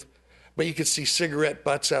active, but you could see cigarette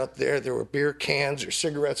butts out there. There were beer cans or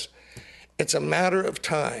cigarettes. It's a matter of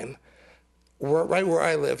time. Right where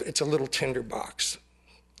I live, it's a little tinderbox.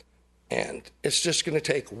 And it's just going to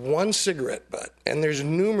take one cigarette butt. And there's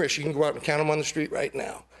numerous. You can go out and count them on the street right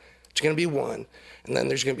now. It's going to be one. And then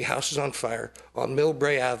there's going to be houses on fire on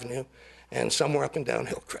Millbrae Avenue and somewhere up and down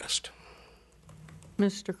Hillcrest.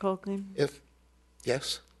 Mr. Culkin?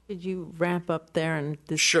 Yes? Could you wrap up there? And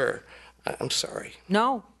Sure. I'm sorry.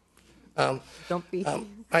 No. Don't be.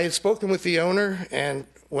 I had spoken with the owner, and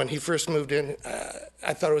when he first moved in,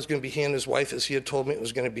 I thought it was going to be he and his wife, as he had told me it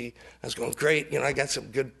was going to be. I was going, great, I got some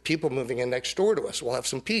good people moving in next door to us. We'll have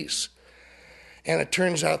some peace. And it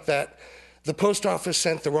turns out that the post office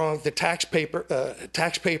sent the tax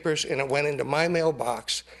papers, and it went into my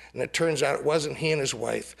mailbox. And it turns out it wasn't he and his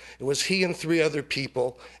wife. It was he and 3 other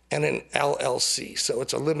people and an LLC. So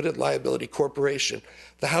it's a limited liability corporation.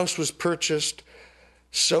 The house was purchased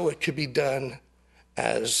so it could be done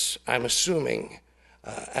as, I'm assuming,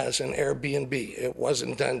 as an Airbnb. It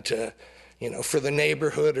wasn't done to, for the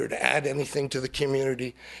neighborhood or to add anything to the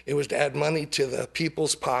community. It was to add money to the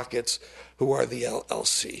people's pockets who are the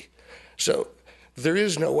LLC. So there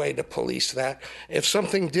is no way to police that. If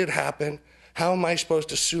something did happen, how am I supposed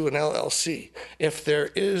to sue an LLC? If there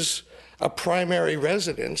is a primary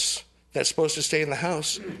residence that's supposed to stay in the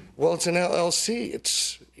house. Well, it's an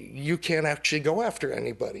LLC. You can't actually go after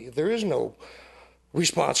anybody. There is no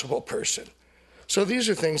responsible person. So these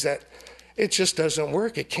are things that it just doesn't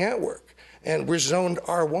work. It can't work. And we're zoned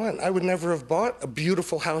R1. I would never have bought a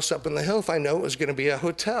beautiful house up in the hill if I know it was going to be a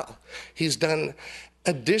hotel. He's done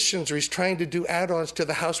additions, or he's trying to do add-ons to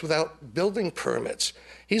the house without building permits.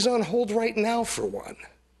 He's on hold right now for one.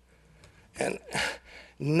 And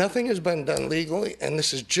nothing has been done legally, and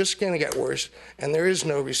this is just going to get worse, and there is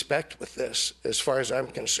no respect with this, as far as I'm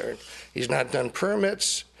concerned. He's not done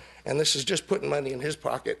permits, and this is just putting money in his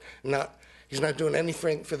pocket. He's not doing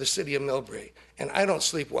anything for the city of Millbrae, and I don't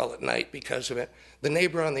sleep well at night because of it. The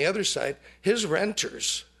neighbor on the other side, his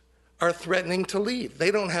renters are threatening to leave. They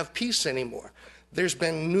don't have peace anymore. There's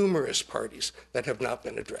been numerous parties that have not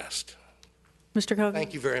been addressed. Mr. Kogan?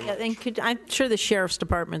 Thank you very much. And I'm sure the sheriff's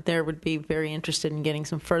department there would be very interested in getting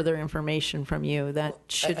some further information from you.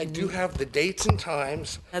 I do have the dates and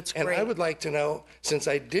times. That's great. And I would like to know, since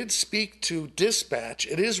I did speak to dispatch,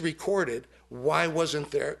 it is recorded, why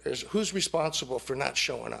wasn't there, who's responsible for not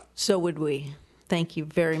showing up? So would we. Thank you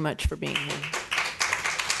very much for being here.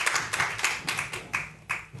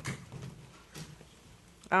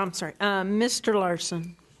 I'm sorry. Mr.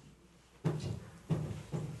 Larson.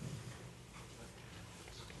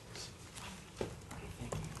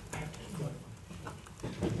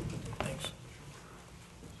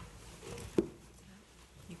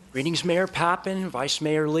 Greetings, Mayor Pappen, Vice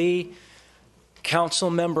Mayor Lee, Council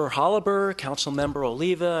Member Holliber, Council Member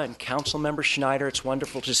Oliva, and Council Member Schneider. It's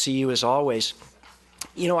wonderful to see you as always.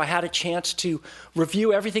 You know, I had a chance to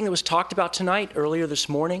review everything that was talked about tonight earlier this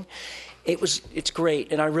morning. It's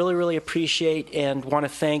great, and I really, really appreciate and want to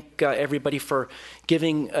thank everybody for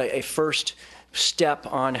giving a first step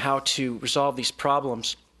on how to resolve these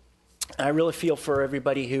problems. I really feel for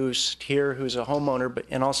everybody who's here, who's a homeowner,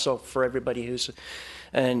 and also for everybody who's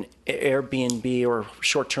an Airbnb or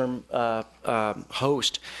short-term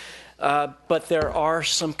host. But there are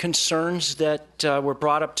some concerns that were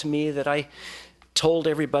brought up to me that I told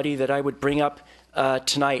everybody that I would bring up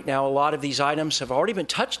tonight. Now, a lot of these items have already been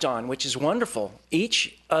touched on, which is wonderful.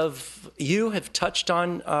 Each of you have touched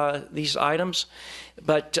on these items,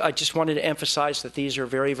 but I just wanted to emphasize that these are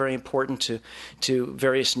very, very important to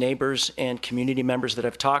various neighbors and community members that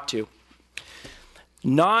I've talked to.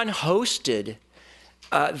 Non-hosted,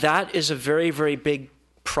 that is a very, very big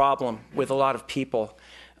problem with a lot of people.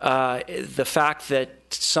 The fact that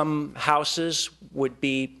some houses would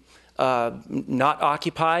be not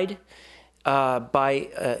occupied by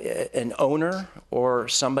an owner or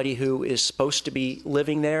somebody who is supposed to be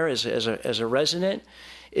living there as a resident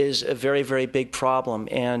is a very, very big problem.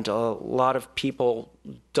 And a lot of people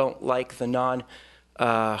don't like the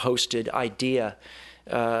non-hosted idea.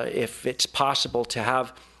 If it's possible to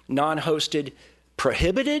have non-hosted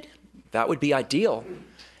prohibited, that would be ideal.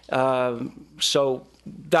 So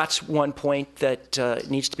that's one point that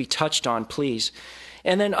needs to be touched on, please.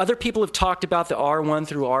 And then other people have talked about the R1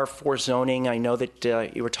 through R4 zoning. I know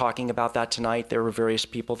that you were talking about that tonight. There were various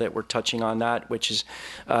people that were touching on that, which is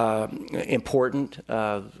important.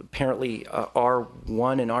 Apparently,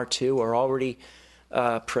 R1 and R2 are already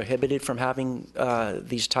prohibited from having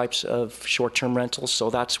these types of short-term rentals. So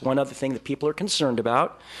that's one other thing that people are concerned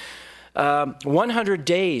about. 100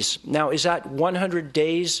 days. Now, is that 100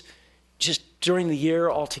 days just during the year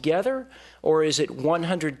altogether? Or is it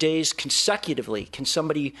 100 days consecutively? Can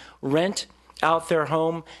somebody rent out their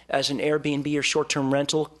home as an Airbnb or short-term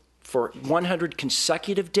rental for 100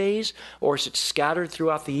 consecutive days? Or is it scattered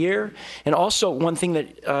throughout the year? And also, one thing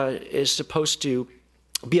that is supposed to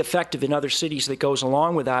be effective in other cities that goes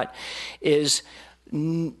along with that is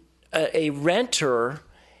a renter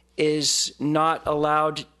is not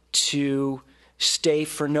allowed to stay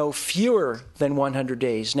for no fewer than 100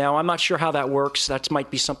 days. Now, I'm not sure how that works. That might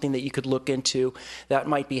be something that you could look into. That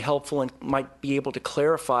might be helpful and might be able to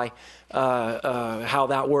clarify how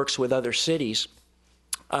that works with other cities.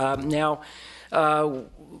 Now,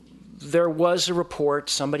 there was a report.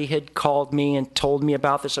 Somebody had called me and told me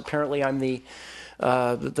about this. Apparently, I'm the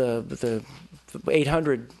 800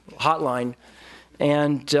 hotline,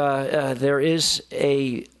 and there is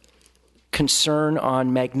a concern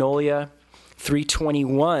on Magnolia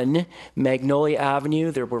 321 Magnolia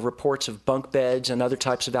Avenue. There were reports of bunk beds and other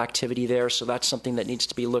types of activity there, so that's something that needs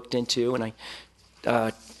to be looked into. And I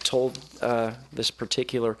told this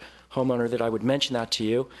particular homeowner that I would mention that to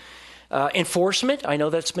you. Enforcement, I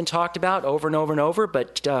know that's been talked about over and over and over,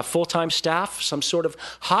 but full-time staff, some sort of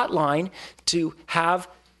hotline to have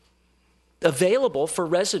available for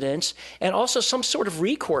residents, and also some sort of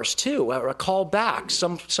recourse too, or a call back,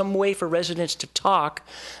 some way for residents to talk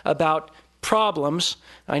about problems.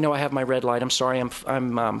 I know I have my red light. I'm sorry.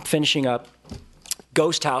 I'm finishing up.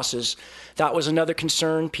 Ghost houses. That was another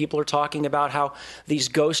concern. People are talking about how these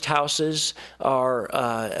ghost houses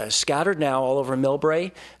are scattered now all over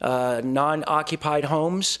Millbrae, non-occupied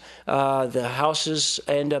homes. The houses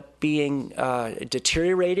end up being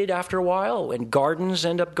deteriorated after a while, and gardens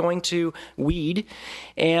end up going to weed.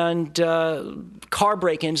 And car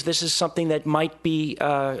break-ins, this is something that might be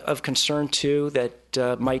of concern too,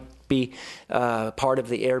 that might be part of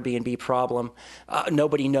the Airbnb problem.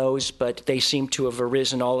 Nobody knows, but they seem to have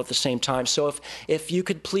arisen all at the same time. So if you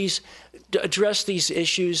could please address these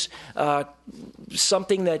issues,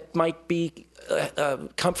 something that might be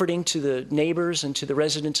comforting to the neighbors and to the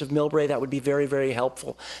residents of Millbrae, that would be very, very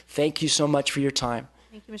helpful. Thank you so much for your time.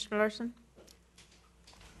 Thank you, Mr. Larson.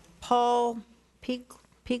 Paul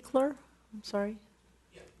Piekler, I'm sorry.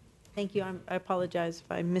 Thank you. I apologize if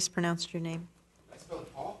I mispronounced your name. I spelled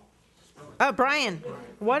Paul? Oh, Brian.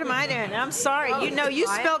 What am I doing? I'm sorry. You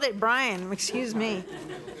spelled it Brian. Excuse me.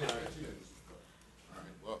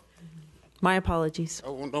 My apologies.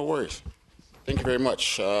 Oh, no worries. Thank you very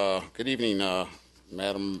much. Good evening,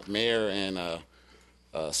 Madam Mayor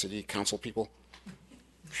and City Council people.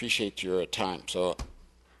 Appreciate your time. So,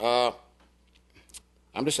 I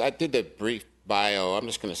did the brief bio. I'm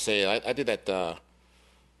just going to say I did that.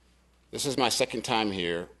 This is my second time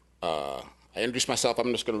here. I introduced myself.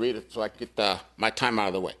 I'm just going to read it so I can get my time out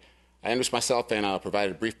of the way. I introduced myself and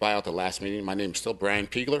provided a brief bio at the last meeting. My name is still Brian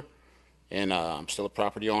Piegler, and I'm still a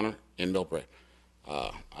property owner in Millbrae.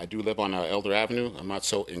 I do live on Elder Avenue. I'm not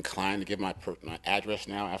so inclined to give my address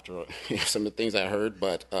now after some of the things I heard,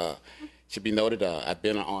 but it should be noted I've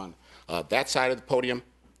been on that side of the podium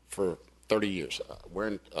for 30 years.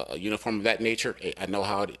 Wearing a uniform of that nature, I know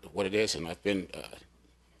what it is, and I've been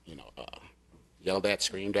yelled at,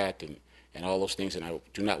 screamed at, and all those things, and I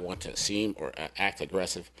do not want to seem or act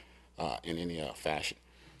aggressive in any fashion.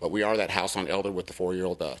 But we are that house on Elder with the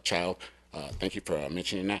 4-year-old child. Thank you for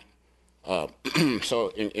mentioning that.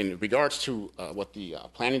 So in regards to what the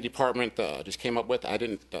planning department just came up with, I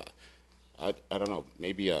didn't, I don't know,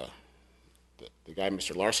 maybe the guy,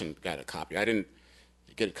 Mr. Larson, got a copy. I didn't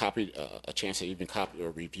get a chance to even copy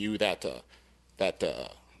or review that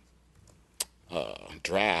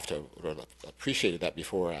draft, or appreciated that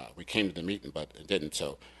before we came to the meeting, but it didn't.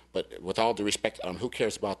 So, but with all due respect, who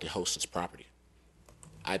cares about the host's property?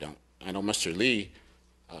 I don't. I know Mr. Lee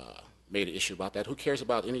made an issue about that. Who cares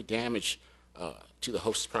about any damage to the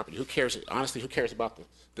host's property? Who cares? Honestly, who cares about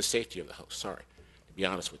the safety of the host? Sorry, to be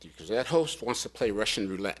honest with you, because that host wants to play Russian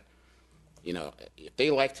roulette. If they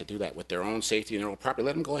like to do that with their own safety and their own property,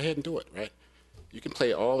 let them go ahead and do it, right? You can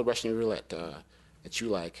play all the Russian roulette that you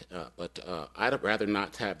like, but I'd rather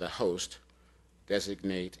not have the host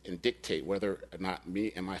designate and dictate whether or not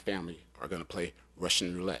me and my family are going to play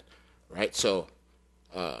Russian roulette, right? So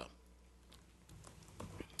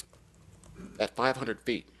that 500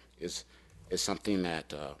 feet is something that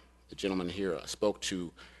the gentleman here spoke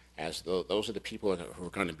to, as though those are the people who are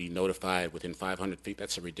going to be notified within 500 feet.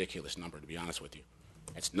 That's a ridiculous number, to be honest with you.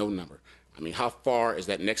 That's no number. I mean, how far is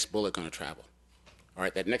that next bullet going to travel? All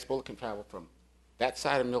right, that next bullet can travel from that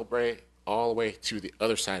side of Millbrae all the way to the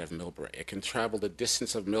other side of Millbrae. It can travel the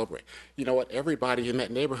distance of Millbrae. You know what? Everybody in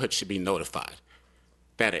that neighborhood should be notified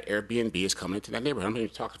that an Airbnb is coming into that neighborhood. I'm going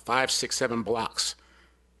to talk 5, 6, 7 blocks,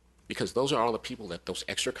 because those are all the people that those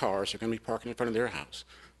extra cars are going to be parking in front of their house.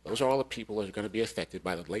 Those are all the people that are going to be affected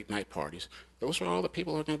by the late night parties. Those are all the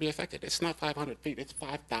people that are going to be affected. It's not 500 feet. It's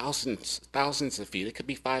 5,000, thousands of feet. It could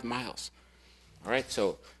be 5 miles. All right,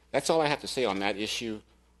 so that's all I have to say on that issue.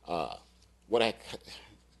 What I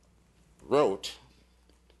wrote,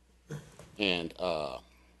 and I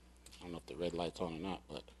don't know if the red light's on or not,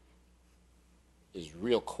 but is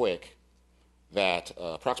real quick, that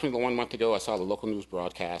approximately 1 month ago, I saw the local news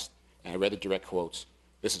broadcast, and I read the direct quotes.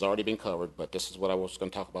 This has already been covered, but this is what I was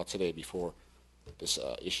going to talk about today before this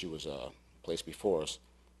issue was placed before us.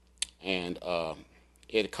 And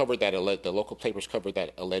it covered that, the local papers covered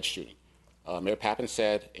that alleged shooting. Mayor Pappen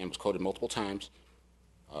said, and was quoted multiple times,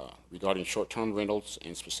 regarding short-term rentals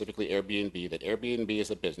and specifically Airbnb, that Airbnb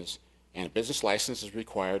is a business and a business license is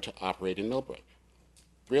required to operate in Millbrae.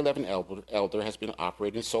 311 Elder has been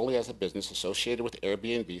operating solely as a business associated with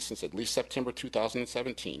Airbnb since at least September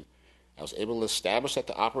 2017. I was able to establish that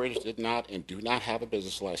the operators did not and do not have a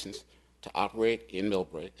business license to operate in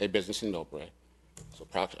Millbrae, a business in Millbrae. So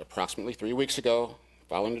approximately 3 weeks ago,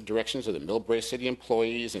 following the directions of the Millbrae city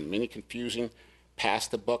employees and many confusing pass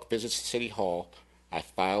the buck visits to City Hall, I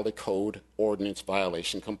filed a code ordinance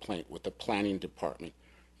violation complaint with the planning department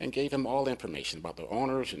and gave them all the information about the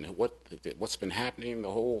owners and what's been happening,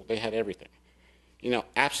 they had everything.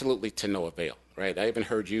 Absolutely to no avail, right? I even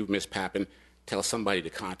heard you, Ms. Pappen, tell somebody to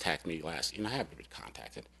contact me last. I haven't been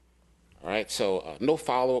contacted. All right, so no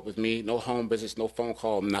follow-up with me, no home visits, no phone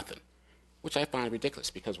call, nothing, which I find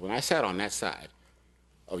ridiculous because when I sat on that side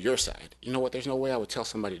of your side, you know what? There's no way I would tell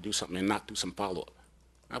somebody to do something and not do some follow-up.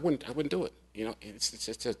 I wouldn't do it.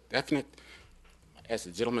 It's a definite, as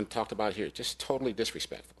the gentleman talked about here, just totally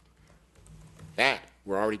disrespectful. That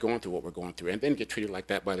we're already going through what we're going through, and then get treated like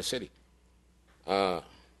that by the city. I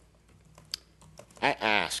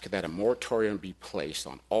ask that a moratorium be placed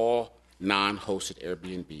on all non-hosted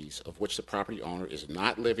Airbnbs of which the property owner is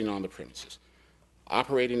not living on the premises,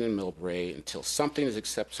 operating in Millbrae until some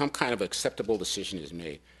kind of acceptable decision is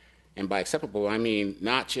made. And by acceptable, I mean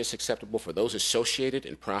not just acceptable for those associated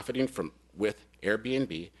and profiting with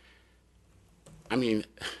Airbnb. I mean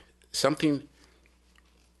some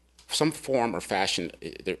form or fashion.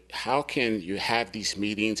 How can you have these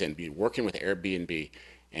meetings and be working with Airbnb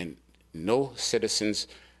and no citizens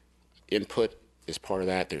input is part of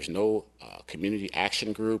that? There's no community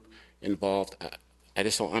action group involved. I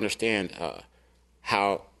just don't understand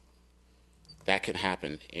how that can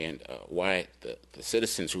happen and why the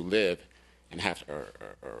citizens who live and or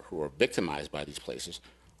who are victimized by these places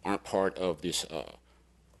aren't part of this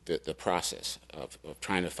the process of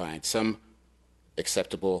trying to find some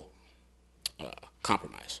acceptable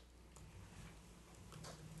compromise.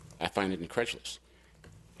 I find it incredulous,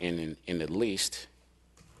 and in at least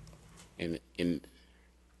I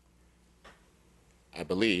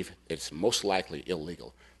believe it's most likely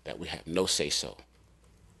illegal that we have no say-so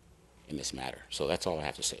in this matter. So that's all I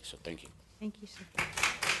have to say. So thank you. Thank you, sir.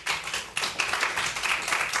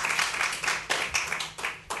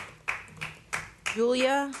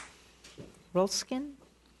 Julia Rolskin.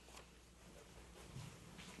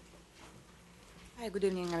 Hi, good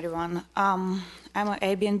evening, everyone. I'm an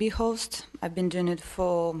Airbnb host. I've been doing it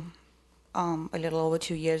for a little over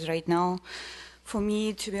 2 years right now. For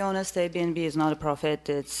me, to be honest, Airbnb is not a profit.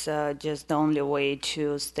 It's just the only way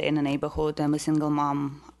to stay in a neighborhood. I'm a single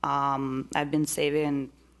mom. I've been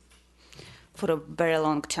saving for a very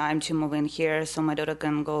long time to move in here so my daughter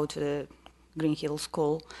can go to the Green Hill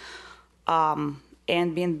School.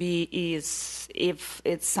 Airbnb is, if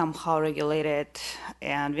it's somehow regulated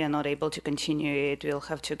and we are not able to continue it, we'll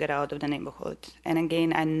have to get out of the neighborhood. And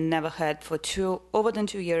again, I never had, for over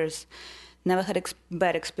 2 years, never had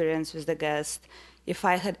bad experience with the guest. If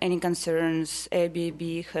I had any concerns,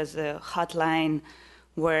 Airbnb has a hotline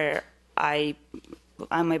where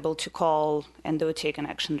I'm able to call and they will take an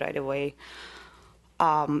action right away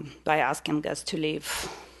by asking guests to leave.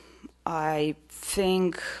 I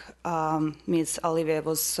think Ms. Olivia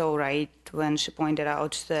was so right when she pointed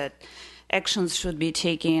out that actions should be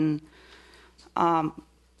taken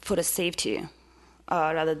for the safety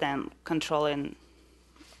rather than controlling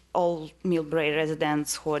all Millbrae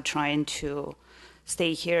residents who are trying to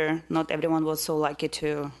stay here. Not everyone was so lucky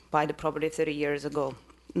to buy the property 30 years ago.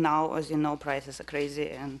 Now, as you know, prices are crazy,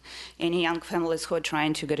 and any young families who are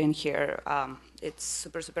trying to get in here, it's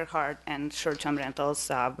super, super hard, and short-term rentals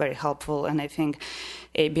are very helpful, and I think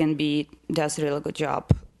Airbnb does a really good job.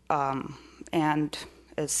 And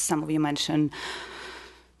as some of you mentioned,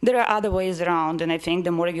 there are other ways around, and I think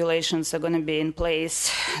the more regulations are going to be in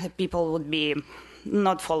place, the people would be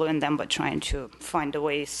not following them, but trying to find the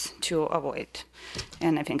ways to avoid.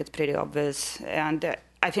 And I think it's pretty obvious, and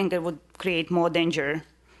I think it would create more danger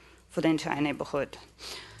for the entire neighborhood.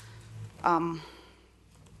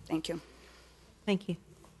 Thank you. Thank you.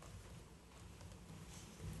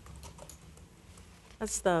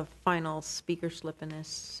 That's the final speaker slip in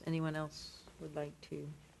this. Anyone else would like to?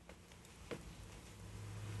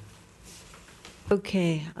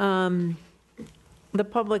 Okay. The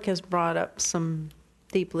public has brought up some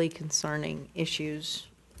deeply concerning issues,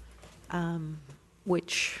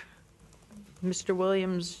 which Mr.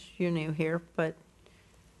 Williams, you're new here, but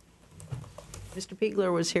Mr.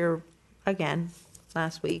 Piegler was here again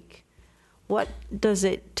last week. What does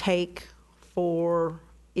it take for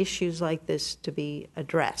issues like this to be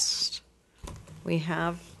addressed? We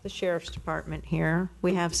have the Sheriff's Department here.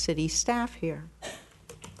 We have city staff here.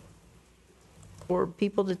 For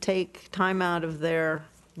people to take time out of their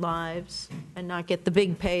lives and not get the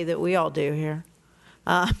big pay that we all do here.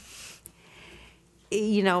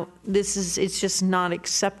 You know, it's just not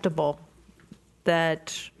acceptable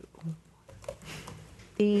that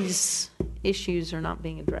these issues are not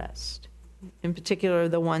being addressed. In particular,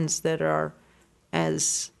 the ones that are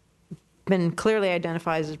as been clearly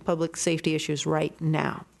identified as public safety issues right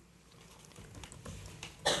now.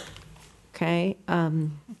 Okay,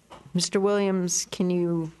 Mr. Williams,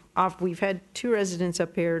 we've had 2 residents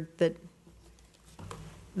up here that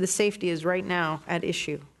the safety is right now at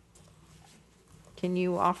issue. Can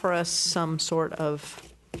you offer us some sort of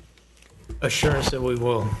Assurance that we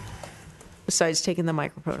will. besides taking the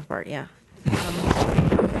microphone apart? Yeah.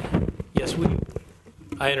 Yes,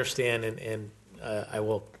 I understand, and I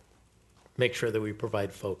will make sure that we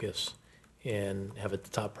provide focus and have it the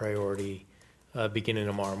top priority beginning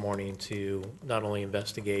tomorrow morning to not only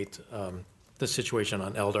investigate the situation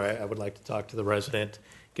on Elder. I would like to talk to the resident,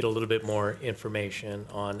 get a little bit more information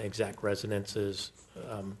on exact residences,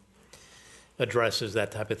 addresses,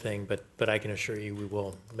 that type of thing. But I can assure you we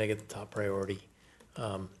will make it the top priority.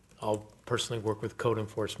 I'll personally work with code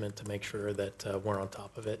enforcement to make sure that we're on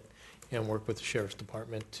top of it, and work with the Sheriff's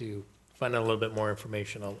Department to find out a little bit more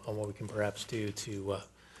information on what we can perhaps do to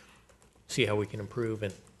see how we can improve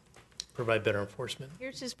and provide better enforcement.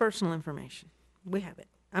 Here's his personal information. We have it.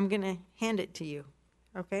 I'm going to hand it to you,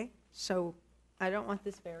 okay? So I don't want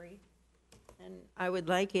this buried, and I would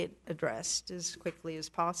like it addressed as quickly as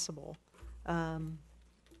possible.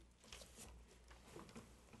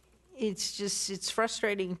 It's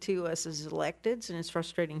frustrating to us as electeds, and it's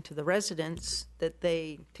frustrating to the residents that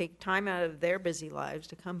they take time out of their busy lives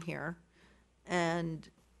to come here and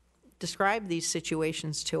describe these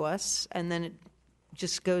situations to us, and then it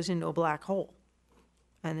just goes into a black hole,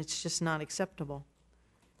 and it's just not acceptable.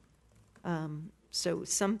 So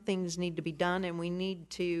some things need to be done, and we need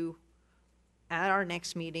to, at our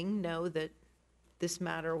next meeting, know that this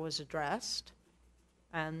matter was addressed,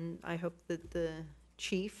 and I hope that the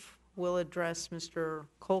chief will address Mr.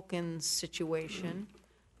 Colkin's situation.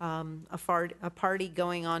 A party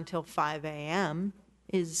going on till 5 a.m.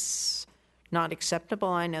 is not acceptable.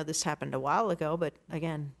 I know this happened a while ago, but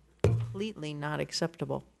again, completely not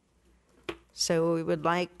acceptable. So we would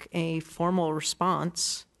like a formal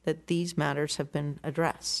response that these matters have been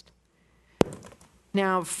addressed.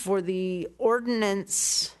 Now, for the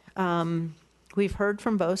ordinance, we've heard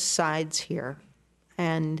from both sides here,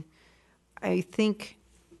 and I think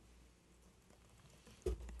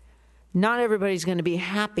not everybody's going to be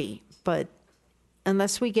happy, but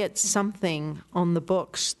unless we get something on the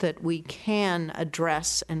books that we can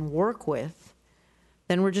address and work with,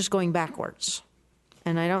 then we're just going backwards.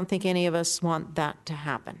 And I don't think any of us want that to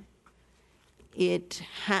happen. It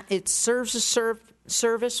serves a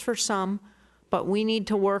service for some, but we need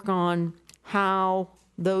to work on how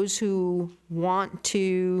those who want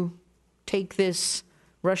to take this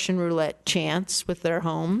Russian roulette chance with their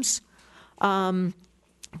homes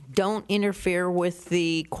don't interfere with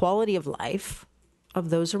the quality of life of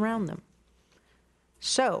those around them.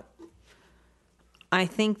 So I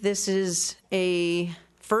think this is a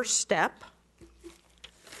first step.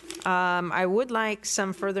 I would like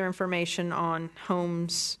some further information on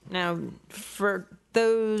homes. Now, for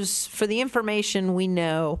the information we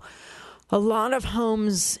know, a lot of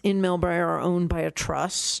homes in Millbrae are owned by a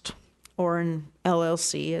trust or an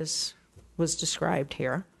LLC, as was described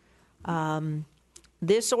here.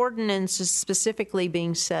 This ordinance is specifically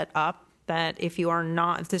being set up that if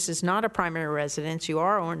this is not a primary residence, you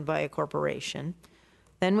are owned by a corporation,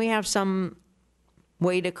 then we have some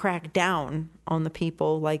way to crack down on the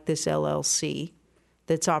people like this LLC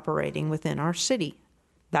that's operating within our city.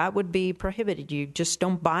 That would be prohibited. You just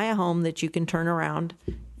don't buy a home that you can turn around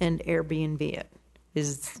and Airbnb it.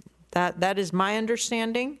 That is my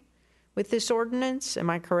understanding with this ordinance. Am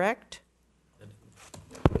I correct?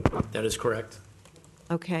 That is correct.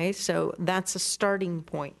 Okay, so that's a starting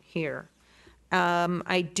point here.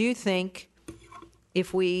 I do think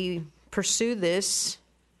if we pursue this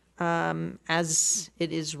as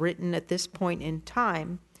it is written at this point in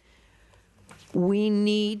time, we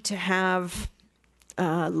need to have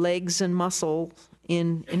legs and muscle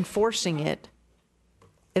in enforcing it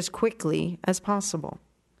as quickly as possible.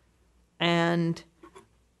 And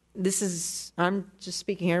I'm just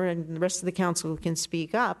speaking here, and the rest of the council can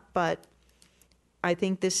speak up, but I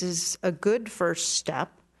think this is a good first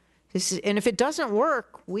step. And if it doesn't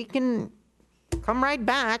work, we can come right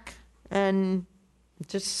back and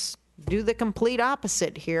just do the complete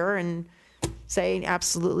opposite here and say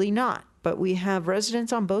absolutely not. But we have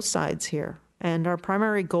residents on both sides here, and our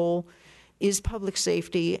primary goal is public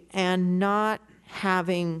safety and not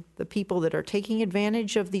having the people that are taking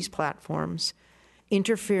advantage of these platforms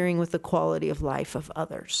interfering with the quality of life of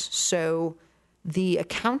others. So the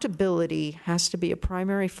accountability has to be a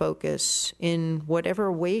primary focus in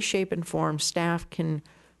whatever way, shape, and form staff can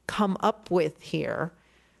come up with here.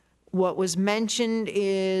 What was mentioned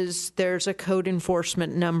is there's a code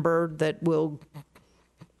enforcement number that will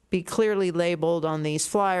be clearly labeled on these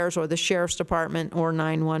flyers, or the sheriff's department, or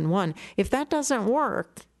 911. If that doesn't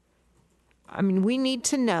work, I mean, we need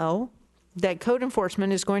to know that code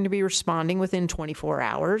enforcement is going to be responding within 24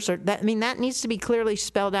 hours. Or that, I mean, that needs to be clearly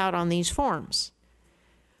spelled out on these forms.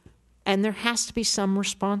 And there has to be some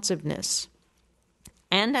responsiveness.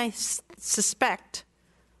 And I suspect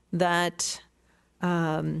that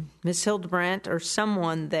Ms. Hildebrandt or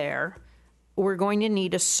someone there, we're going to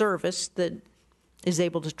need a service that is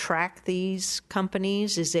able to track these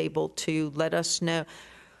companies, is able to let us know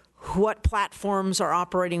what platforms are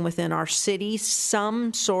operating within our city,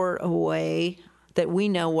 some sort of way that we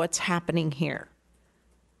know what's happening here.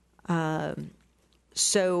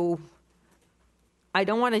 So I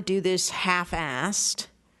don't want to do this half-assed.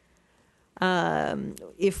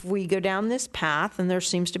 If we go down this path, and there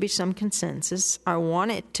seems to be some consensus, I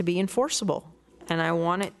want it to be enforceable. And I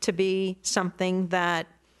want it to be something that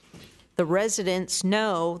the residents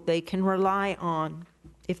know they can rely on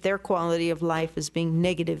if their quality of life is being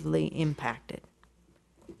negatively impacted.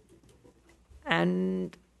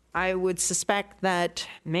 And I would suspect that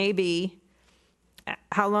maybe,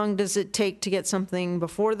 how long does it take to get something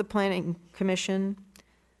before the Planning Commission?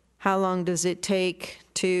 How long does it take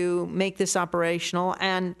to make this operational?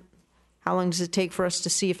 And how long does it take for us to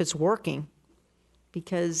see if it's working?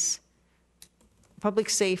 Because public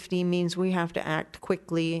safety means we have to act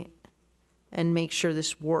quickly and make sure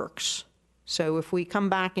this works. So if we come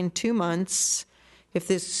back in 2 months, if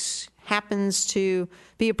this happens to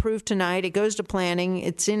be approved tonight, it goes to planning,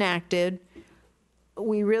 it's enacted,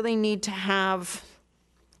 we really need to have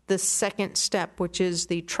the second step, which is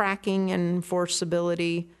the tracking and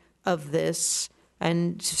enforceability of this.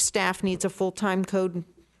 And staff needs a full-time code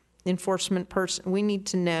enforcement person. We need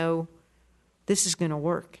to know this is going to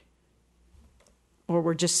work, or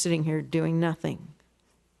we're just sitting here doing nothing.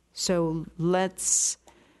 So let's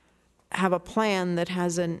have a plan that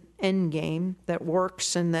has an end game that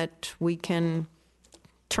works, and that we can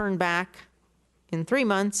turn back in 3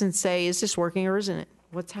 months and say, is this working or isn't it?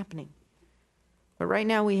 What's happening? But right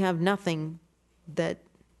now we have nothing that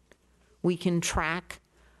we can track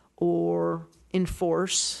or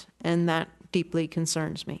enforce, and that deeply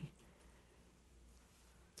concerns me.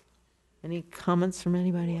 Any comments from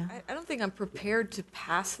anybody else? I don't think I'm prepared to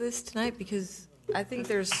pass this tonight, because I think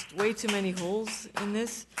there's way too many holes in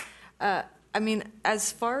this. I mean,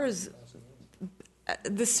 as far as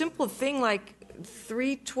the simple thing like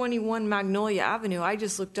 321 Magnolia Avenue, I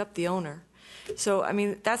just looked up the owner. So, I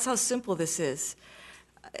mean, that's how simple this is.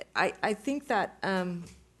 I think that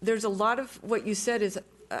there's a lot of what you said is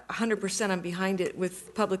 100% I'm behind it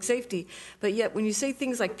with public safety, but yet when you say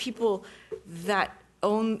things like people that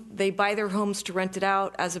they buy their homes to rent it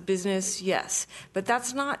out as a business, yes. But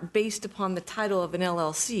that's not based upon the title of an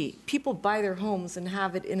LLC. People buy their homes and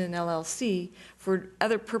have it in an LLC for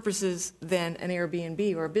other purposes than an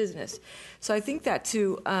Airbnb or a business. So I think that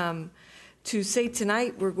to say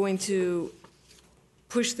tonight we're going to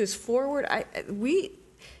push this forward, we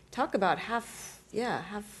talk about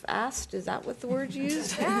half-assed, is that what the word you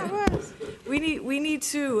used? Yeah, it was. We need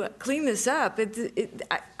to clean this up.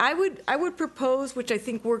 I would propose, which I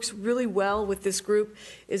think works really well with this group,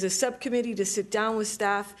 is a subcommittee to sit down with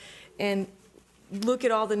staff and look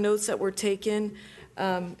at all the notes that were taken,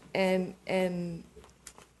 and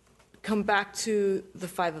come back to the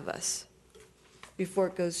 5 of us before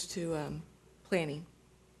it goes to planning.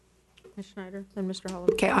 Ms. Schneider, then Mr.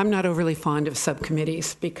 Holloway. Okay, I'm not overly fond of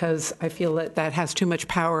subcommittees because I feel that that has too much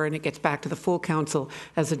power and it gets back to the full council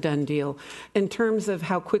as a done deal. In terms of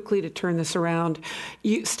how quickly to turn this around,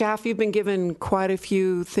 staff, you've been given quite a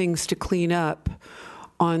few things to clean up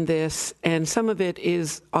on this, and some of it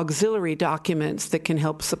is auxiliary documents that can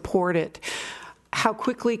help support it. How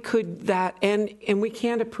quickly could that, and we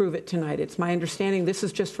can't approve it tonight. It's my understanding this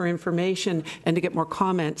is just for information and to get more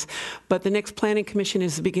comments. But the next Planning Commission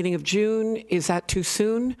is the beginning of June. Is that too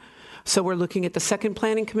soon? So we're looking at the second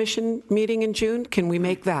Planning Commission meeting in June. Can we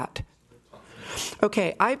make that?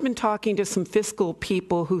 Okay, I've been talking to some fiscal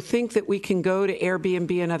people who think that we can go to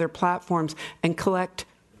Airbnb and other platforms and collect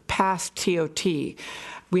past TOT.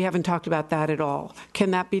 We haven't talked about that at all.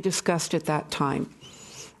 Can that be discussed at that time?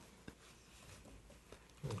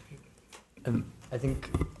 I think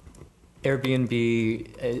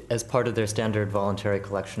Airbnb, as part of their standard voluntary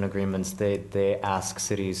collection agreements, they ask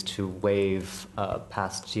cities to waive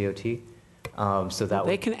past TOT. So that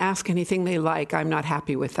They can ask anything they like. I'm not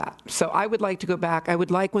happy with that. So I would like to go back. I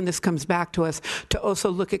would like, when this comes back to us, to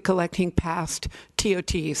also look at collecting past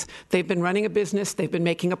TOTs. They've been running a business. They've been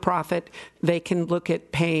making a profit. They can look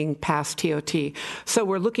at paying past TOT. So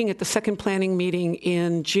we're looking at the second planning meeting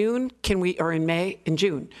in June. Or in May? In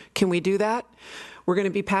June. Can we do that? We're going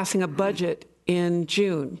to be passing a budget in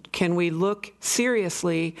June. Can we look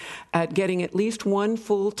seriously at getting at least one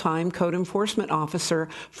full-time code enforcement officer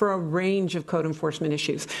for a range of code enforcement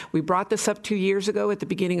issues? We brought this up 2 years ago at the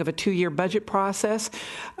beginning of a 2-year budget process.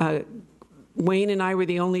 Wayne and I were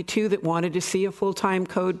the only two that wanted to see a full-time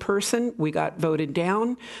code person. We got voted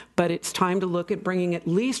down, but it's time to look at bringing at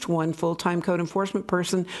least one full-time code enforcement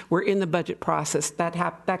person. We're in the budget process. That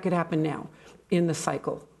could happen now in the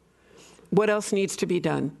cycle. What else needs to be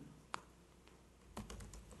done?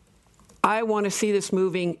 I want to see this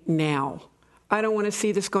moving now. I don't want to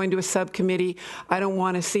see this going to a subcommittee. I don't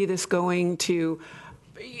want to see this going to,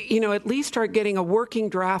 at least start getting a working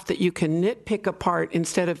draft that you can nitpick apart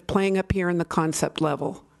instead of playing up here in the concept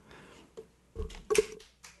level.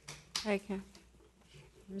 Okay.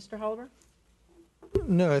 Mr. Holder?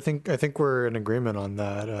 No, I think we're in agreement on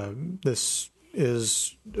that.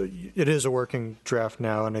 It is a working draft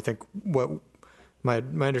now, and I think what my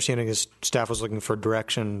understanding is staff was looking for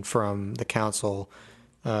direction from the council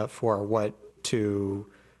for what to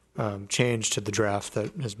change to the draft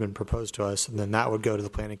that has been proposed to us, and then that would go to the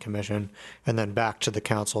Planning Commission and then back to the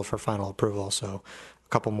council for final approval. So a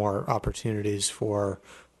couple more opportunities for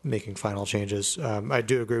making final changes. I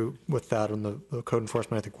do agree with that on the code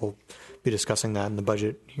enforcement. I think we'll be discussing that in the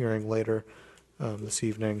budget hearing later this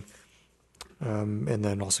evening. And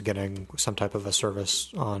then also getting some type of a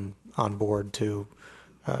service on board to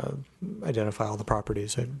identify all the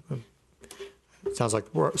properties. It sounds like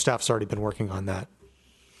staff's already been working on that.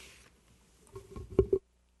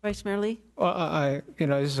 Vice Mayor Lee? Well,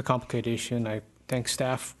 this is a complicated issue, and I thank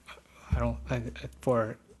staff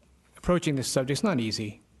for approaching this subject. It's not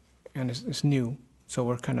easy, and it's new, so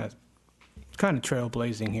we're kind of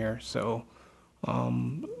trailblazing here. So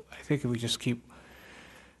I think if we just keep.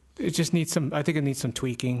 It just needs I think it needs some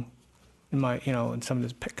tweaking in some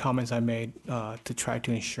of the comments I made to try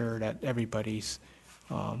to ensure that everybody's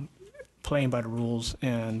playing by the rules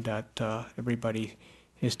and that everybody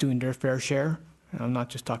is doing their fair share. And I'm not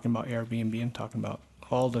just talking about Airbnb, I'm talking about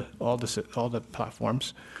all the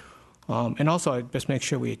platforms. And also I just make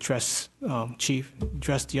sure we address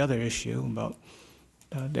the other issue about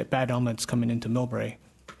the bad elements coming into Millbrae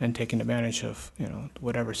and taking advantage of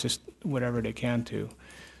whatever they can to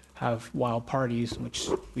have wild parties, which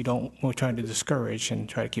we're trying to discourage and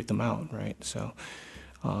try to keep them out, right? So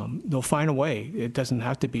they'll find a way. It doesn't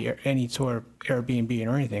have to be any sort of Airbnb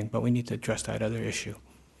or anything, but we need to address that other issue.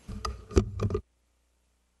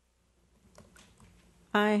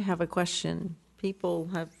 I have a question. People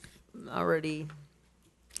have already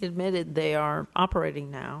admitted they are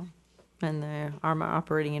operating now, and they are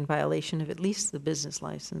operating in violation of at least the business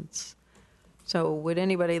license. So would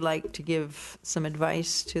anybody like to give some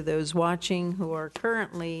advice to those watching who are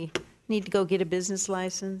currently need to go get a business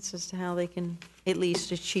license as to how they can at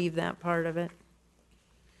least achieve that part of it?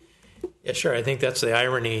 Yeah, sure. I think that's the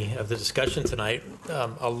irony of the discussion tonight.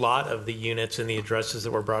 A lot of the units and the addresses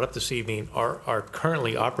that were brought up this evening are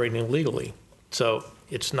currently operating illegally. So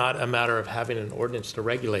it's not a matter of having an ordinance to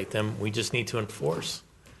regulate them. We just need to enforce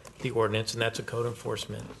the ordinance, and that's a code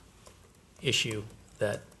enforcement issue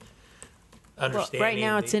that understanding. Well, right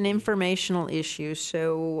now it's an informational issue,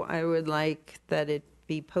 so I would like that it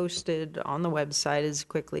be posted on the website as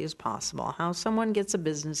quickly as possible. How someone gets a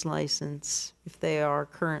business license if they are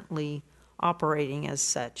currently operating as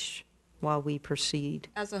such while we proceed.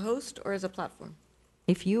 As a host or as a platform?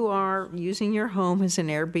 If you are using your home as an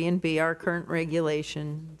Airbnb, our current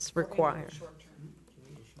regulations require.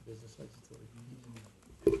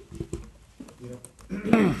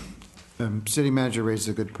 City manager raises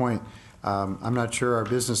a good point. I'm not sure our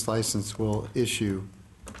business license will issue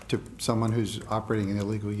to someone who's operating in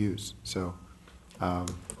illegal use. So I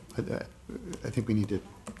think we need to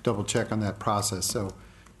double check on that process. So,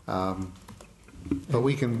 but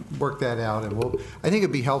we can work that out, and I think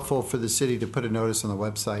it'd be helpful for the city to put a notice on the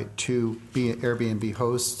website to Airbnb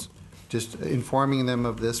hosts, just informing them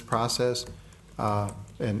of this process,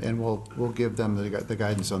 and we'll give them the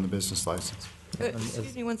guidance on the business license.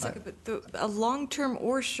 Excuse me one second, but a long-term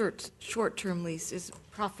or short-term lease is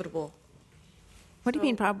profitable. What do you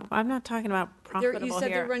mean profitable? I'm not talking about profitable You said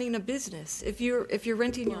here. they're running a business. If you're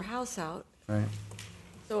renting your house out, right?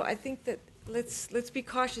 So I think that let's be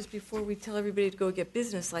cautious before we tell everybody to go get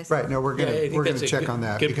business license. Right. No, we're gonna check on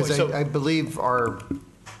that because I believe our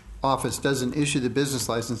office doesn't issue the business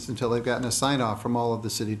license until they've gotten a sign-off from all of the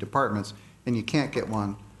city departments, and you can't get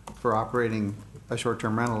one for operating a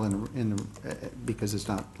short-term rental because it's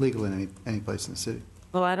not legal in any place in the city.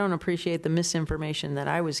 Well, I don't appreciate the misinformation that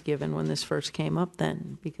I was given when this first came up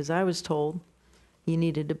then, because I was told you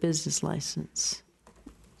needed a business license.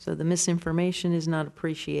 So the misinformation is not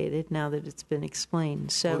appreciated now that it's been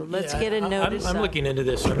explained. So let's get a notice. I'm looking into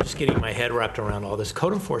this. I'm just getting my head wrapped around all this.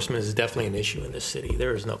 Code enforcement is definitely an issue in this city.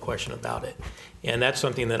 There is no question about it. And that's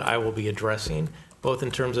something that I will be addressing, both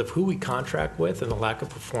in terms of who we contract with and the lack of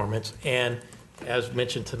performance, and as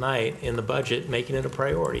mentioned tonight in the budget, making it a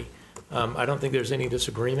priority. I don't think there's any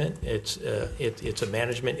disagreement. It's a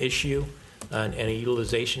management issue and a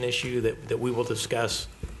utilization issue that we will discuss,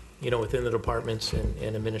 within the departments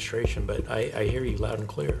and administration. But I hear you loud and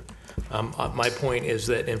clear. My point is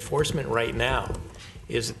that enforcement right now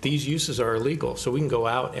is that these uses are illegal, so we can go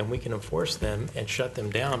out and we can enforce them and shut them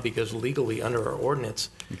down because legally under our ordinance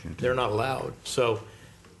they're not allowed. So,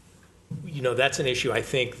 that's an issue I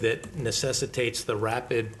think that necessitates the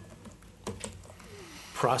rapid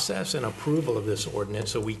process and approval of this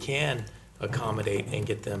ordinance so we can accommodate and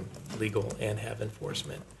get them legal and have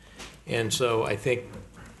enforcement. And so I think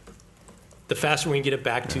the faster we can get it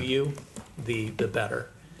back to you, the better.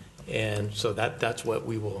 And so that's what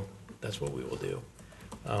we will do.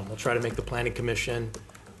 We'll try to make the Planning Commission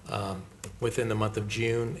within the month of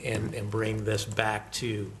June and bring this back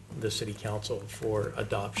to the City Council for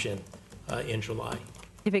adoption in July.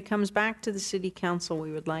 If it comes back to the city council,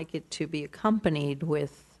 we would like it to be accompanied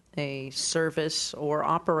with a service or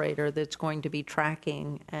operator that's going to be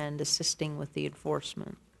tracking and assisting with the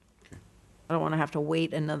enforcement. I don't want to have to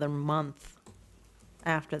wait another month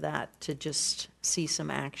after that to just see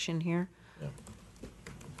some action here. Yeah.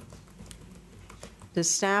 Does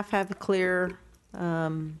staff have clear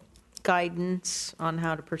guidance on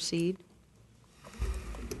how to proceed?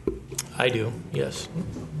 I do, yes.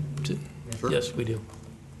 Sure. Yes, we do.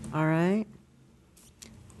 All right.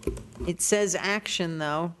 It says action,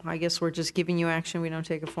 though. I guess we're just giving you action. We don't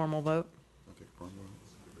take a formal vote.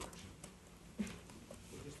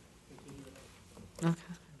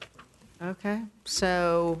 Okay.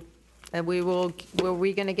 So were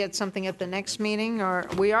we going to get something at the next meeting? Or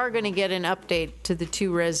we are going to get an update to the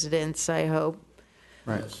 2 residents, I hope.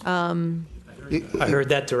 Right. I heard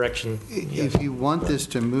that direction. If you want this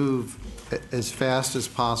to move as fast as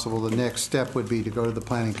possible, the next step would be to go to the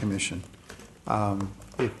Planning Commission.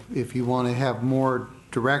 If you want to have more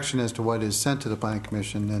direction as to what is sent to the Planning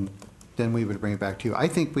Commission, then we would bring it back to you. I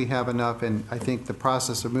think we have enough, and I think the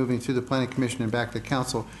process of moving through the Planning Commission and back to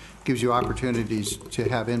Council gives you opportunities to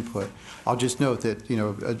have input. I'll just note that,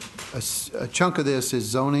 a chunk of this is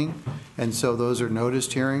zoning, and so those are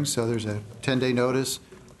noticed hearings, so there's a 10-day notice.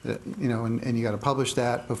 And you got to publish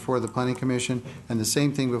that before the Planning Commission, and the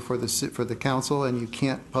same thing for the council, and you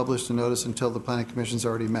can't publish the notice until the Planning Commission's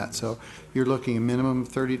already met. So you're looking a minimum of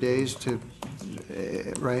 30 days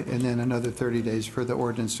right, and then another 30 days for the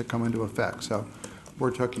ordinance to come into effect. So we're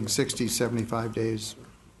talking 60, 75 days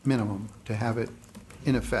minimum to have it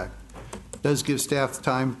in effect. It does give staff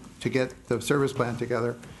time to get the service plan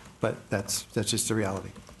together, but that's just the reality.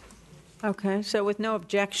 Okay, so with no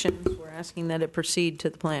objections, we're asking that it proceed to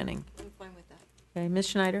the planning. I'm fine with that. Okay, Ms.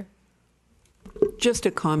 Schneider? Just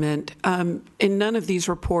a comment. In none of these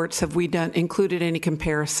reports have we included any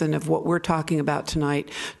comparison of what we're talking about tonight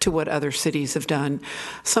to what other cities have done.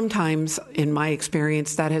 Sometimes, in my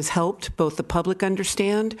experience, that has helped both the public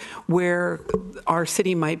understand where our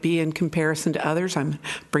city might be in comparison to others. I'm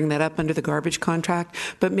bring that up under the garbage contract,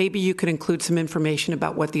 but maybe you could include some information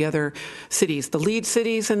about what the other cities, the lead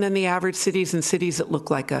cities, and then the average cities and cities that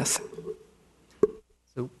look like us.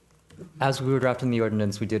 As we were drafting the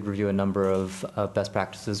ordinance, we did review a number of best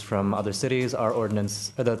practices from other cities. Our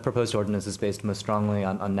ordinance, the proposed ordinance, is based most strongly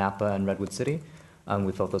on Napa and Redwood City.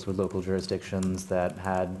 We felt those were local jurisdictions that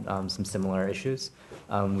had some similar issues.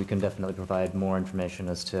 We can definitely provide more information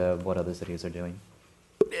as to what other cities are doing.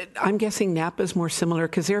 I'm guessing Napa is more similar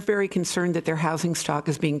because they're very concerned that their housing stock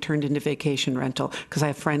is being turned into vacation rental, because I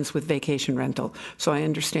have friends with vacation rental, so I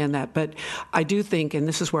understand that. But I do think, and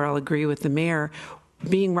this is where I'll agree with the mayor,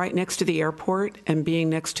 being right next to the airport and being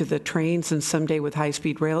next to the trains and someday with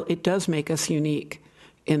high-speed rail, it does make us unique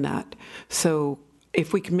in that. So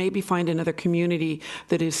if we can maybe find another community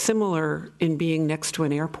that is similar in being next to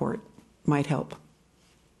an airport, might help.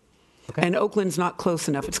 Okay. And Oakland's not close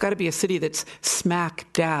enough. It's got to be a city that's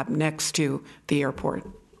smack dab next to the airport.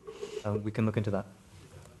 We can look into that.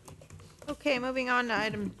 Okay, moving on to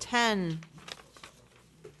item 10.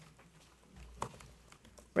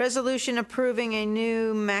 Resolution approving a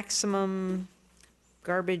new maximum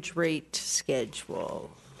Garbage rate schedule,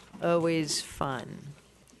 always fun.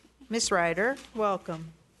 Ms. Ryder,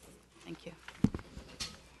 welcome. Thank you.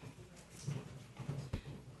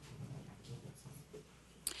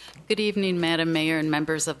 Good evening, Madam Mayor and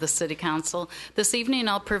members of the City Council. This evening,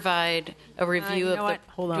 I'll provide a review you of know the. what?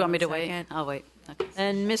 Hold on Do you want me one to wait? second. I'll wait. Okay.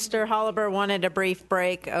 And Mr. Holliber wanted a brief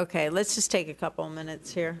break. Okay, let's just take a couple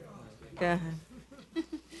minutes here. Go ahead.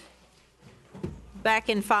 Back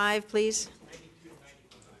in 5, please.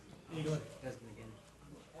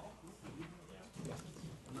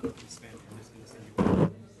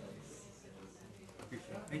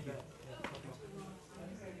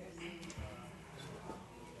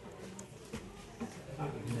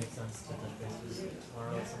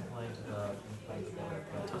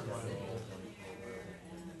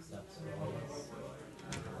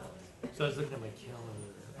 So I was looking at my calendar,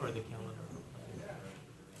 or the calendar.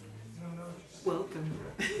 Welcome.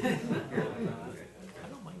 I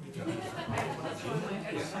don't mind you doing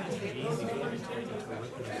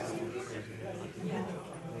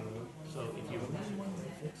So if you really want to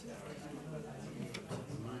fix it,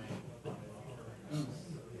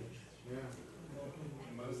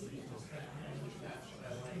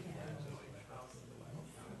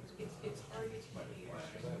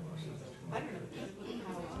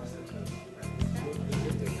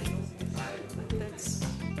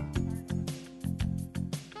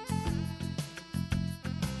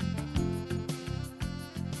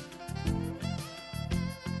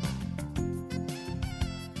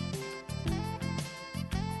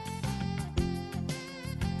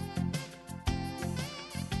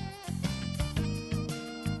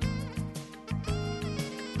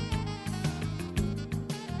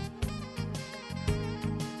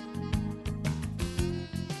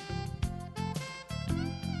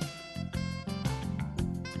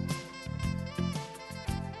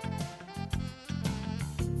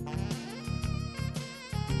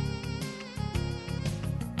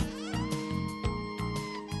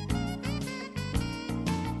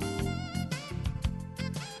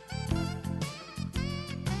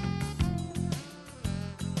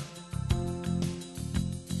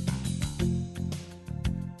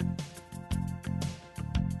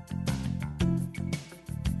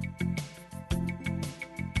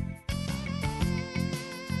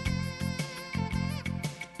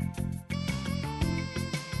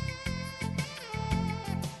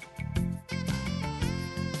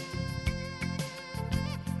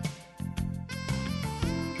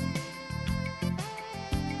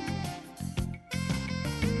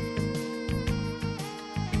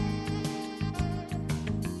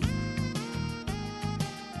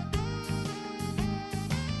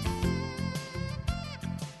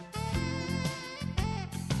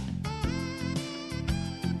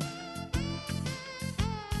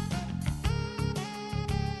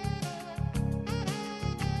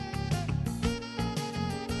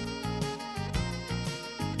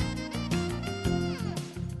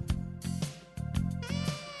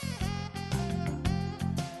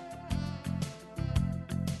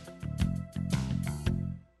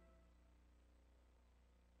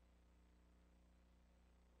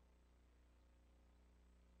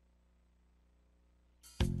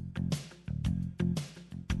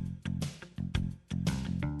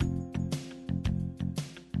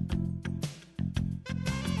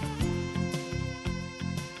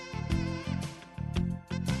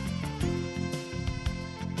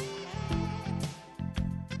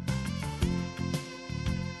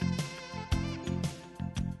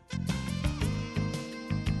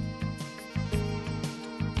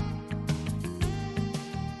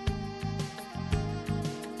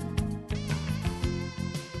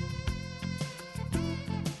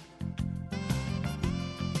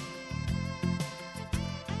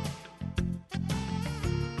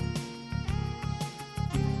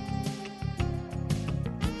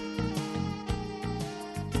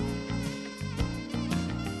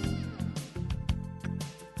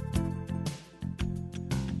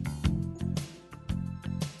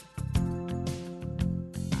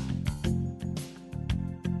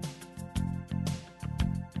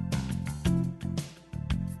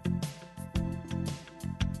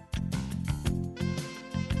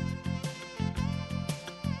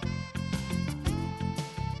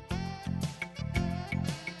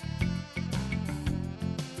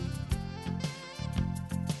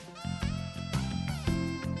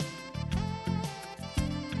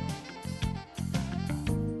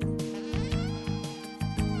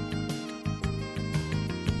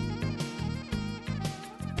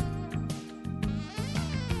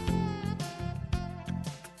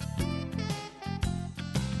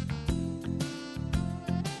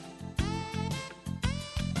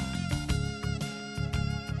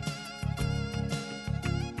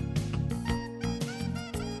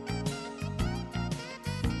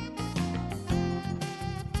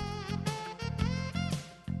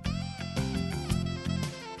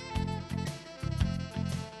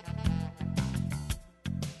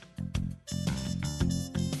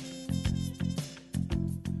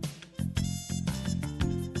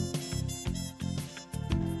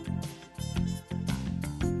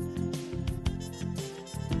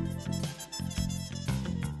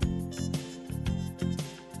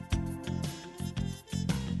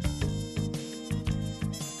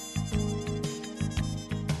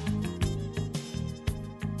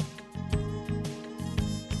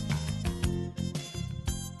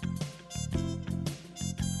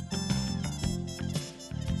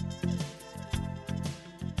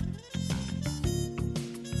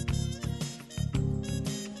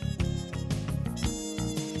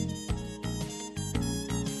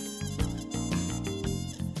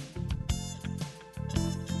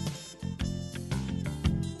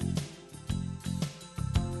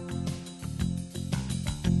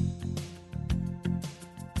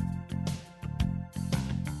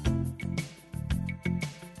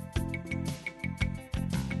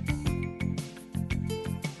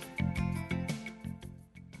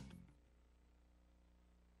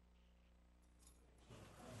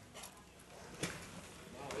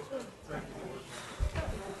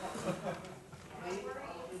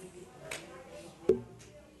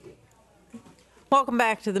 Welcome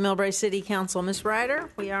back to the Millbrae City Council. Ms. Ryder,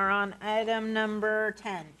 we are on item number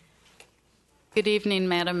 10. Good evening,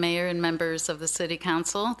 Madam Mayor and members of the City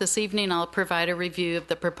Council. This evening I'll provide a review of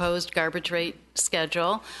the proposed garbage rate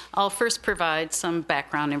schedule. I'll first provide some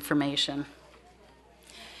background information.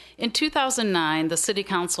 In 2009, the City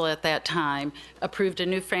Council at that time approved a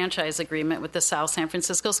new franchise agreement with the South San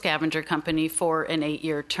Francisco Scavenger Company for an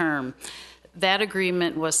 8-year term. That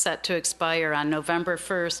agreement was set to expire on November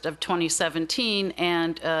 1st of 2017,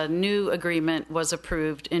 and a new agreement was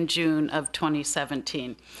approved in June of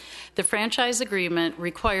 2017. The franchise agreement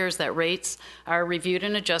requires that rates are reviewed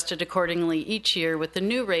and adjusted accordingly each year, with the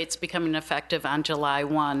new rates becoming effective on July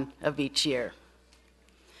 1 of each year.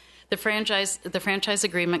 The franchise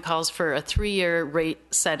agreement calls for a 3-year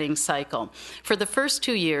rate setting cycle. For the first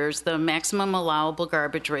 2 years, the maximum allowable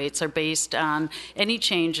garbage rates are based on any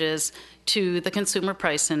changes to the Consumer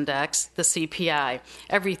Price Index, the CPI.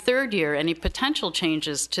 Every third year, any potential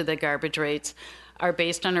changes to the garbage rates are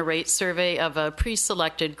based on a rate survey of a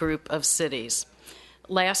pre-selected group of cities.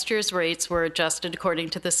 Last year's rates were adjusted according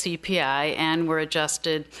to the CPI and were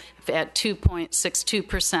adjusted at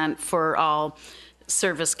 2.62% for all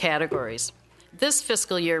service categories. This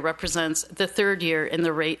fiscal year represents the third year in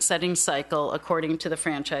the rate setting cycle according to the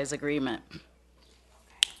franchise agreement.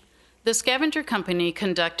 The Scavenger Company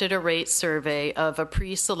conducted a rate survey of a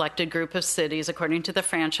pre-selected group of cities according to the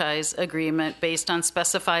franchise agreement based on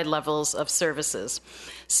specified levels of services.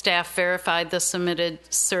 Staff verified the submitted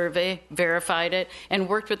survey, verified it, and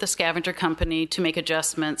worked with the Scavenger Company to make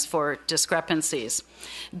adjustments for discrepancies.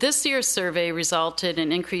 This year's survey resulted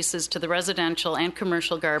in increases to the residential and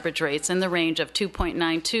commercial garbage rates in the range of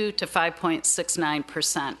 2.92 to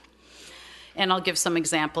 5.69%. And I'll give some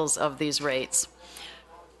examples of these rates.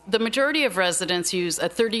 The majority of residents use a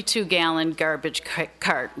 32-gallon garbage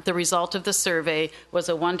cart. The result of the survey was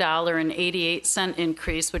a $1.88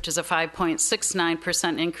 increase, which is a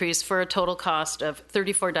 5.69% increase for a total cost of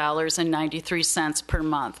 $34.93 per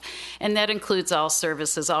month. And that includes all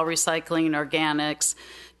services, all recycling, organics,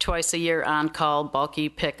 twice a year on-call, bulky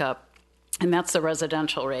pickup. And that's the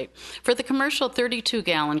residential rate. For the commercial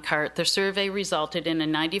 32-gallon cart, the survey resulted in a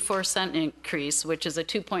 94-cent increase, which is a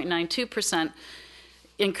 2.92%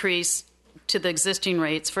 increase to the existing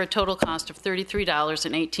rates for a total cost of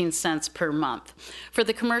 $33.18 per month. For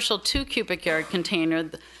the commercial 2 cubic yard container,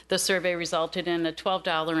 the survey resulted in a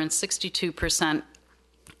 $12.62%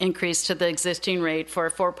 increase to the existing rate for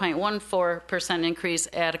a 4.14% increase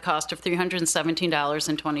at a cost of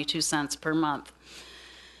 $317.22 per month.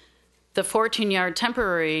 The 14-yard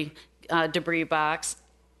temporary debris box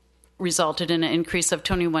resulted in an increase of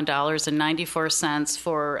 $21.94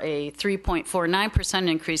 for a 3.49%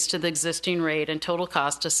 increase to the existing rate and total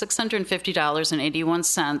cost of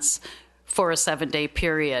 $650.81 for a 7-day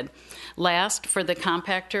period. Last, for the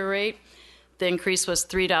compactor rate, the increase was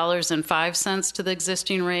 $3.05 to the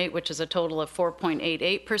existing rate, which is a total of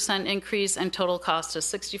 4.88% increase, and total cost of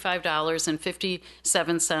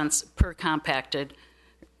 $65.57 per compacted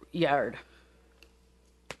yard.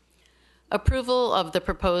 Approval of the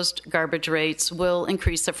proposed garbage rates will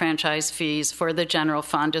increase the franchise fees for the general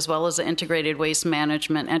fund as well as the Integrated Waste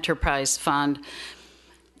Management Enterprise Fund,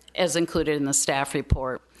 as included in the staff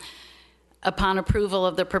report. Upon approval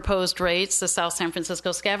of the proposed rates, the South San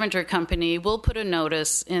Francisco Scavenger Company will put a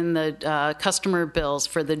notice in the customer bills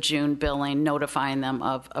for the June billing, notifying them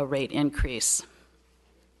of a rate increase.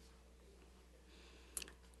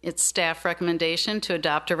 It's staff recommendation to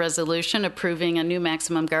adopt a resolution approving a new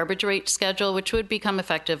maximum garbage rate schedule, which would become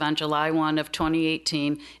effective on July 1 of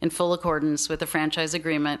 2018 in full accordance with the franchise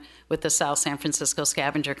agreement with the South San Francisco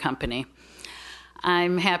Scavenger Company.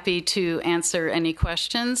 I'm happy to answer any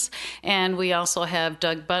questions. And we also have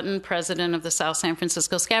Doug Button, president of the South San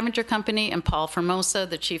Francisco Scavenger Company, and Paul Formosa,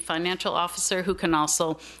 the chief financial officer, who can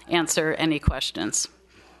also answer any questions.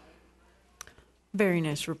 Very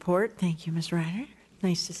nice report. Thank you, Ms. Ryder.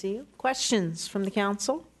 Nice to see you. Questions from the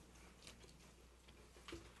council?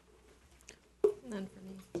 None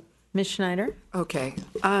for me. Ms. Schneider? Okay.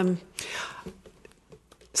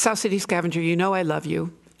 South City Scavenger, you know I love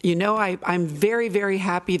you. You know I'm very, very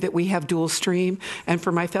happy that we have dual stream. And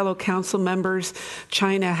for my fellow council members,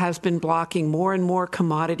 China has been blocking more and more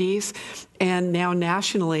commodities. And now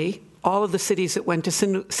nationally, all of the cities that went to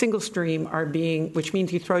single stream are being, which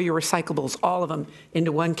means you throw your recyclables, all of them,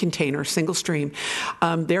 into one container, single stream.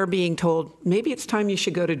 They're being told, maybe it's time you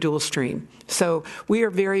should go to dual stream. So we are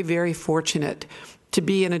very, very fortunate to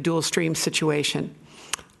be in a dual stream situation.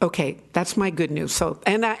 Okay, that's my good news. So,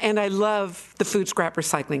 and I love the food scrap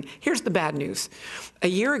recycling. Here's the bad news. A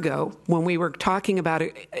year ago, when we were talking about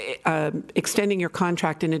extending your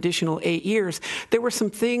contract an additional 8 years, there were some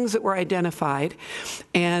things that were identified,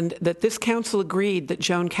 and that this council agreed that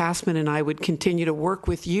Joan Castman and I would continue to work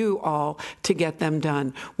with you all to get them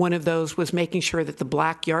done. One of those was making sure that the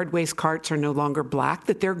black yard waste carts are no longer black,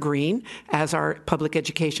 that they're green, as our public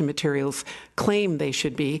education materials claim they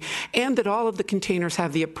should be, and that all of the containers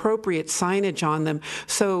have the appropriate signage on them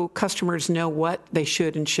so customers know what they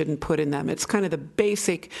should and shouldn't put in them. It's kind of the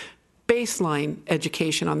basic baseline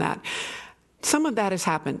education on that. Some of that has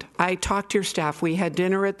happened. I talked to your staff. We had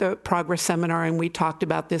dinner at the Progress Seminar, and we talked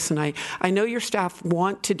about this, and I know your staff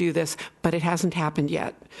want to do this, but it hasn't happened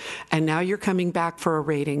yet. And now you're coming back for a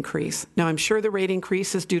rate increase. Now, I'm sure the rate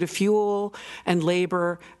increase is due to fuel and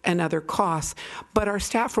labor and other costs, but our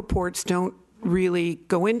staff reports don't really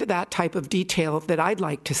go into that type of detail that I'd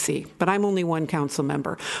like to see. But I'm only one council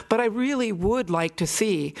member. But I really would like to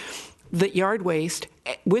see that yard waste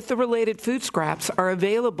with the related food scraps are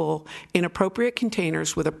available in appropriate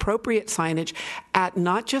containers with appropriate signage at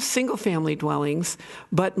not just single-family dwellings,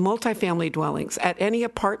 but multifamily dwellings, at any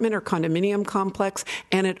apartment or condominium complex,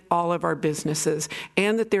 and at all of our businesses.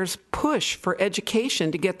 And that there's push for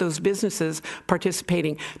education to get those businesses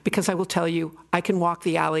participating. Because I will tell you, I can walk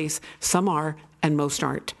the alleys. Some are, and most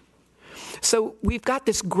aren't. So we've got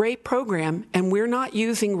this great program, and we're not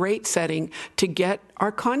using rate setting to get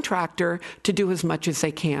our contractor to do as much as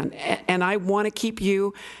they can. And I want to keep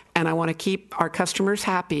you, and I want to keep our customers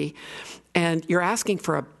happy. And you're asking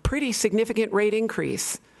for a pretty significant rate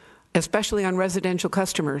increase, especially on residential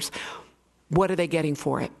customers. What are they getting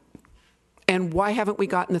for it? And why haven't we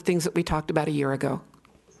gotten the things that we talked about a year ago?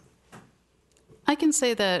 I can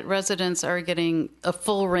say that residents are getting a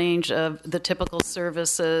full range of the typical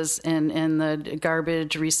services in the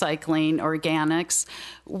garbage, recycling, organics.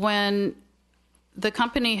 When the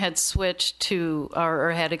company had switched to or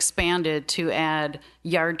had expanded to add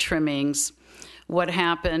yard trimmings, what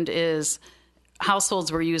happened is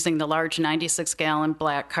households were using the large 96-gallon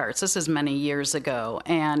black carts. This is many years ago.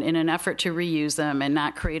 And in an effort to reuse them and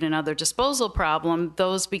not create another disposal problem,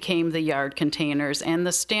 those became the yard containers, and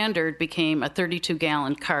the standard became a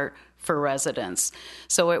 32-gallon cart for residents.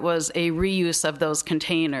 So it was a reuse of those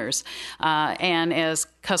containers. And as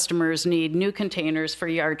customers need new containers for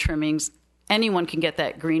yard trimmings, anyone can get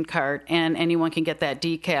that green cart, and anyone can get that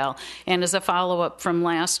decal. And as a follow-up from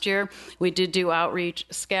last year, we did do outreach.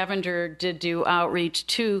 Scavenger did do outreach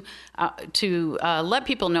to let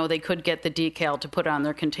people know they could get the decal to put on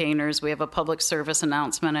their containers. We have a public service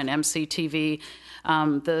announcement on MCTV.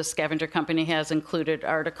 The Scavenger Company has included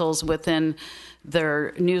articles within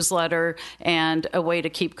their newsletter, and a way to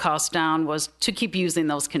keep costs down was to keep using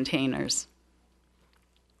those containers.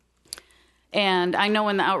 And I know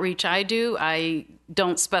in the outreach I do, I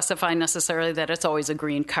don't specify necessarily that it's always a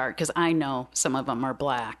green cart, because I know some of them are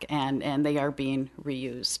black, and they are being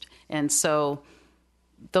reused. And so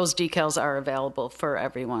those decals are available for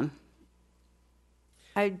everyone.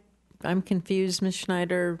 I'm confused, Ms.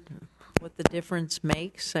 Schneider, what the difference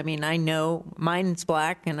makes. I mean, I know mine's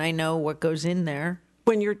black, and I know what goes in there.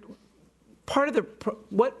 When you're part of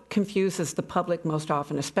what confuses the public most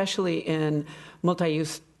often, especially in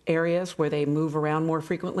multi-use areas where they move around more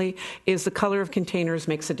frequently, is the color of containers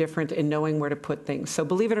makes a difference in knowing where to put things. So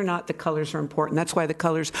believe it or not, the colors are important. That's why the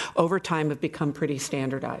colors over time have become pretty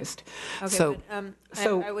standardized. Okay,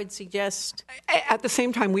 but I would suggest... At the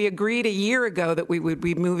same time, we agreed a year ago that we would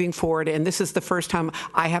be moving forward, and this is the first time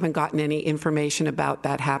I haven't gotten any information about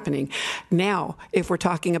that happening. Now, if we're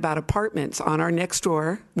talking about apartments, on our next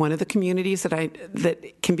door, one of the communities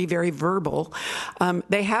that can be very verbal,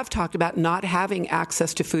 they have talked about not having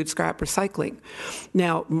access to food scrap recycling.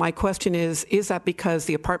 Now, my question is that because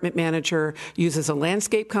the apartment manager uses a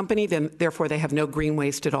landscape company, then therefore they have no green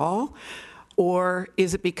waste at all? Or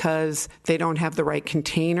is it because they don't have the right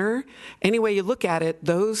container? Any way you look at it,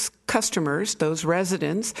 those customers, those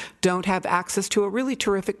residents, don't have access to a really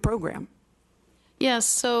terrific program. Yes,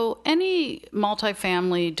 so any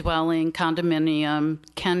multifamily dwelling condominium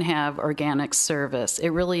can have organic service. It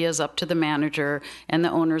really is up to the manager and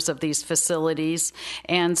the owners of these facilities.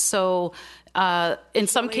 And so in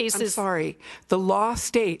some cases... I'm sorry. The law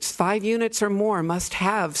states 5 units or more must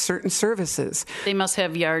have certain services. They must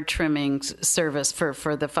have yard trimming service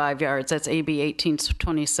for the 5 yards. That's AB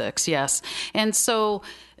 1826, yes. And so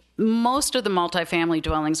most of the multifamily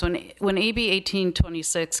dwellings, when AB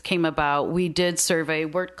 1826 came about, we did survey,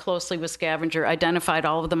 worked closely with Scavenger, identified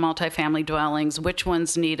all of the multifamily dwellings, which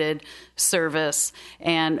ones needed service.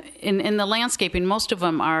 And in the landscaping, most of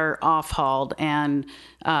them are off-hauled, and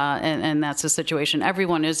that's the situation.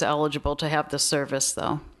 Everyone is eligible to have the service,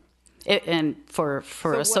 though. And for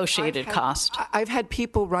associated cost. I've had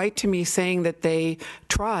people write to me saying that they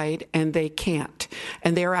tried and they can't.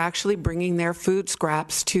 And they're actually bringing their food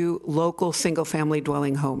scraps to local single-family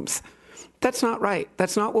dwelling homes. That's not right.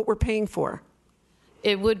 That's not what we're paying for.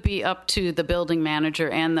 It would be up to the building manager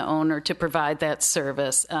and the owner to provide that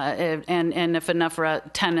service. And if enough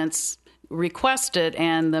tenants request it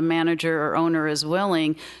and the manager or owner is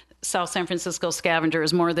willing, South San Francisco Scavenger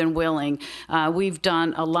is more than willing. We've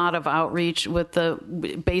done a lot of outreach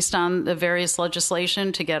based on the various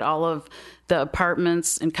legislation to get all of the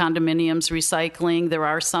apartments and condominiums recycling. There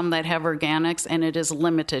are some that have organics, and it is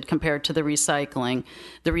limited compared to the recycling.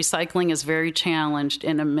 The recycling is very challenged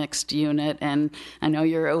in a mixed unit, and I know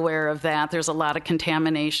you're aware of that. There's a lot of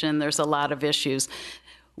contamination. There's a lot of issues.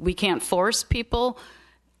 We can't force people,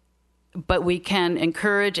 but we can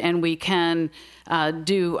encourage and we can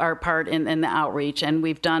do our part in the outreach. And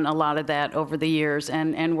we've done a lot of that over the years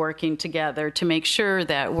and working together to make sure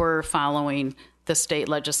that we're following the state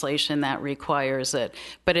legislation that requires it.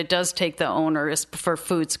 But it does take the owner for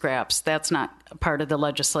food scraps. That's not part of the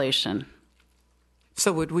legislation.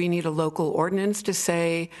 So would we need a local ordinance to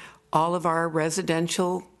say all of our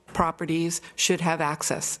residential properties should have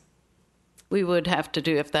access? We would have to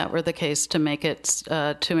do, if that were the case, to make it,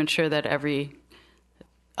 to ensure that every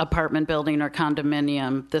apartment building or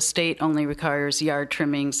condominium, the state only requires yard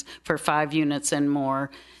trimmings for 5 units and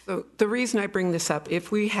more. So the reason I bring this up,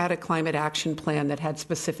 if we had a climate action plan that had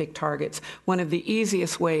specific targets, one of the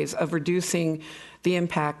easiest ways of reducing the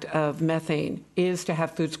impact of methane is to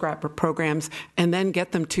have food scrap programs and then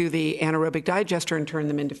get them to the anaerobic digester and turn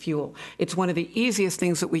them into fuel. It's one of the easiest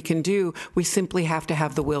things that we can do. We simply have to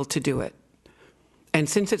have the will to do it. And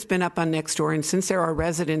since it's been up on Nextdoor, and since there are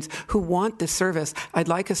residents who want this service, I'd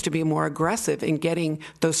like us to be more aggressive in getting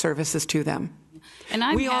those services to them.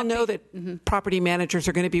 And we all know that property managers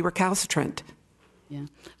are going to be recalcitrant. Yeah.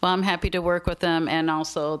 Well, I'm happy to work with them, and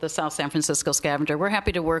also the South San Francisco Scavenger. We're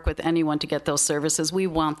happy to work with anyone to get those services. We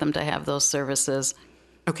want them to have those services.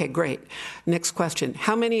 Okay, great. Next question.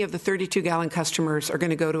 How many of the 32-gallon customers are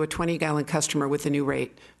going to go to a 20-gallon customer with the new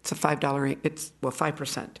rate? It's a $5, it's, well,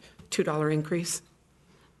 5%, $2 increase?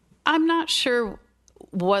 I'm not sure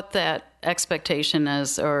what that expectation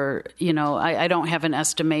is, or, I don't have an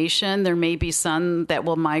estimation. There may be some that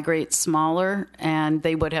will migrate smaller, and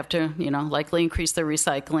they would have to, likely increase their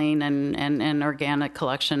recycling and organic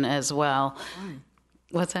collection as well. Darn.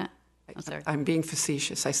 What's that? I'm sorry. I'm being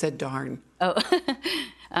facetious. I said darn. Oh,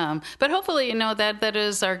 but hopefully, that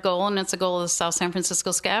is our goal, and it's a goal of the South San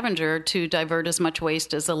Francisco Scavenger to divert as much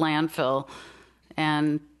waste as a landfill.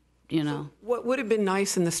 And So what would have been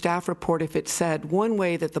nice in the staff report if it said one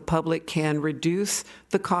way that the public can reduce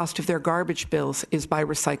the cost of their garbage bills is by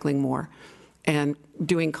recycling more and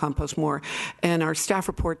doing compost more. And our staff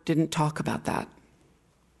report didn't talk about that.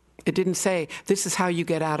 It didn't say this is how you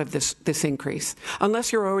get out of this increase,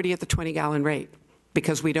 unless you're already at the 20-gallon rate,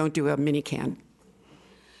 because we don't do a mini can.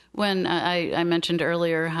 When I mentioned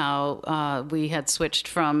earlier how we had switched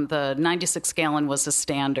from the 96-gallon was the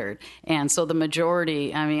standard. And so the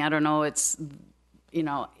majority, I don't know, it's,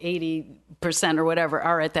 80% or whatever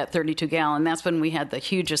are at that 32-gallon. That's when we had the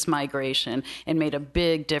hugest migration and made a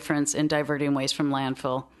big difference in diverting waste from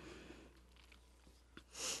landfill.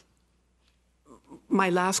 My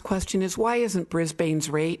last question is, why isn't Brisbane's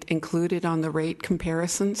rate included on the rate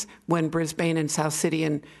comparisons when Brisbane and South City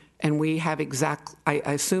and we have I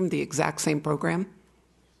assume the exact same program?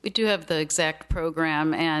 We do have the exact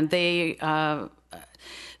program, and they're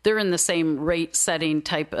in the same rate setting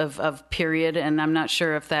type of period, and I'm not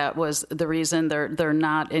sure if that was the reason they're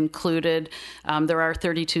not included. There are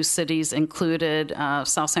 32 cities included.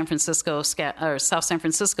 South San Francisco's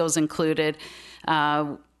included.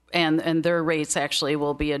 And their rates actually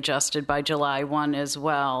will be adjusted by July 1 as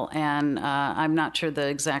well. And I'm not sure the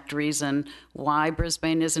exact reason why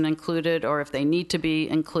Brisbane isn't included, or if they need to be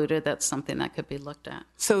included. That's something that could be looked at.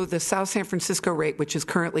 So the South San Francisco rate, which is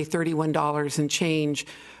currently $31 and change,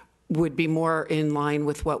 would be more in line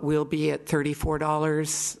with what will be at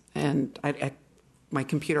 $34. And my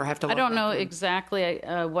computer, I have to look. I don't know exactly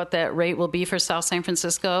what that rate will be for South San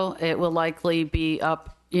Francisco. It will likely be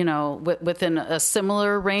up, within a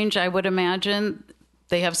similar range, I would imagine.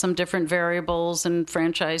 They have some different variables and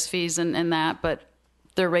franchise fees and that, but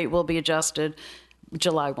their rate will be adjusted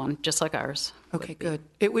July 1, just like ours. Okay, good.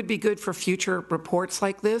 It would be good for future reports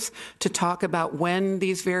like this to talk about when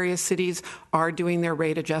these various cities are doing their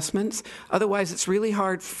rate adjustments. Otherwise, it's really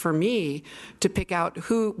hard for me to pick out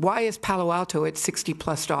why is Palo Alto at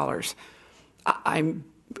 $60+. I'm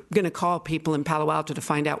going to call people in Palo Alto to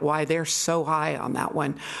find out why they're so high on that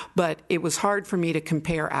one. But it was hard for me to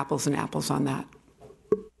compare apples and apples on that.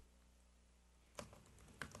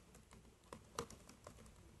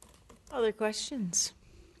 Other questions?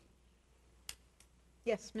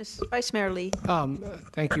 Yes, Ms. Vice Mayor Lee.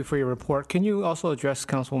 Thank you for your report. Can you also address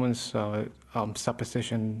Councilwoman's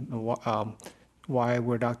supposition why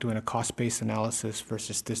we're not doing a cost-based analysis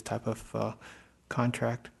versus this type of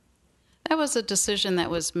contract? That was a decision that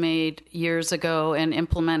was made years ago and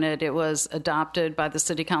implemented. It was adopted by the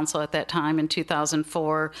City Council at that time in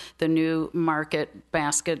 2004. The new market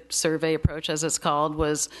basket survey approach, as it's called,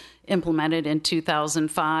 was implemented in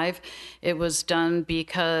 2005. It was done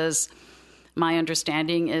because my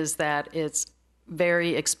understanding is that it's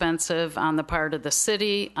very expensive on the part of the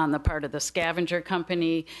city, on the part of the scavenger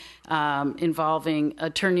company, involving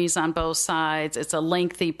attorneys on both sides. It's a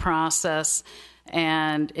lengthy process.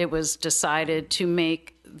 And it was decided to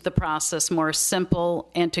make the process more simple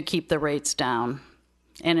and to keep the rates down.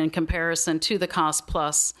 And in comparison to the cost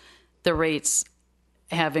plus, the rates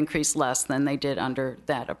have increased less than they did under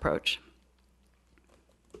that approach.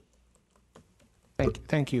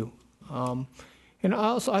 Thank you. And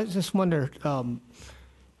also, I just wondered.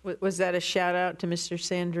 Was that a shout out to Mr.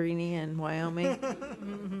 Sandrini in Wyoming?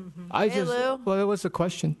 Well, it was a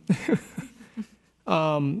question.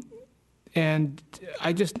 And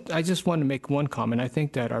I just want to make one comment. I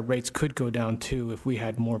think that our rates could go down too if we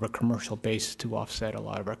had more of a commercial base to offset a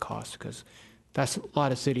lot of our costs, because a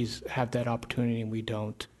lot of cities have that opportunity and we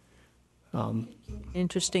don't.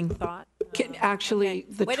 Interesting thought. Wait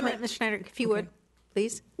a minute, Ms. Schneider, if you would,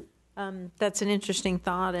 please. That's an interesting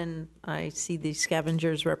thought, and I see the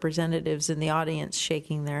scavengers representatives in the audience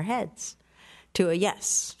shaking their heads to a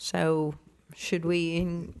yes. So should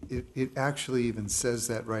we? It actually even says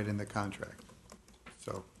that right in the contract.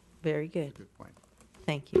 So. Very good. Good point.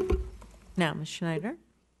 Thank you. Now, Ms. Schneider.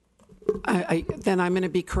 Then I'm going to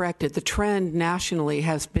be corrected. The trend nationally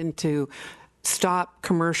has been to stop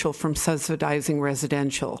commercial from subsidizing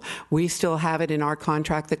residential. We still have it in our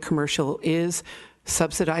contract that commercial is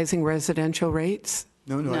subsidizing residential rates?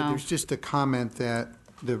 No. There's just a comment that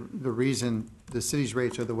the reason the city's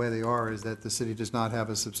rates are the way they are is that the city does not have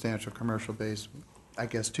a substantial commercial base, I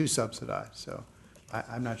guess, to subsidize. So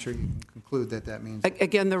I'm not sure you can conclude that means.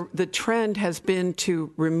 Again, the trend has been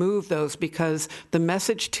to remove those because the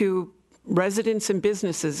message to residents and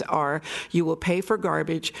businesses are you will pay for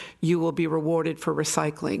garbage, you will be rewarded for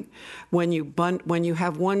recycling. When you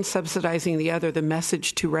have one subsidizing the other, the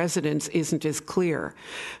message to residents isn't as clear.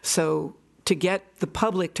 So to get the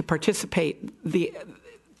public to participate,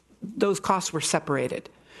 those costs were separated.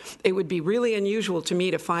 It would be really unusual to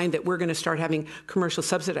me to find that we're going to start having commercial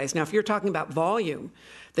subsidized. Now, if you're talking about volume,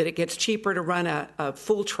 that it gets cheaper to run a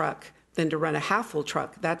full truck than to run a half-full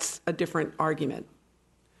truck, that's a different argument.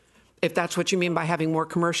 If that's what you mean by having more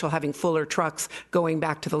commercial, having fuller trucks going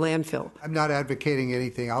back to the landfill. I'm not advocating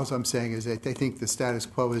anything. All I'm saying is that I think the status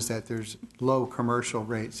quo is that there's low commercial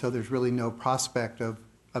rates, so there's really no prospect of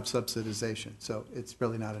subsidization. So it's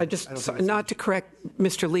really not. Not to correct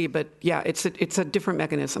Mr. Lee, but yeah, it's a different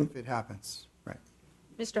mechanism. If it happens, right.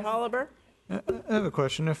 Mr. Holliber? I have a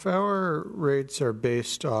question. If our rates are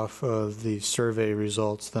based off of the survey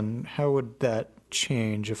results, then how would that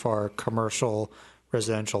change if our commercial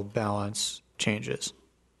residential balance changes?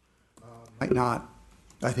 Might not.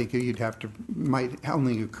 I think might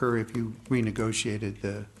only occur if you renegotiated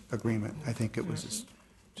the agreement. I think it was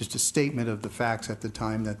just a statement of the facts at the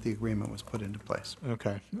time that the agreement was put into place.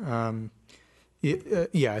 Okay.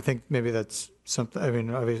 Yeah, I think maybe that's something. I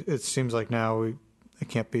mean, it seems like now it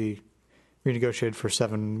can't be renegotiated for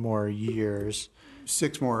 7 more years.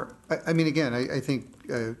 6 more. I mean, again, I think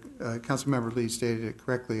Councilmember Lee stated it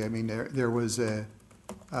correctly. I mean, there was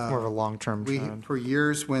more of a long-term trend. We, for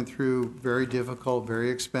years, went through very difficult, very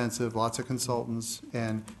expensive, lots of consultants,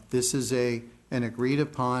 and this is an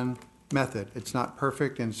agreed-upon method. It's not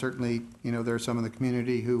perfect, and certainly, there are some in the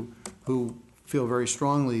community who feel very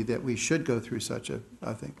strongly that we should go through such a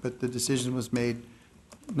thing. But the decision was made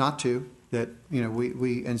not to. That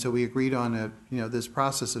so we agreed on this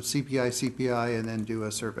process of CPI, and then do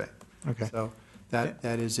a survey. Okay. So that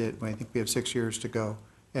is it. I think we have 6 years to go,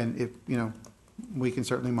 and if we can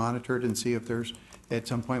certainly monitor it and see if there's at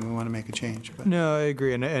some point we want to make a change. But. No, I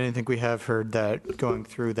agree, and I think we have heard that going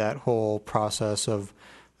through that whole process of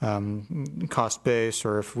cost base,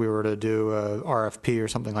 or if we were to do a RFP or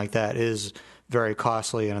something like that, is very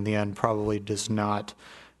costly, and in the end probably does not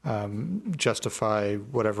justify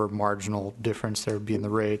whatever marginal difference there would be in the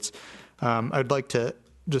rates. I'd like to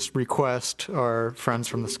just request our friends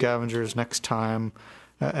from the scavengers next time,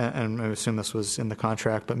 and I assume this was in the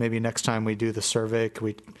contract, but maybe next time we do the survey, could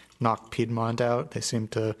we knock Piedmont out? They seem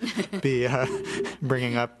to be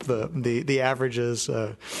bringing up the averages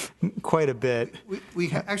quite a bit.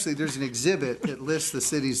 Actually, there's an exhibit that lists the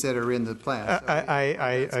cities that are in the plan. So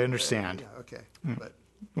I understand. Yeah, okay. But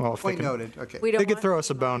well, point noted. Okay. They could throw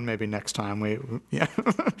us a bone maybe next time. Yeah.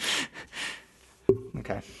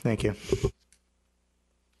 Okay. Thank you.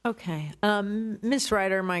 Okay. Ms.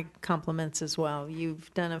 Ryder, my compliments as well.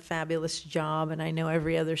 You've done a fabulous job, and I know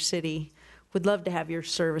every other city would love to have your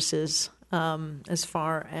services as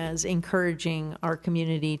far as encouraging our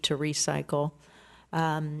community to recycle.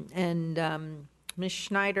 Ms.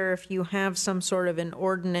 Schneider, if you have some sort of an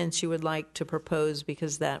ordinance you would like to propose,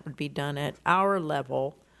 because that would be done at our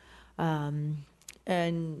level,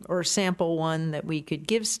 or sample one that we could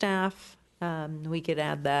give staff, we could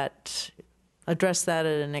add that, address that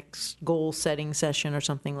at a next goal-setting session or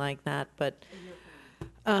something like that. But,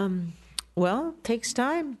 well, it takes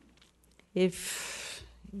time. If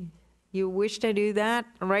you wish to do that,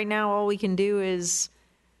 right now all we can do is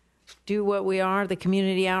do what we are, the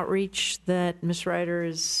community outreach that Ms. Ryder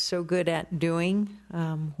is so good at doing.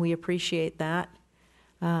 We appreciate that.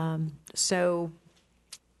 So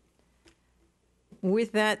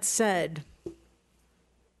with that said,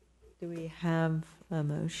 do we have a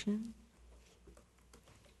motion?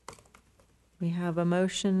 We have a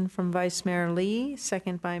motion from Vice Mayor Lee,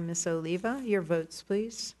 second by Ms. Oliva. Your votes,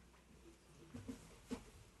 please.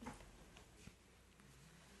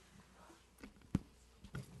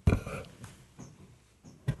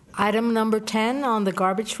 Item number 10 on the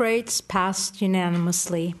garbage rates passed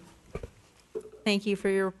unanimously. Thank you for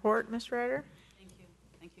your report, Ms. Ryder.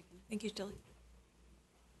 Thank you. Thank you, Tilly.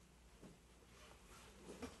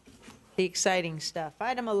 The exciting stuff.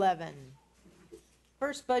 Item 11.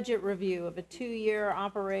 First budget review of a 2-year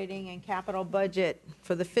operating and capital budget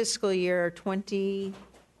for the fiscal year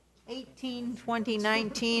 2018,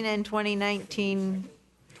 2019, and 2019,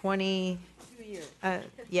 20. 2 year.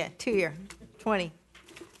 2 year. 20.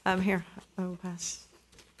 Here. I will pass.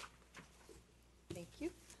 Thank you.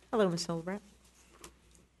 Hello, Ms. Millbrae.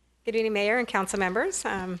 Good evening, Mayor and council members.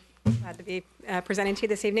 Glad to be presenting to you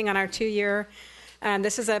this evening on our 2-year.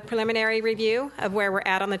 This is a preliminary review of where we're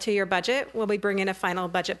at on the 2-year budget. We'll be bringing a final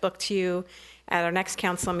budget book to you at our next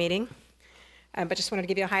council meeting. But just wanted to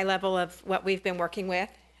give you a high level of what we've been working with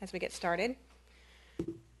as we get started.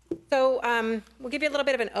 So we'll give you a little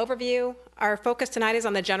bit of an overview. Our focus tonight is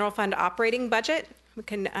on the general fund operating budget. We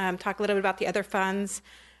can talk a little bit about the other funds.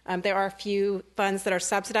 There are a few funds that are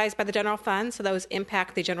subsidized by the general fund, so those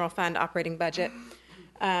impact the general fund operating budget.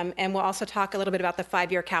 And we'll also talk a little bit about the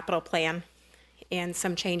 5-year capital plan and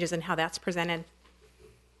some changes in how that's presented.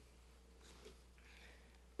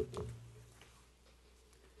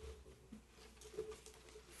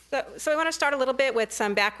 So I want to start a little bit with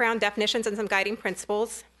some background definitions and some guiding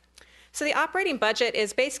principles. So the operating budget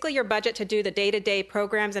is basically your budget to do the day-to-day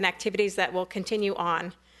programs and activities that will continue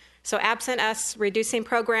on. So absent us reducing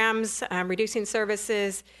programs, reducing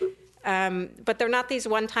services, but they're not these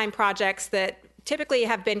one-time projects that typically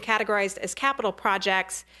have been categorized as capital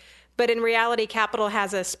projects, but in reality, capital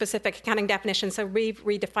has a specific accounting definition, so we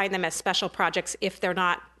redefine them as special projects if they're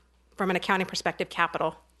not, from an accounting perspective,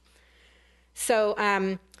 capital. So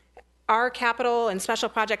our capital and special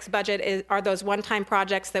projects budget are those one-time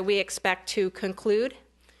projects that we expect to conclude.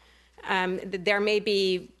 There may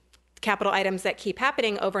be capital items that keep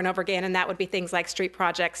happening over and over again, and that would be things like street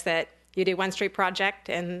projects that you do one street project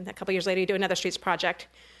and a couple years later you do another streets project.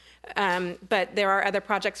 But there are other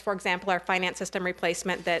projects, for example, our finance system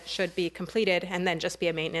replacement that should be completed and then just be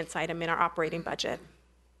a maintenance item in our operating budget.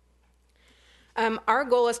 Our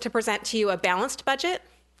goal is to present to you a balanced budget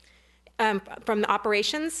from the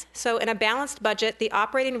operations. So in a balanced budget, the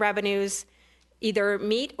operating revenues either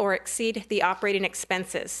meet or exceed the operating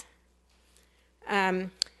expenses.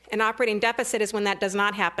 An operating deficit is when that does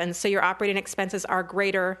not happen, so your operating expenses are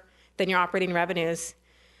greater than your operating revenues.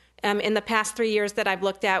 In the past 3 years that I've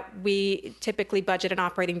looked at, we typically budget an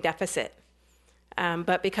operating deficit.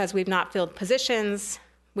 But because we've not filled positions,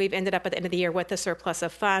 we've ended up at the end of the year with a surplus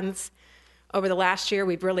of funds. Over the last year,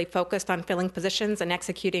 we've really focused on filling positions and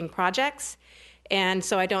executing projects. And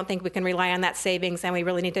so I don't think we can rely on that savings, and we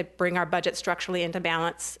really need to bring our budget structurally into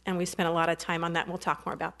balance. And we spent a lot of time on that, and we'll talk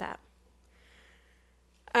more about that.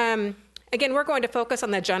 Again, we're going to focus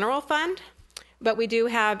on the general fund. But we do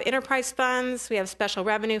have enterprise funds, we have special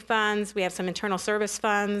revenue funds, we have some internal service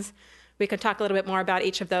funds. We can talk a little bit more about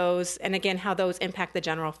each of those, and again, how those impact the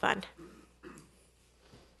general fund.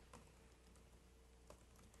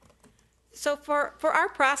 So for our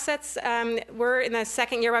process, we're in the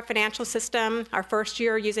second year of our financial system, our first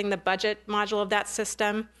year using the budget module of that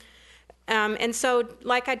system. And so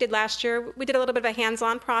like I did last year, we did a little bit of a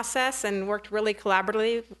hands-on process and worked really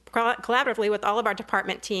collaboratively with all of our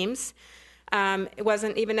department teams. It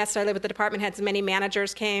wasn't even necessarily with the department heads. Many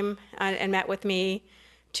managers came and met with me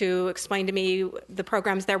to explain to me the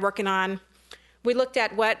programs they're working on. We looked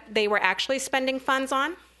at what they were actually spending funds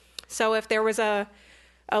on. So if there was a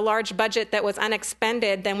large budget that was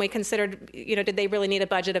unexpended, then we considered, did they really need a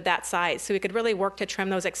budget of that size? So we could really work to trim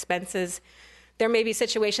those expenses. There may be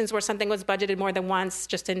situations where something was budgeted more than once,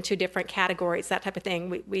 just in two different categories, that type of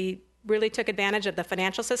thing. We really took advantage of the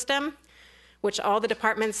financial system, which all the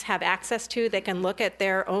departments have access to. They can look at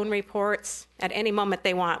their own reports at any moment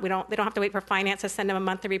they want. They don't have to wait for finance to send them a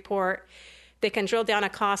monthly report. They can drill down a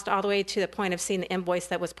cost all the way to the point of seeing the invoice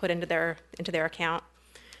that was put into their account.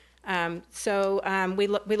 We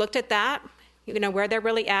looked at that, where they're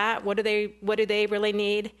really at, what do they really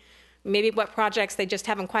need, maybe what projects they just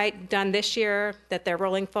haven't quite done this year that they're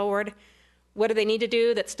rolling forward. What do they need to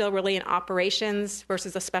do that's still really in operations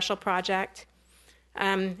versus a special project?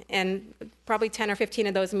 And probably 10 or 15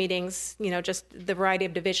 of those meetings, just the variety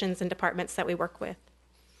of divisions and departments that we work with.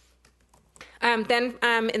 Then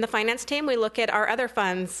in the finance team, we look at our other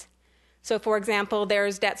funds. So for example,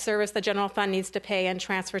 there's debt service the general fund needs to pay and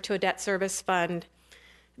transfer to a debt service fund.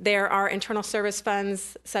 There are internal service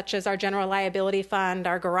funds such as our general liability fund,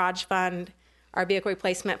 our garage fund, our vehicle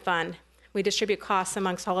replacement fund. We distribute costs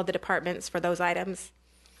amongst all of the departments for those items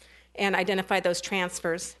and identify those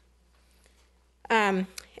transfers. And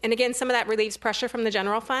again, some of that relieves pressure from the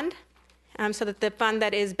general fund so that the fund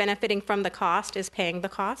that is benefiting from the cost is paying the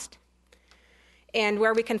cost. And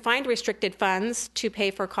where we can find restricted funds to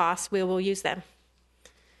pay for costs, we will use them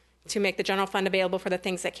to make the general fund available for the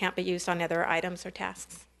things that can't be used on other items or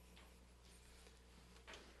tasks.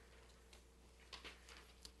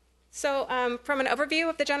 So from an overview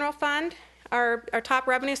of the general fund, our top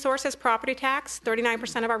revenue source is property tax.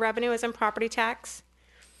 39% of our revenue is in property tax.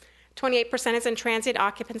 28% is in transient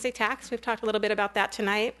occupancy tax. We've talked a little bit about that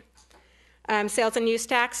tonight. Sales and use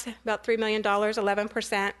tax, about $3 million,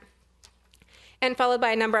 11%. And followed by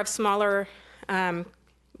a number of smaller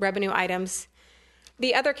revenue items.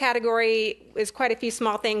 The other category is quite a few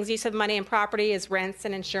small things. Use of money and property is rents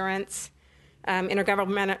and insurance.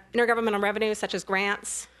 Intergovernmental revenue, such as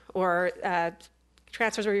grants or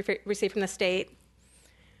transfers we receive from the state.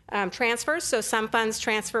 Transfers, so some funds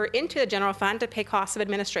transfer into the general fund to pay costs of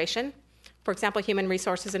administration. For example, human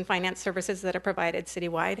resources and finance services that are provided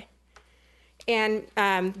citywide. And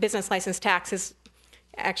business license tax is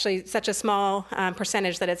actually such a small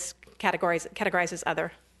percentage that it's categorized as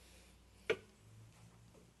other.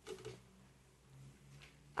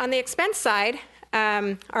 On the expense side,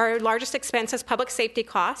 our largest expense is public safety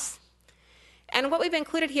costs. And what we've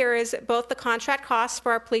included here is both the contract costs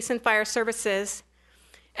for our police and fire services,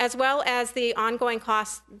 as well as the ongoing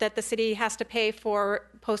costs that the city has to pay for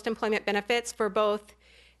post-employment benefits for both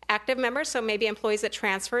active members, so maybe employees that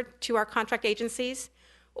transferred to our contract agencies,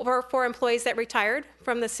 or for employees that retired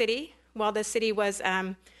from the city while the city was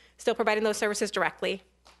still providing those services directly.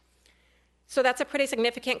 So that's a pretty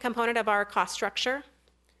significant component of our cost structure.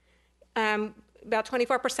 About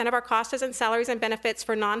 24% of our cost is in salaries and benefits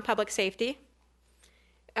for non-public safety,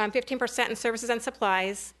 15% in services and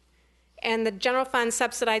supplies, and the general fund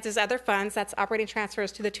subsidizes other funds, that's operating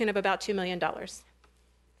transfers, to the tune of about $2 million.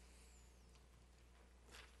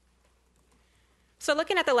 So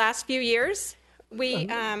looking at the last few years, we...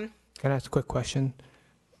 Can I ask a quick question?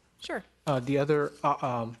 Sure.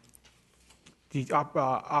 The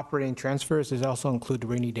operating transfers, does it also include the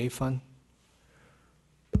rainy day fund?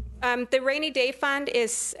 The rainy day fund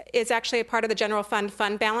is actually a part of the general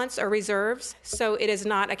fund balance or reserves, so it is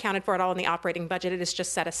not accounted for at all in the operating budget. It is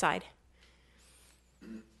just set aside.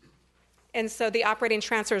 And so the operating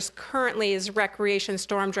transfers currently is recreation,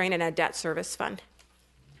 storm drain, and a debt service fund.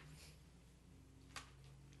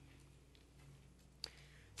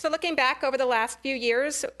 So looking back over the last few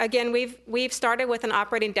years, again, we've started with an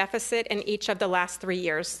operating deficit in each of the last 3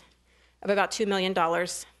 years of about $2 million.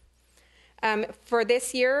 For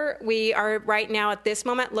this year, we are right now at this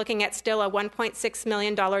moment looking at still a $1.6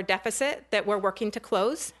 million deficit that we're working to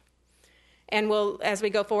close. And as we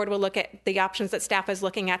go forward, we'll look at the options that staff is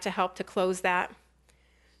looking at to help to close that.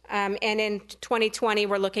 And in 2020,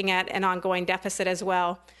 we're looking at an ongoing deficit as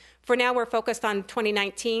well. For now, we're focused on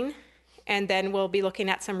 2019 and then we'll be looking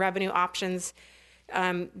at some revenue options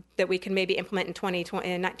that we can maybe implement in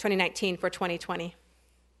 2019 for 2020.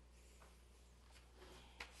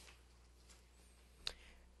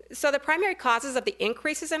 So the primary causes of the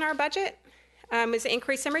increases in our budget is the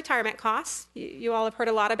increase in retirement costs. You all have heard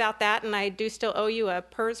a lot about that, and I do still owe you a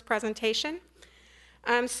PERS presentation.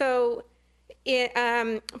 Part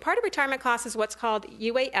of retirement costs is what's called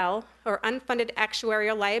UAL, or unfunded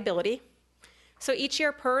actuarial liability. So each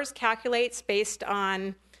year PERS calculates based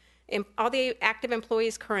on all the active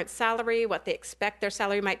employees' current salary, what they expect their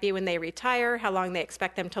salary might be when they retire, how long they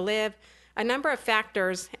expect them to live, a number of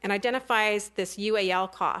factors, and identifies this UAL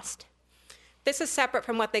cost. This is separate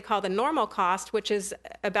from what they call the normal cost, which is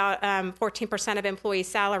about 14% of employee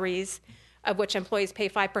salaries, of which employees pay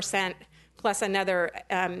 5%, plus another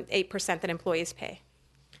 8% that employees pay.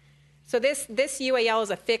 So this UAL is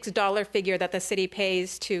a fixed dollar figure that the city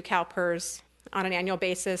pays to CalPERS on an annual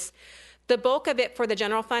basis. The bulk of it for the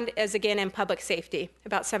general fund is, again, in public safety,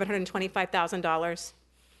 about $725,000.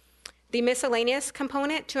 The miscellaneous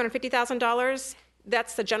component, $250,000,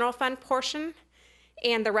 that's the general fund portion,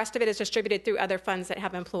 and the rest of it is distributed through other funds that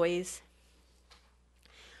have employees.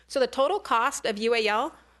 So the total cost of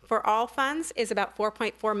UAL for all funds is about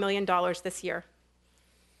 $4.4 million this year.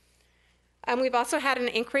 We've also had an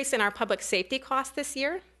increase in our public safety costs this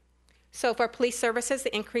year. So for police services,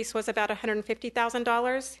 the increase was about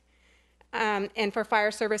 $150,000, and for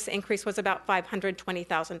fire service, the increase was about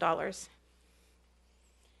 $520,000.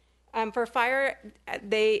 For fire,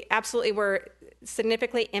 they absolutely were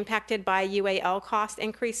significantly impacted by UAL cost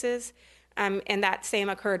increases, and that same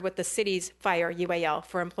occurred with the city's fire UAL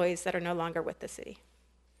for employees that are no longer with the city.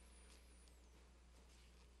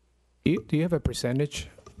 Do you have a percentage?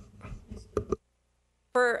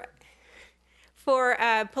 For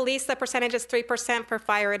police, the percentage is 3%. For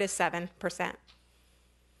fire, it is 7%.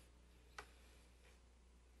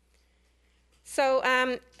 So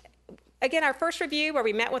again, our first review where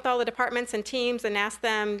we met with all the departments and teams and asked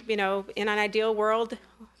them, in an ideal world,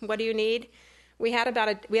 what do you need? We had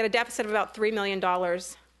a deficit of about $3 million.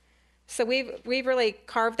 So we've really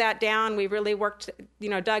carved that down. We really worked,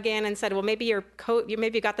 dug in and said, well, maybe you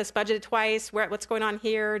got this budgeted twice. What's going on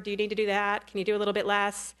here? Do you need to do that? Can you do a little bit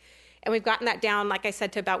less? And we've gotten that down, like I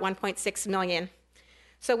said, to about 1.6 million.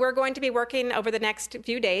 So we're going to be working over the next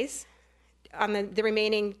few days on the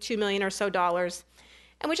remaining $2 million or so dollars.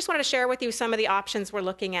 And we just wanted to share with you some of the options we're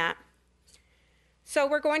looking at. So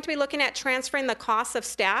we're going to be looking at transferring the costs of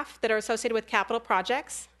staff that are associated with capital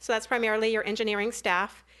projects. So that's primarily your engineering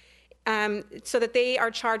staff, so that they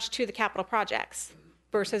are charged to the capital projects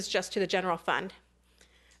versus just to the general fund.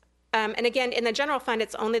 And again, in the general fund,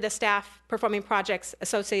 it's only the staff performing projects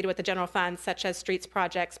associated with the general fund, such as streets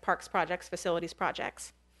projects, parks projects, facilities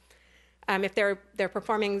projects. If they're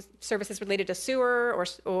performing services related to sewer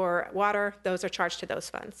or water, those are charged to those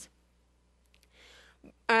funds.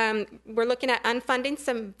 We're looking at unfunding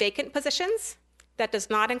some vacant positions. That does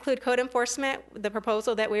not include code enforcement. The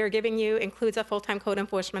proposal that we are giving you includes a full-time code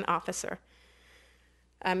enforcement officer.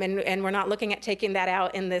 And we're not looking at taking that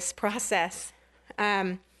out in this process.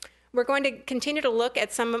 We're going to continue to look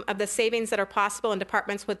at some of the savings that are possible in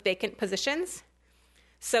departments with vacant positions.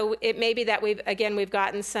 So it may be that we've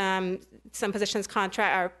gotten some positions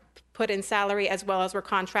put in salary as well as we're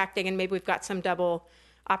contracting, and maybe we've got some double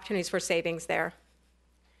opportunities for savings there.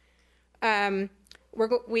 As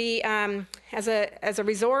a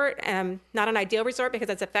resort, not an ideal resort because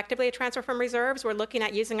it's effectively a transfer from reserves, we're looking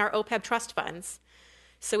at using our OPEB trust funds.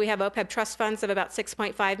 So we have OPEB trust funds of about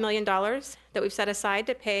 $6.5 million that we've set aside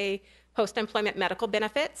to pay post-employment medical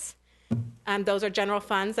benefits. Those are general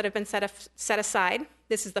funds that have been set aside.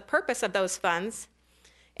 This is the purpose of those funds.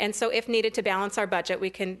 And so if needed to balance our budget, we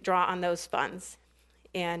can draw on those funds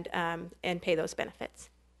and pay those benefits.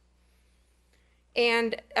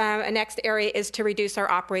 And a next area is to reduce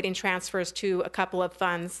our operating transfers to a couple of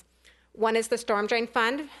funds. One is the storm drain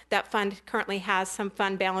fund. That fund currently has some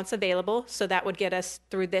fund balance available, so that would get us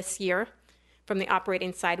through this year. From the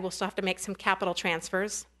operating side, we'll still have to make some capital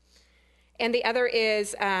transfers. And the other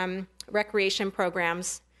is recreation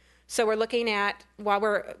programs. So we're looking at, while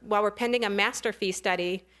we're pending a master fee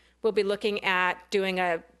study, we'll be looking at doing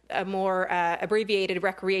a more abbreviated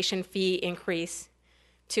recreation fee increase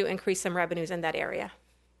to increase some revenues in that area.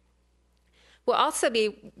 We'll also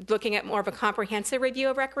be looking at more of a comprehensive review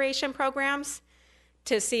of recreation programs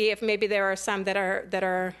to see if maybe there are some that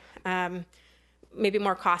are maybe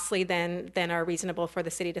more costly than are reasonable for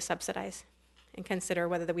the city to subsidize, and consider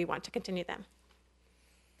whether we want to continue them.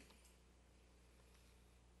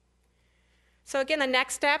 So again, the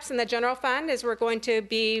next steps in the general fund is we're going to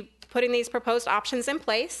be putting these proposed options in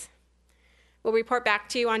place. We'll report back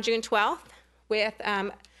to you on June 12th with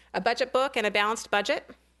a budget book and a balanced budget.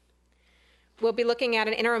 We'll be looking at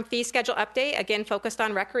an interim fee schedule update, again focused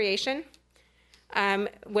on recreation.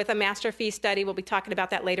 With a master fee study, we'll be talking about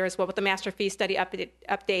that later as well, with the master fee study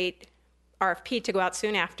update RFP to go out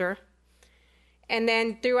soon after. And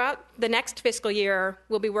then throughout the next fiscal year,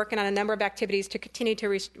 we'll be working on a number of activities to continue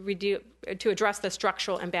to address the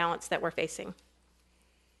structural imbalance that we're facing.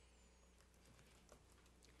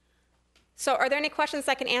 So are there any questions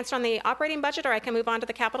I can answer on the operating budget, or I can move on to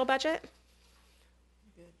the capital budget?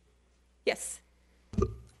 Yes.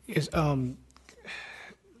 Is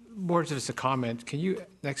more just a comment. Can you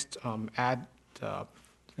next add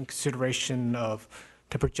in consideration of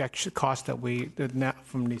the projection cost that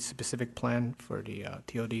from the specific plan for the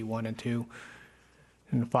TOD 1 and 2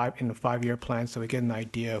 in the 5-year plan, so we get an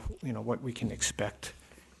idea of what we can expect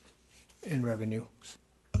in revenue?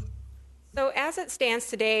 So as it stands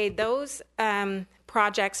today, those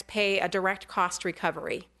projects pay a direct cost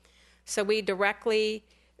recovery. So we directly,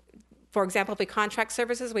 for example, if we contract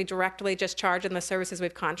services, we directly just charge in the services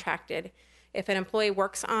we've contracted. If an employee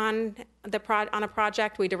works on a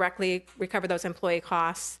project, we directly recover those employee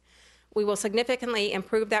costs. We will significantly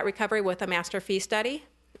improve that recovery with a master fee study,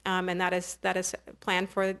 and that is planned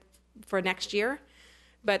for next year.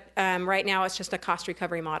 But right now, it's just a cost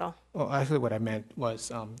recovery model. Well, actually, what I meant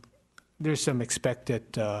was there's some expected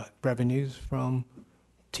revenues from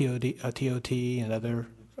TOT and other,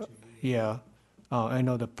 I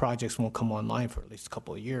know the projects won't come online for at least a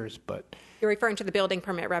couple of years, but... You're referring to the building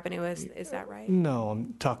permit revenue, is that right? No,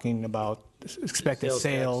 I'm talking about expected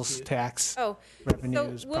sales tax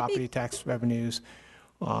revenues, property tax revenues,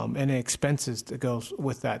 and the expenses that goes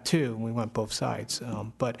with that too. We want both sides.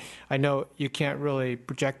 But I know you can't really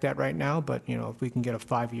project that right now, but if we can get a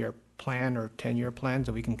 5-year plan or 10-year plan,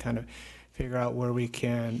 so we can kind of figure out where we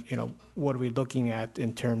can, what are we looking at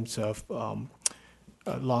in terms of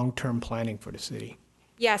long-term planning for the city.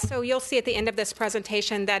 Yeah, so you'll see at the end of this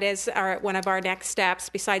presentation that is one of our next steps,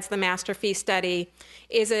 besides the master fee study,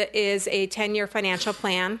 is a 10-year financial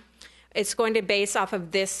plan. It's going to base off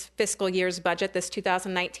of this fiscal year's budget, this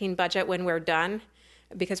 2019 budget when we're done,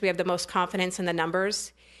 because we have the most confidence in the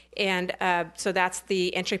numbers. And so that's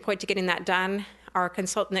the entry point to getting that done. Our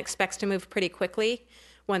consultant expects to move pretty quickly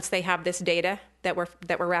once they have this data that we're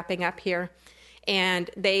wrapping up here.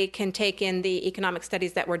 And they can take in the economic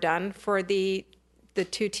studies that were done for the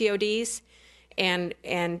 2 TODs, and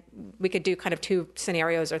we could do kind of 2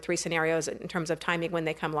 scenarios or 3 scenarios in terms of timing when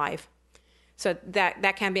they come live. So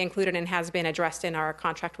that can be included and has been addressed in our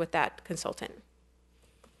contract with that consultant.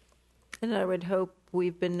 And I would hope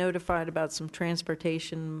we've been notified about some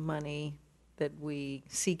transportation money that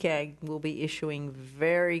CCAG will be issuing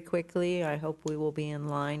very quickly. I hope we will be in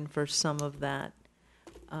line for some of that,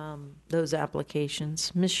 those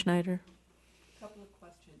applications. Ms. Schneider? A couple of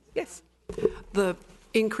questions. Yes. The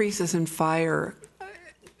increases in fire,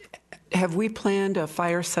 have we planned a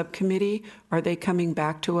fire subcommittee? Are they coming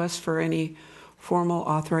back to us for any formal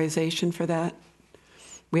authorization for that?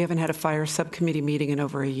 We haven't had a fire subcommittee meeting in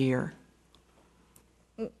over a year.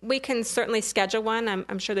 We can certainly schedule one.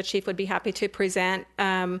 I'm sure the chief would be happy to present.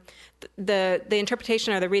 The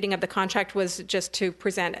interpretation or the reading of the contract was just to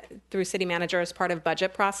present through city manager as part of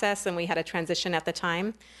budget process, and we had a transition at the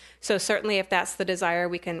time. So certainly, if that's the desire,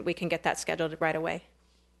 we can get that scheduled right away.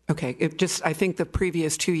 Okay. I think the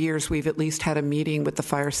previous 2 years, we've at least had a meeting with the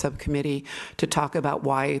fire subcommittee to talk about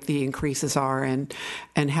why the increases are and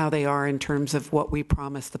how they are in terms of what we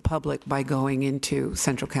promised the public by going into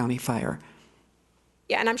Central County Fire.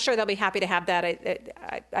 Yeah, and I'm sure they'll be happy to have that.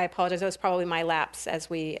 I apologize. It was probably my lapse as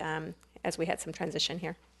we had some transition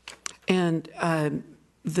here. And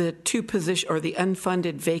the 2 positions, or the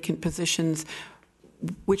unfunded vacant positions,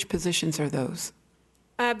 which positions are those?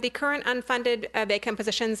 The current unfunded vacant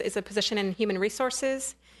positions is a position in Human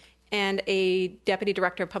Resources and a Deputy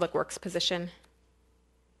Director of Public Works position.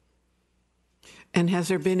 And has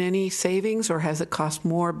there been any savings, or has it cost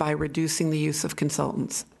more by reducing the use of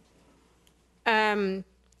consultants? In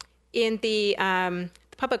the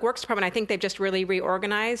Public Works Department, I think they've just really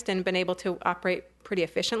reorganized and been able to operate pretty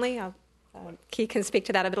efficiently. Key can speak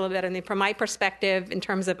to that a little bit. And from my perspective, in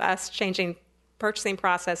terms of us changing purchasing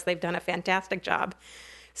process, they've done a fantastic job.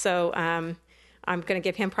 So I'm going to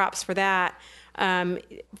give him props for that.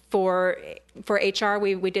 For HR,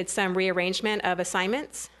 we did some rearrangement of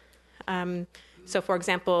assignments. So, for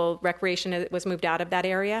example, recreation was moved out of that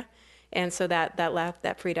area, and so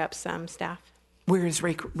that freed up some staff. Where is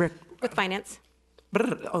Rick? With finance.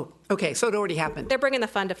 Oh, okay. So it already happened. They're bringing the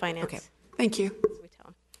fund to finance. Okay. Thank you.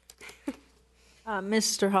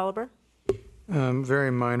 Mr. Holliber?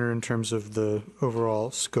 Very minor in terms of the overall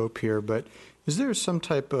scope here, but is there some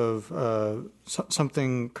type of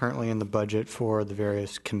something currently in the budget for the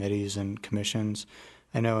various committees and commissions?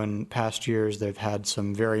 I know in past years they've had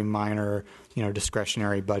some very minor,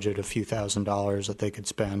 discretionary budget, a few $1,000s that they could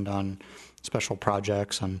spend on special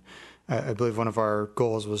projects. And I believe one of our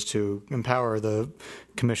goals was to empower the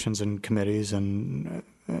commissions and committees, and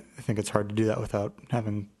I think it's hard to do that without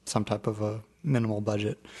having some type of a minimal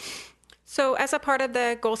budget. So as a part of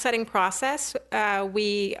the goal-setting process,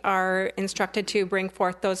 we are instructed to bring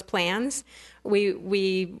forth those plans.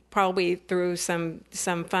 We probably, through some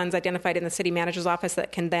funds identified in the city manager's office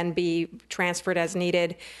that can then be transferred as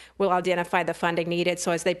needed, will identify the funding needed.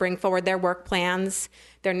 So as they bring forward their work plans,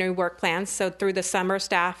 their new work plans, so through the summer,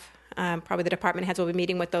 staff, probably the department heads will be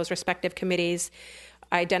meeting with those respective committees,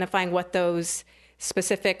 identifying what those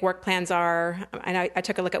specific work plans are. And I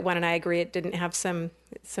took a look at one, and I agree it didn't have some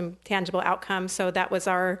tangible outcomes. So that was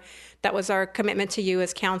our commitment to you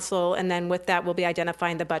as council, and then with that, we'll be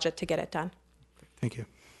identifying the budget to get it done. Thank you.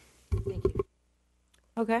 Thank you.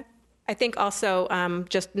 Okay. I think also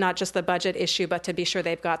not just the budget issue, but to be sure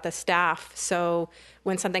they've got the staff. So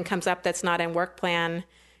when something comes up that's not in work plan,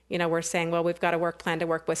 we're saying, well, we've got a work plan to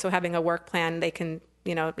work with. So having a work plan, they can,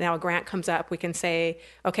 now a grant comes up, we can say,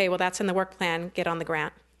 okay, well, that's in the work plan, get on the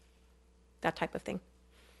grant. That type of thing.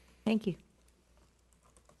 Thank you.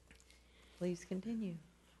 Please continue.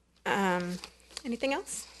 Anything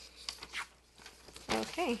else?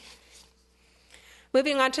 Okay.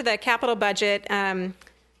 Moving on to the capital budget,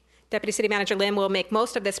 Deputy City Manager Lim will make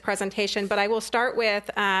most of this presentation, but I will start with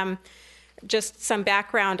just some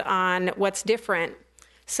background on what's different.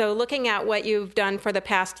 So looking at what you've done for the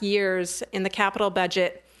past years in the capital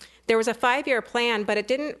budget, there was a 5-year plan, but it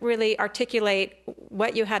didn't really articulate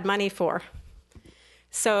what you had money for.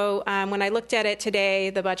 So when I looked at it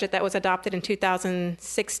today, the budget that was adopted in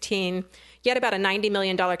 2016, you had about a $90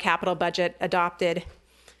 million capital budget adopted,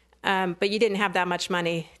 but you didn't have that much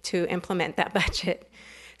money to implement that budget.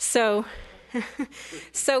 So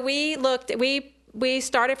we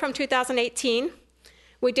started from 2018.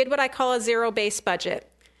 We did what I call a zero-based budget.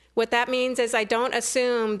 What that means is I don't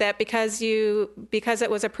assume that because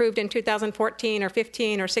it was approved in 2014 or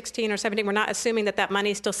 15 or 16 or 17, we're not assuming that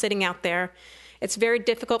money is still sitting out there. It's very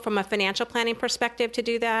difficult from a financial planning perspective to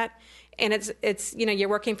do that, and it's you're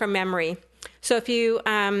working from memory. So if you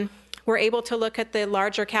were able to look at the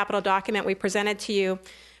larger capital document we presented to you,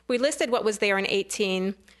 we listed what was there in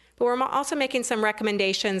 18, but we're also making some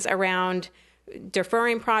recommendations around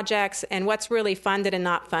deferring projects and what's really funded and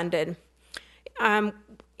not funded.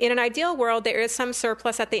 In an ideal world, there is some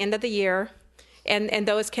surplus at the end of the year, and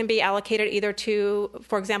those can be allocated either to,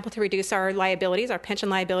 for example, to reduce our liabilities, our pension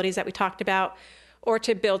liabilities that we talked about, or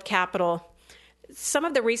to build capital. Some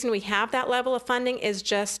of the reason we have that level of funding is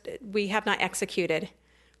just we have not executed.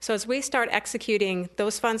 So as we start executing,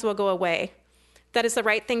 those funds will go away. That is the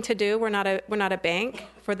right thing to do. We're not a bank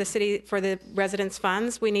for the city, for the residents'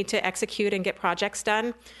 funds. We need to execute and get projects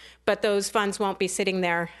done, but those funds won't be sitting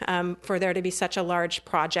there for there to be such a large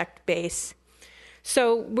project base.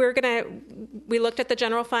 So we looked at the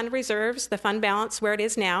general fund reserves, the fund balance where it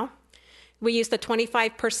is now. We used the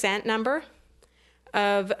 25% number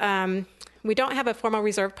of, we don't have a formal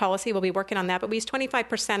reserve policy, we'll be working on that, but we use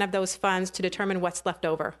 25% of those funds to determine what's left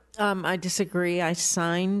over. I disagree. I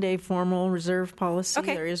signed a formal reserve policy.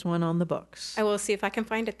 Okay. There is one on the books. I will see if I can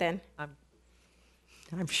find it then.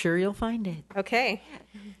 I'm sure you'll find it. Okay.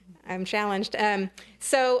 I'm challenged.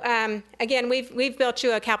 Again, we've built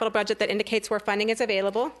you a capital budget that indicates where funding is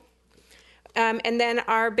available. And then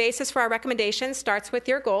our basis for our recommendations starts with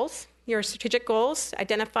your goals, your strategic goals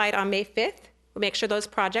identified on May 5th. We'll make sure those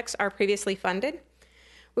projects are previously funded.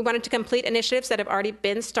 We wanted to complete initiatives that have already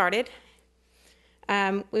been started.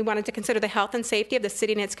 We wanted to consider the health and safety of the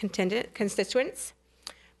city and its constituents.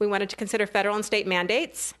 We wanted to consider federal and state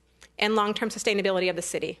mandates and long-term sustainability of the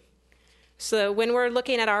city. So when we're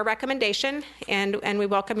looking at our recommendation, and we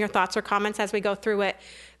welcome your thoughts or comments as we go through it,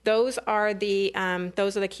 those are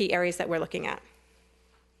the key areas that we're looking at.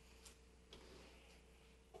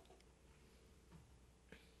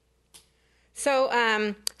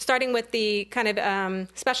 So starting with the kind of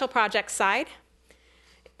special projects side,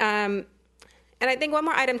 and I think one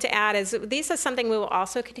more item to add is this is something we will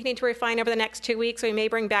also continue to refine over the next 2 weeks. We may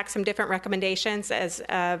bring back some different recommendations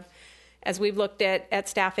as we've looked at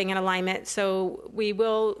staffing and alignment. So we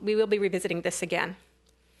will be revisiting this again.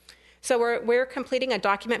 So we're completing a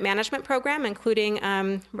document management program, including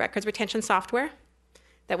records retention software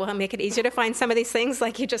that will make it easier to find some of these things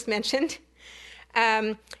like you just mentioned.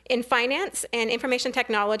 In finance and information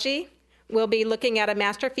technology, we'll be looking at a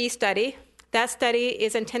master fee study That study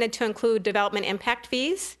is intended to include development impact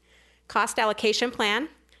fees, cost allocation plan,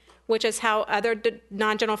 which is how other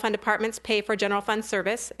non-general fund departments pay for general fund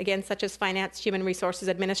service, again, such as finance, human resources,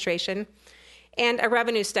 administration, and a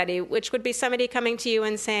revenue study, which would be somebody coming to you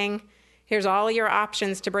and saying, here's all your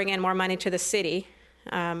options to bring in more money to the city.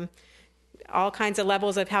 All kinds of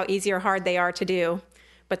levels of how easy or hard they are to do,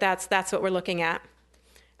 but that's what we're looking at.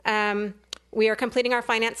 We are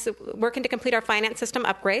working to complete our finance system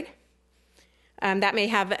upgrade. That may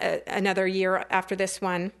have another year after this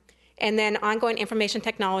one. And then ongoing information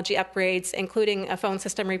technology upgrades, including a phone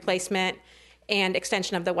system replacement and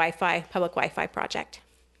extension of the Wi-Fi, public Wi-Fi project.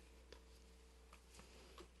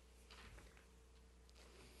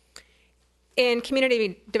 In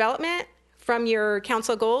community development, from your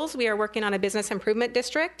council goals, we are working on a business improvement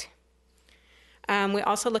district. We're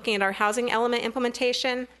also looking at our housing element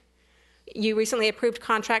implementation. You recently approved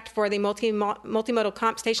contract for the multimodal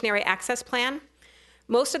comp stationary access plan.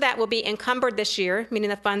 Most of that will be encumbered this year, meaning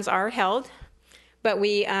the funds are held, but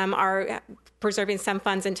we are preserving some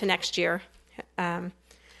funds into next year.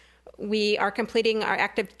 We are completing our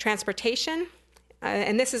active transportation,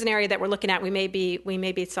 and this is an area that we're looking at. We may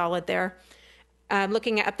be solid there.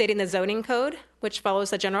 Looking at updating the zoning code, which follows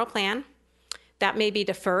the general plan. That may be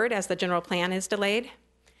deferred as the general plan is delayed.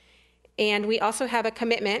 And we also have a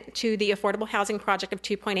commitment to the affordable housing project of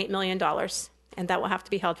 $2.8 million, and that will have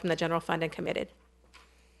to be held from the general fund and committed.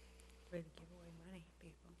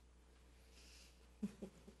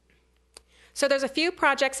 So there's a few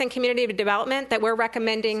projects in community development that we're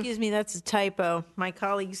recommending. Excuse me, that's a typo. My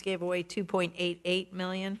colleagues gave away $2.88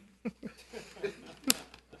 million.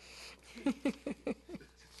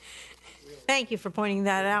 Thank you for pointing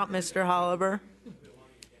that out, Mr. Holliber.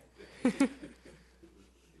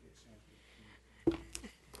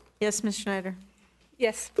 Yes, Ms. Schneider.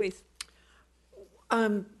 Yes, please.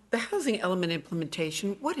 The housing element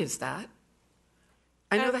implementation, what is that?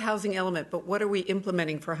 I know the housing element, but what are we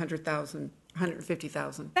implementing for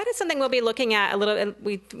 150,000? That is something we'll be looking at a little.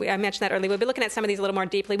 I mentioned that earlier. We'll be looking at some of these a little more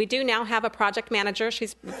deeply. We do now have a project manager.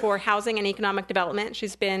 She's for housing and economic development.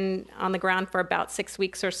 She's been on the ground for about 6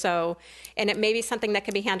 weeks or so, and it may be something that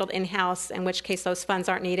can be handled in-house, in which case those funds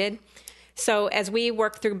aren't needed. So as we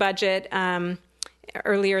work through budget,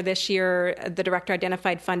 earlier this year, the director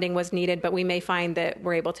identified funding was needed, but we may find that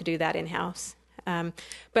we're able to do that in-house.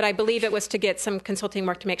 But I believe it was to get some consulting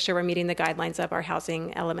work to make sure we're meeting the guidelines of our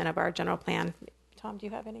housing element of our general plan. Tom, do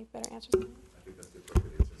you have any better answers?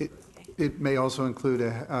 It may also include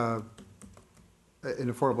an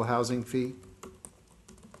affordable housing fee.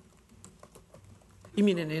 You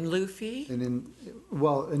mean an in lieu fee? An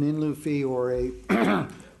in lieu fee or a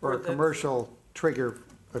or a commercial trigger,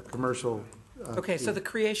 a commercial. Okay, fee. so the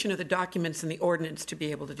creation of the documents and the ordinance to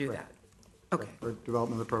be able to do that. Okay. For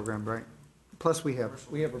development of the program, right? Plus, we have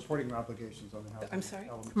reporting obligations on the housing. I'm sorry?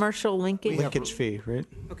 element. Commercial linkage. Linkage fee, right?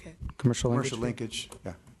 Okay. Commercial Linkage,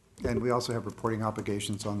 yeah. And we also have reporting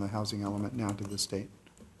obligations on the housing element now to the state.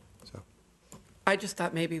 So I just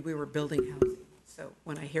thought maybe we were building housing. So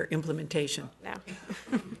when I hear implementation. No.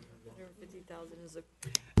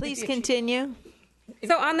 Please continue.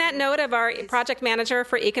 So on that note of our project manager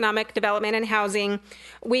for economic development and housing,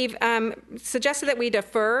 we've suggested that we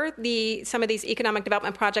defer some of these economic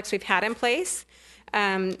development projects we've had in place.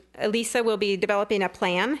 Elisa will be developing a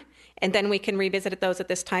plan, and then we can revisit those at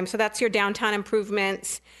this time. So that's your downtown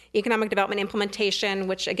improvements, economic development implementation,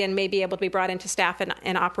 which again may be able to be brought into staff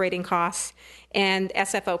and operating costs, and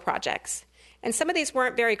SFO projects. And some of these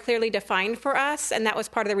weren't very clearly defined for us, and that was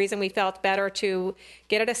part of the reason we felt better to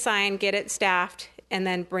get it assigned, get it staffed, and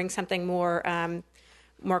then bring something more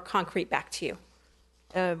concrete back to you.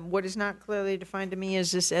 What is not clearly defined to me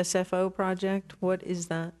is this SFO project. What is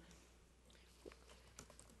that?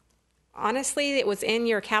 Honestly, it was in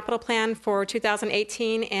your capital plan for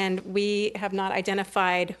 2018, and we have not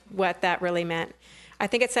identified what that really meant. I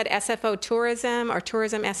think it said SFO tourism or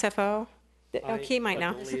tourism SFO. He might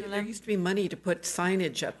know. There used to be money to put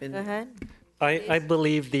signage up in. Go ahead. I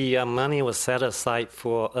believe the money was set aside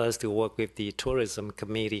for us to work with the tourism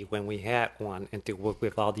committee when we had one, and to work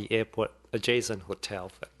with all the airport adjacent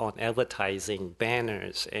hotels on advertising,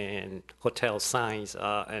 banners, and hotel signs,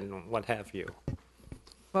 and what have you.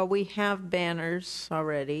 Well, we have banners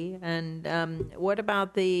already. And what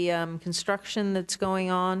about the construction that's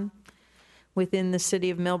going on within the city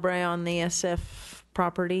of Millbrae on the SF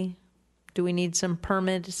property? Do we need some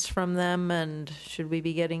permits from them, and should we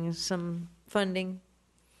be getting some funding?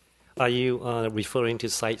 Are you referring to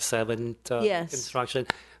Site 7 Yes. construction?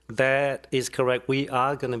 That is correct. We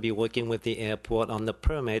are going to be working with the airport on the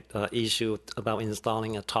permit issue about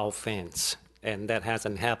installing a tall fence, and that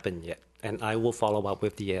hasn't happened yet. and I will follow up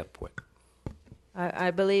with the airport.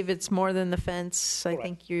 I believe it's more than the fence. I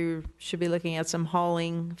think you should be looking at some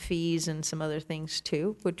hauling fees and some other things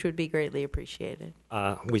too, which would be greatly appreciated.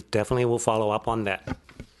 We definitely will follow up on that.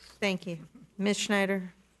 Thank you. Ms.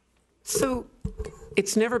 Schneider? So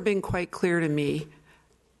it's never been quite clear to me,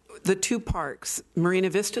 the two parks, Marina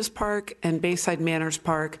Vistas Park and Bayside Manors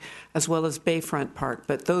Park, as well as Bayfront Park,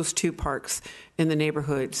 but those two parks in the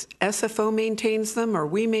neighborhoods, SFO maintains them, or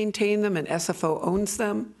we maintain them and SFO owns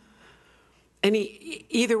them?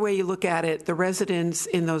 Either way you look at it, the residents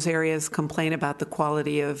in those areas complain about the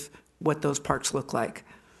quality of what those parks look like.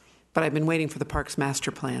 But I've been waiting for the parks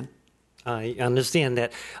master plan. I understand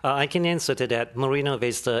that. I can answer to that. Marina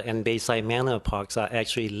Vista and Bayside Manor Parks are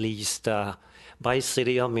actually leased by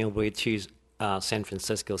City of Millbrae to San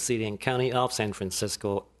Francisco City and County of San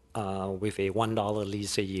Francisco with a $1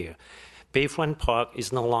 lease a year. Bayfront Park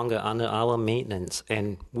is no longer under our maintenance,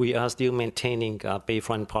 and we are still maintaining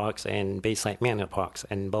Bayfront Parks and Bayside Manor Parks,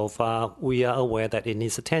 and both we are aware that it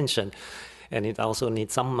needs attention, and it also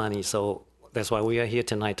needs some money. So that's why we are here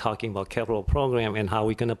tonight talking about capital program and how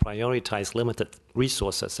we're going to prioritize limited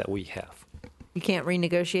resources that we have. You can't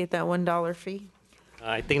renegotiate that $1 fee?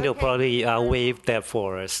 I think they'll probably waive that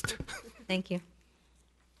for us. Thank you.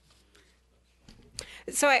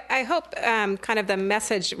 So I hope kind of the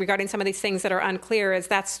message regarding some of these things that are unclear is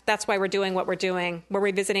that's why we're doing what we're doing. We're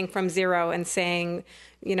revisiting from zero and saying,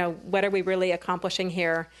 you know, what are we really accomplishing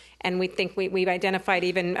here? And we think we've identified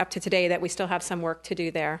even up to today that we still have some work to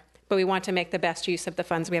do there. But we want to make the best use of the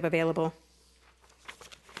funds we have available.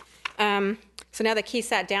 So now that Keith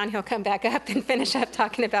sat down, he'll come back up and finish up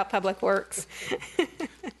talking about Public Works.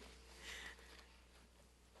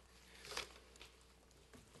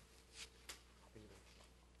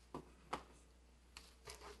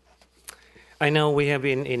 I know we have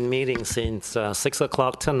been in meetings since 6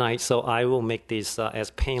 o'clock tonight, so I will make this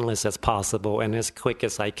as painless as possible and as quick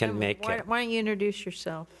as I can make it. Why don't you introduce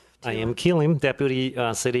yourself? I am Keelim, Deputy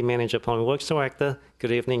City Manager, Public Works Director.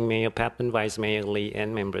 Good evening, Mayor Papin, Vice Mayor Lee,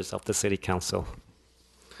 and members of the City Council.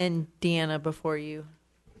 And Deanna, before you,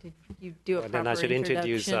 did you do a proper Then I should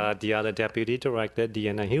introduce introduction? the other Deputy Director,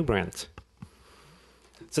 Deanna Hilbrandt.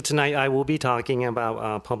 So tonight I will be talking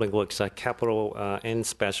about Public Works capital and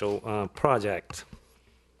special project.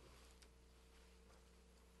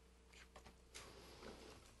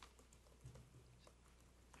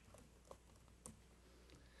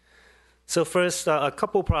 So first, a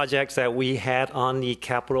couple projects that we had on the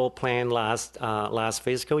capital plan last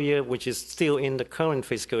fiscal year, which is still in the current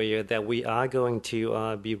fiscal year, that we are going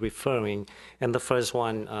to be referring. And the first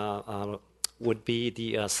one would be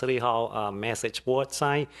the City Hall message board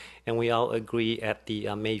sign, and we all agree at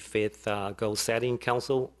the May 5th goal setting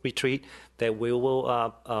council retreat that we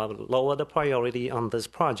will lower the priority on this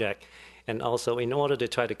project. And also, in order to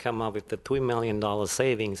try to come up with the $3 million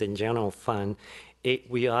savings in general fund,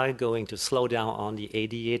 we are going to slow down on the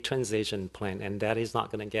ADA transition plan, and that is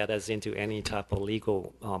not going to get us into any type of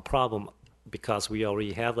legal problem because we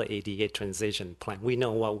already have the ADA transition plan. We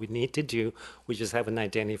know what we need to do. We just haven't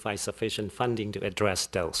identified sufficient funding to address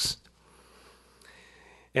those.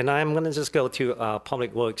 And I'm going to just go to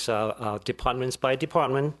Public Works departments by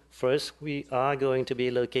department. First, we are going to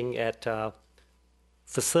be looking at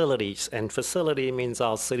facilities, and facility means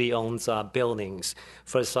our city owns buildings.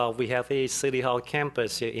 First off, we have a City Hall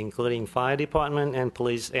campus here, including fire department and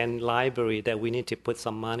police and library, that we need to put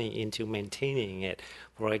some money into maintaining it.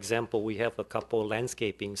 For example, we have a couple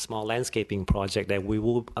small landscaping project that we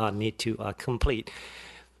will need to complete.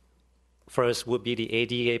 First would be the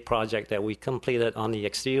ADA project that we completed on the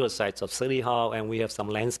exterior sites of City Hall, and we have some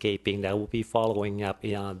landscaping that will be following up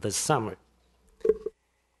this summer.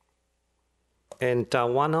 And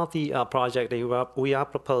one of the projects that we are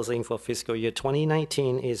proposing for fiscal year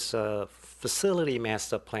 2019 is a facility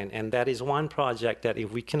master plan. And that is one project that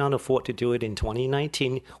if we cannot afford to do it in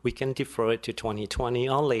 2019, we can defer it to 2020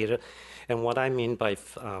 or later. And what I mean by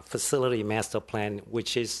facility master plan,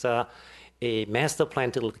 which is a master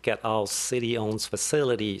plan to look at our city-owned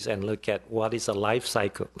facilities and look at what is the life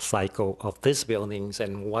cycle of these buildings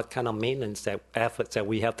and what kind of maintenance efforts that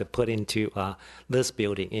we have to put into this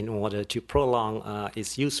building in order to prolong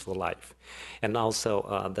its useful life, and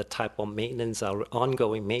also the type of maintenance,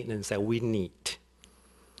 ongoing maintenance that we need.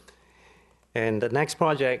 And the next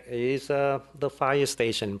project is the fire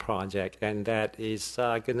station project, and that is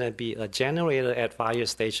going to be a generator at fire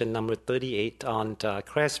station number 38 on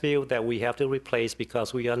Crestview that we have to replace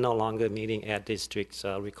because we are no longer meeting Air District's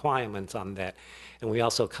requirements on that. And we're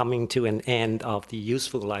also coming to an end of the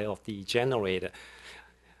useful life of the generator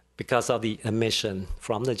because of the emission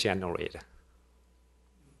from the generator.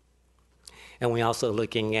 And we're also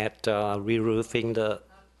looking at re-roofing the.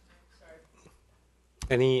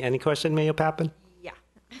 Any question, Mayor Pappen? Yeah.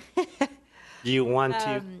 You want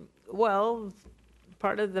to? Well,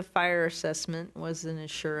 part of the fire assessment was an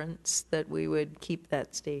assurance that we would keep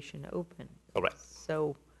that station open. All right.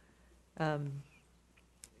 So,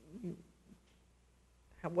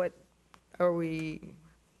 what are we?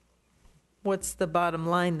 What's the bottom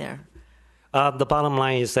line there? The bottom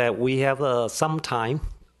line is that we have some time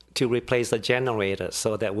to replace the generator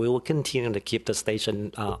so that we will continue to keep the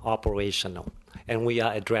station operational. And we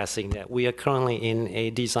are addressing that. We are currently in a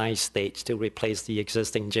design stage to replace the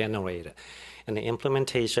existing generator. And the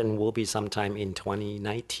implementation will be sometime in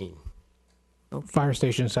 2019. Fire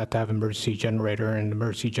stations have to have emergency generator, and the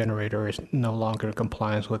emergency generator is no longer in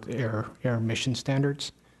compliance with air emission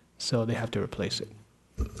standards, so they have to replace it.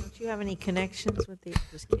 Don't you have any connections with the?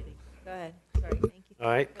 Just kidding. Go ahead. Sorry. Thank you. All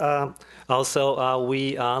right. Also,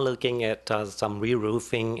 we are looking at some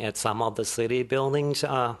re-roofing at some of the city buildings.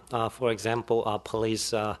 For example, our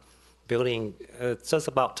police building. It's just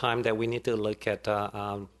about time that we need to look at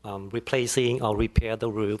replacing or repair the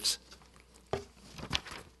roofs.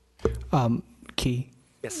 Key.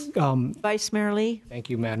 Yes. Vice Mayor Lee. Thank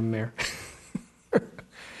you, Madam Mayor.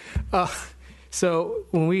 So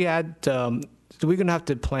when we add, we're going to have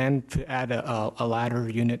to plan to add a ladder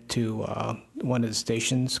unit to one of the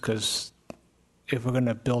stations, because if we're going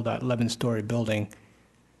to build that 11-story building,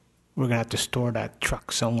 we're going to have to store that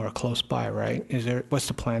truck somewhere close by, right? What's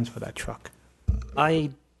the plans for that truck?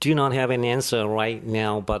 I do not have an answer right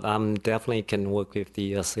now, but I'm definitely can work with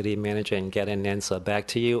the city manager and get an answer back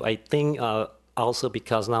to you. I think also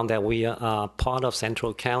because now that we are part of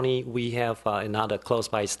Central County, we have another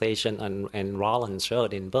close-by station in Rollins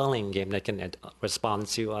Road in Burlingame that can respond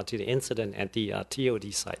to the incident at the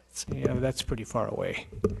TOD sites. Yeah, that's pretty far away.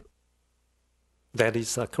 That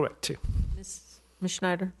is correct, too. Ms.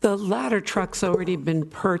 Schneider? The ladder truck's already been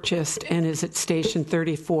purchased and is at Station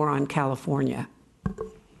 34 on California.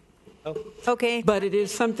 Oh. Okay. But it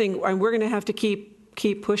is something, and we're going to have to keep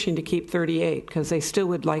pushing to keep 38, because they still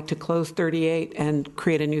would like to close 38 and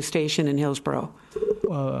create a new station in Hillsborough.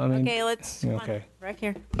 Well, I mean, Okay, let's. Come on, right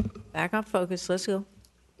here. Back on focus. Let's go.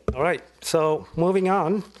 All right, so moving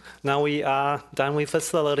on. Now we are done with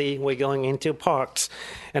facility. We're going into parks.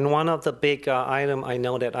 And one of the big item I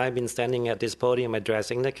know that I've been standing at this podium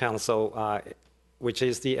addressing the council, which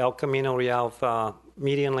is the El Camino Real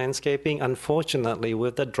median landscaping. Unfortunately,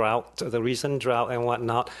 with the drought, the recent drought and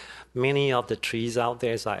whatnot, many of the trees out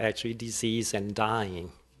there are actually diseased and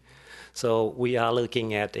dying. So we are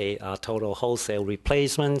looking at a total wholesale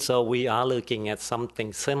replacement. So we are looking at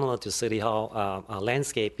something similar to City Hall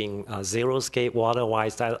landscaping, zero-scape,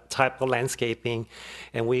 water-wise type of landscaping.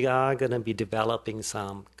 And we are going to be developing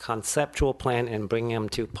some conceptual plan and bring them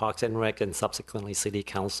to Parks and Rec and subsequently City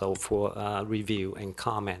Council for review and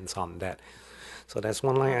comments on that. So that's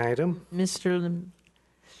one line item. Mr. Lim,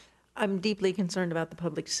 I'm deeply concerned about the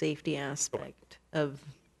public safety aspect of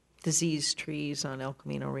diseased trees on El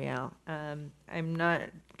Camino Real. I'm not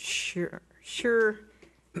sure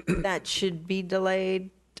that should be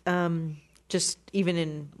delayed, just even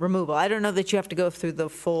in removal. I don't know that you have to go through the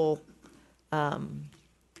full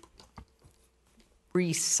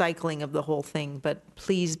recycling of the whole thing, but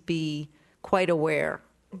please be quite aware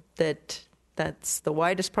that that's the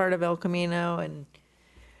widest part of El Camino, and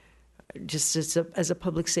just as a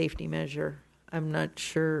public safety measure, I'm not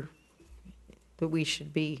sure that we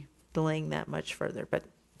should be delaying that much further. But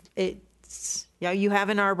it's, yeah, you have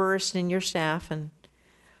an arborist in your staff, and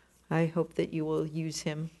I hope that you will use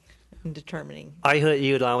him in determining. I heard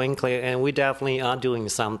you loud and clear, and we definitely are doing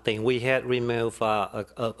something. We had removed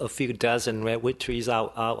a few dozen redwood trees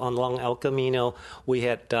out along El Camino. We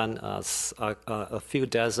had done a few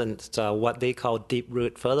dozen what they call deep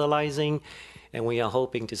root fertilizing, and we are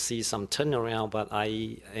hoping to see some turnaround, but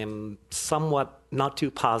I am somewhat not too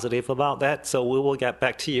positive about that, so we will get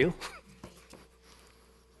back to you.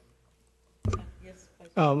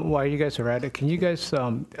 While you guys are at it, can you guys,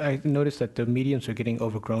 I noticed that the medians are getting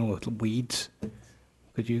overgrown with weeds.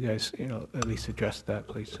 Could you guys, at least address that,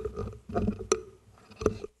 please?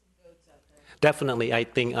 Definitely, I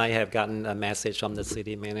think I have gotten a message from the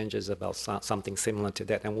city managers about something similar to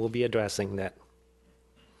that, and we'll be addressing that.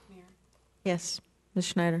 Yes, Ms.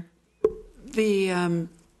 Schneider.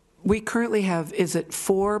 We currently have, is it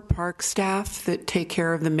 4 park staff that take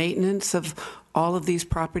care of the maintenance of all of these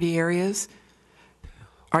property areas?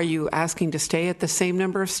 Are you asking to stay at the same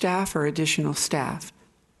number of staff or additional staff?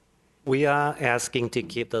 We are asking to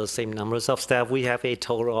keep the same numbers of staff. We have a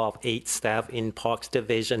total of 8 staff in Parks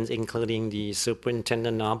divisions, including the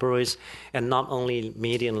superintendent arborist, and not only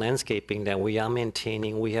median landscaping that we are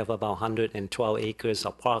maintaining. We have about 112 acres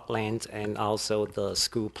of parklands and also the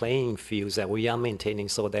school playing fields that we are maintaining.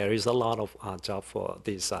 So there is a lot of job for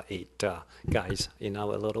these 8 guys in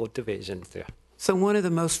our little divisions there. So one of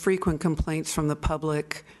the most frequent complaints from the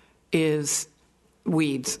public is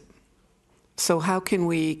weeds. So how can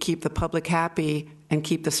we keep the public happy and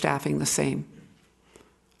keep the staffing the same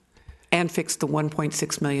and fix the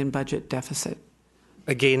 1.6 million budget deficit?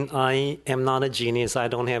 Again, I am not a genius. I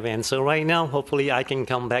don't have an answer right now. Hopefully, I can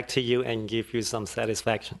come back to you and give you some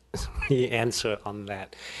satisfactory answer on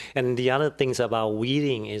that. And the other things about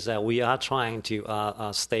weeding is that we are trying to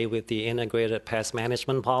stay with the integrated pest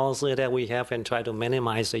management policy that we have and try to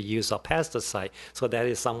minimize the use of pesticide. So that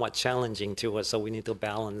is somewhat challenging to us. So we need to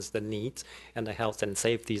balance the needs and the health and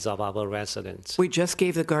safeties of our residents. We just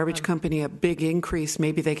gave the garbage company a big increase.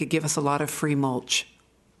 Maybe they could give us a lot of free mulch.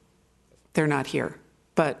 They're not here.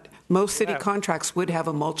 But most city contracts would have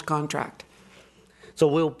a mulch contract. So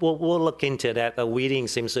we'll look into that. The weeding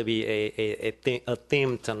seems to be a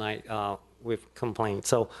theme tonight with complaints.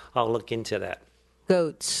 So I'll look into that.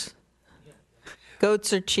 Goats.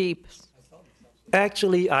 Goats are cheap.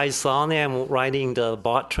 Actually, I saw them riding the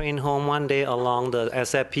BART train home one day along the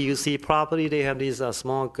SFPUC property. They have these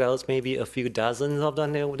small goats, maybe a few dozens of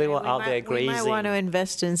them. They were out there grazing. We might want to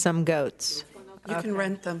invest in some goats. You can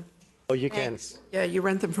rent them. Oh, you can. Yeah, you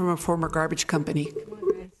rent them from a former garbage company.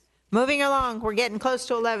 Moving along, we're getting close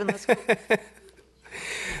to 11. Let's go.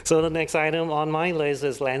 So the next item on my list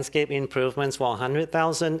is landscape improvements for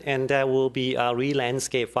 $100,000, and that will be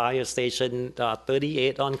re-landscape Fire Station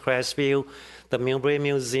 38 on Crestview. The Millbrae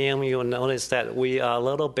Museum, you'll notice that we are a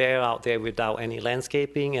little bare out there without any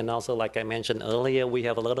landscaping, and also, like I mentioned earlier, we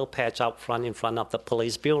have a little patch out front in front of the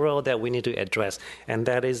police bureau that we need to address, and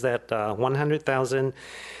that is that $100,000.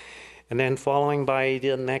 And then following by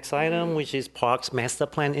the next item, which is Parks Master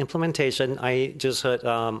Plan implementation. I just heard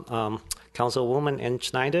Councilwoman Ann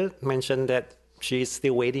Schneider mention that she's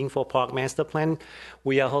still waiting for Park Master Plan.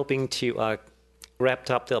 We are hoping to wrap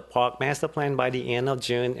up the Park Master Plan by the end of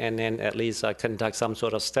June, and then at least conduct some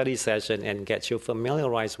sort of study session and get you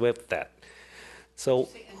familiarized with that. So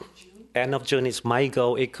end of June is my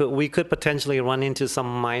goal. We could potentially run into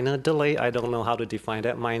some minor delay. I don't know how to define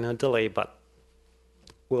that minor delay, but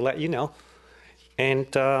we'll let you know. And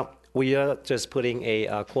we are just putting a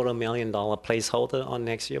 $250,000 placeholder on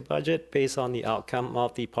next year's budget based on the outcome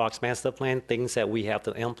of the Parks Master Plan, things that we have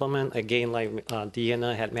to implement. Again, like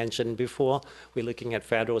Deanna had mentioned before, we're looking at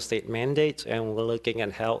federal state mandates, and we're looking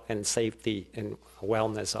at health and safety and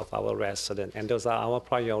wellness of our residents. And those are our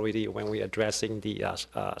priority when we're addressing the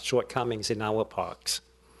shortcomings in our parks.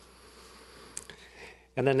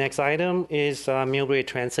 And the next item is Millbrae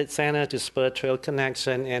Transit Center to Spur Trail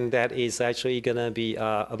Connection, and that is actually going to be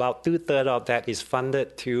about 2/3 of that is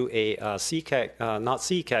funded through a MTC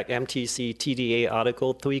TDA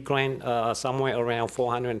Article 3 grant, somewhere around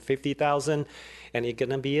 $450,000, and it's going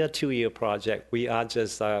to be a 2-year project. We are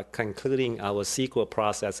just concluding our CEQA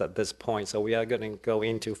process at this point, so we are going to go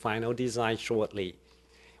into final design shortly,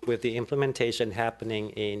 with the implementation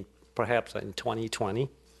happening perhaps in 2020.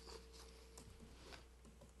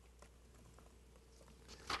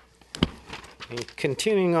 And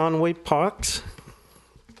continuing on with parks,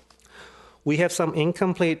 we have some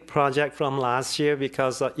incomplete project from last year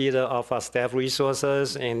because either of our staff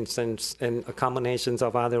resources and combinations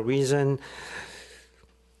of other reasons.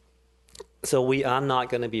 So we are not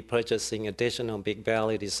going to be purchasing additional Big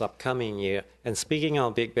Belly this upcoming year. And speaking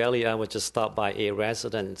of Big Belly, I would just stop by a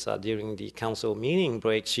resident during the council meeting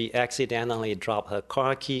break. She accidentally dropped her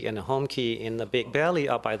car key and home key in the Big Belly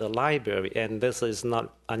up by the library, and this is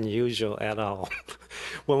not unusual at all.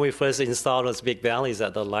 When we first installed those Big Bellies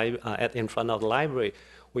at in front of the library,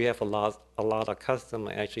 we have a lot of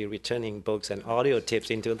customers actually returning books and audio tapes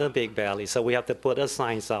into the Big Belly. So we have to put a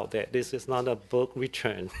signs out there. This is not a book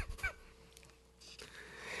return.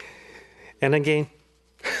 And again,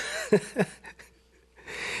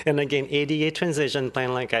 ADA transition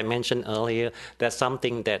plan, like I mentioned earlier, that's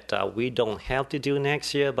something that we don't have to do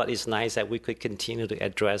next year, but it's nice that we could continue to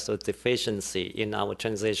address the deficiency in our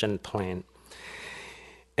transition plan.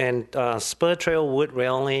 And spur trail wood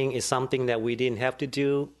railing is something that we didn't have to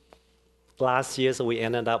do last year, so we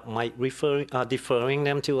ended up deferring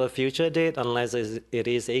them to a future date unless it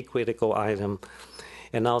is a critical item.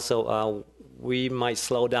 And also, we might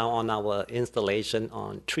slow down on our installation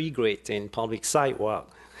on tree grates in public sidewalk.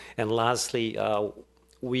 And lastly,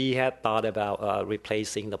 we had thought about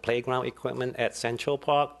replacing the playground equipment at Central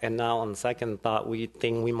Park, and now on second thought, we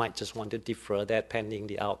think we might just want to defer that pending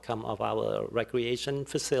the outcome of our recreation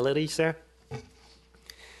facilities there.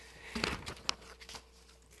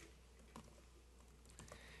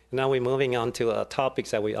 Now we're moving on to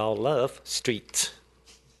topics that we all love, streets.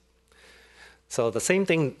 So the same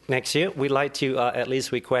thing next year, we'd like to at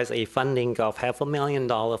least request a funding of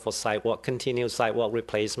 $500,000 for sidewalk, continued sidewalk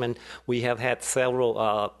replacement. We have had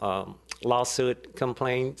several lawsuit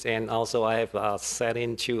complaints, and also I have set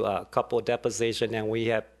into a couple of depositions, and we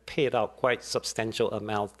have paid out quite substantial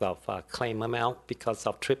amounts of claim amount because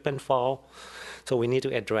of trip and fall. So we need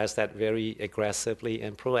to address that very aggressively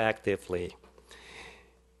and proactively.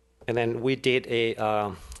 And then we did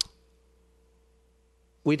a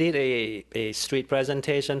street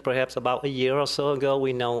presentation perhaps about a year or so ago.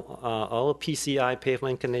 We know our PCI,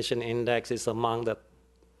 Pavement Condition Index, is among the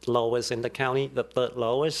lowest in the county, the third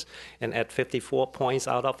lowest, and at 54 points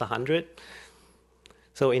out of the 100.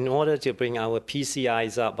 So in order to bring our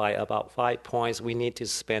PCIs up by about 5 points, we need to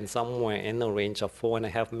spend somewhere in the range of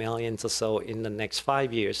 $4.5 million or so in the next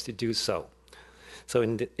 5 years to do so. So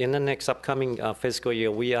in the next upcoming fiscal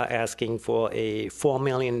year, we are asking for a $4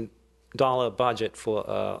 million budget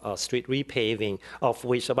for street repaving, of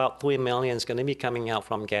which about $3 million is going to be coming out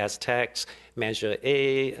from gas tax, Measure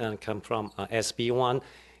A, and come from SB1,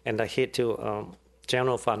 and the hit to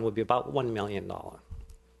general fund will be about $1 million.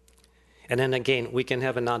 And then again, we can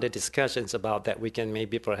have another discussions about that. We can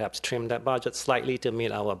maybe perhaps trim that budget slightly to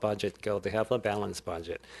meet our budget goal, to have a balanced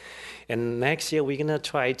budget. And next year, we're going to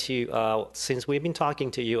try to, since we've been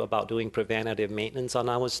talking to you about doing preventative maintenance on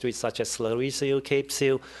our streets, such as slurry seal, cape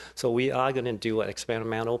seal, so we are going to do an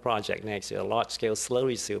experimental project next year, a large-scale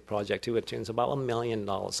slurry seal project to a tune of about $1 million.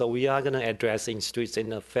 So we are going to addressing streets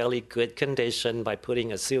in a fairly good condition by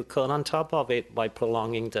putting a seal coat on top of it, by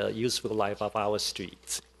prolonging the useful life of our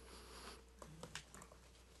streets.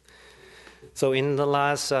 So in the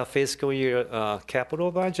last fiscal year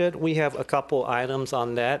capital budget, we have a couple items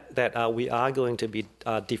on that we are going to be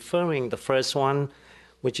deferring. The first one,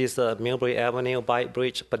 which is the Millbrae Avenue Bike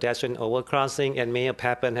Bridge pedestrian overcrossing, and Mayor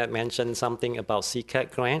Pappen had mentioned something about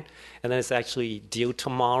CCAT grant, and it's actually due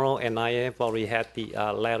tomorrow, and I have already had the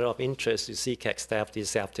letter of interest to CCAT staff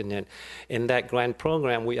this afternoon. In that grant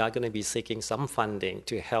program, we are going to be seeking some funding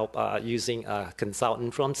to help using a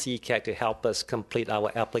consultant from CCAT to help us complete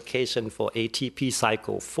our application for ATP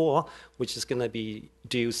Cycle 4, which is going to be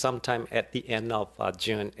due sometime at the end of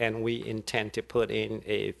June, and we intend to put in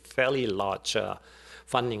a fairly large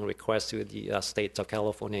funding request to the state of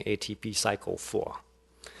California ATP Cycle 4.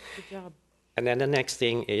 Good job. And then the next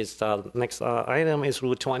thing is, next item is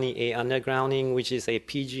Route 20A undergrounding, which is a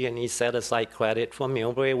PG&E set-aside credit for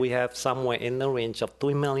Millbrae. We have somewhere in the range of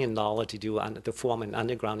 $3 million to do to form an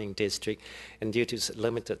undergrounding district. And due to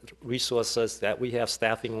limited resources that we have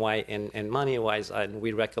staffing-wise and money-wise, and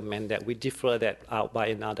we recommend that we defer that out by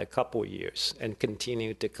another couple years and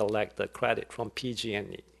continue to collect the credit from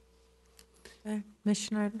PG&E. Ms.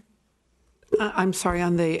 Schneider? I'm sorry,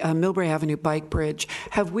 on the Millbrae Avenue Bike Bridge,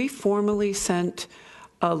 have we formally sent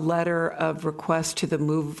a letter of request to the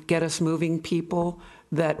Get Us Moving people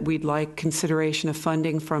that we'd like consideration of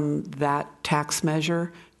funding from that tax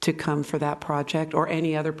measure to come for that project or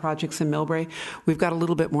any other projects in Millbrae? We've got a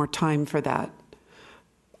little bit more time for that.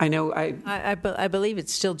 I know I believe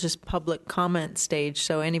it's still just public comment stage,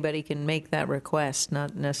 so anybody can make that request,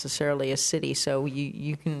 not necessarily a city. So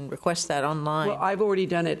you can request that online. Well, I've already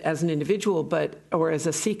done it as an individual, or as a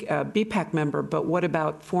BPAC member. But what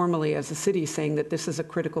about formally as a city saying that this is a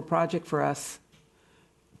critical project for us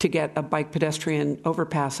to get a bike pedestrian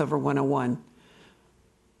overpass over 101?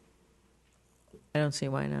 I don't see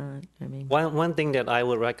why not. I mean, one thing that I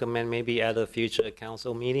would recommend maybe at a future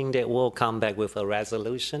council meeting that will come back with a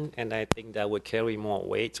resolution, and I think that would carry more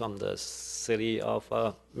weight on the city of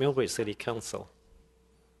Millbrae City Council.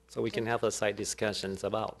 So we can have a side discussions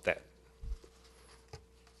about that.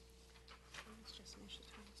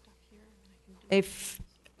 if,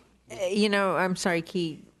 I'm sorry,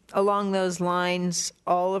 Key, along those lines,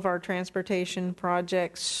 all of our transportation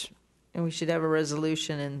projects, and we should have a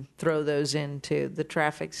resolution and throw those into the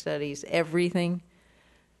traffic studies, everything.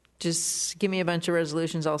 Just give me a bunch of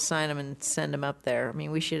resolutions, I'll sign them and send them up there. I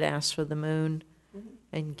mean, we should ask for the moon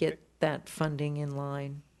and get that funding in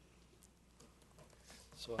line.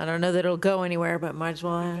 I don't know that it'll go anywhere, but might as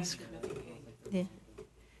well ask. Yeah.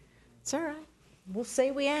 It's all right. We'll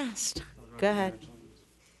say we asked. Go ahead.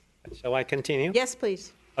 Shall I continue? Yes,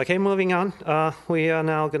 please. Okay, moving on. We are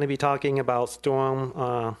now going to be talking about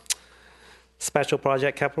storm special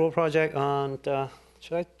project, capital project, and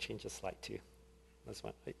should I change the slide too? That's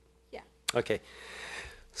one, right? Yeah. Okay.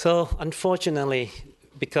 So unfortunately,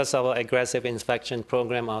 because of our aggressive inspection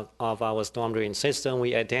program of our storm drain system,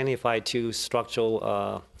 we identified two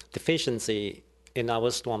structural deficiency in our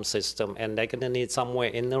storm system, and they're going to need somewhere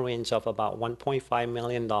in the range of about $1.5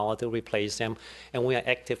 million to replace them. And we are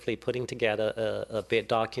actively putting together a bid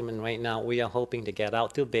document right now. We are hoping to get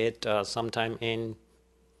out to bid sometime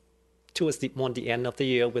towards the end of the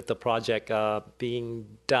year, with the project being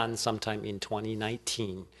done sometime in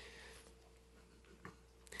 2019.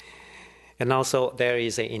 And also, there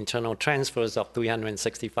is an internal transfers of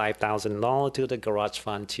 $365,000 to the garage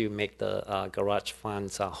fund to make the garage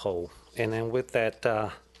funds whole. And then with that,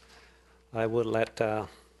 I would let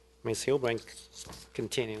Ms. Millbrae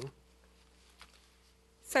continue.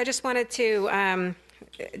 So I just wanted to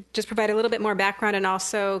just provide a little bit more background, and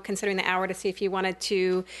also considering the hour, to see if you wanted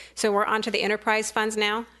to. So we're on to the enterprise funds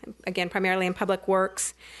now, again, primarily in public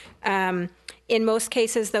works. In most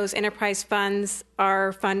cases, those enterprise funds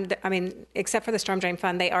are funded, except for the storm drain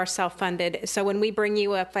fund, they are self-funded. So when we bring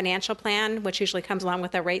you a financial plan, which usually comes along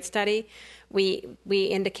with a rate study, we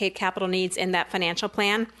indicate capital needs in that financial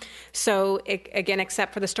plan. So again,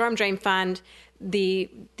 except for the storm drain fund, the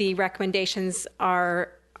recommendations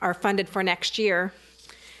are funded for next year.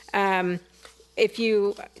 If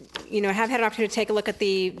you have had an opportunity to take a look at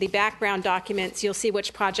the background documents, you'll see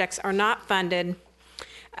which projects are not funded.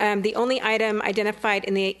 The only item identified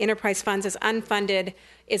in the enterprise funds as unfunded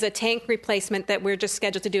is a tank replacement that we're just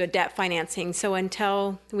scheduled to do a debt financing. So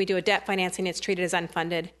until we do a debt financing, it's treated as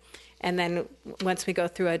unfunded. And then once we go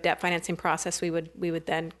through a debt financing process, we would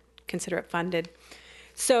then consider it funded.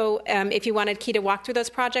 So if you wanted Key to walk through those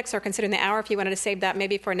projects, or considering the hour, if you wanted to save that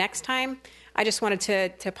maybe for next time, I just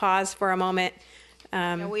wanted to pause for a moment.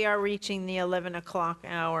 Yeah, we are reaching the 11 o'clock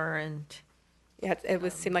hour, and yeah, it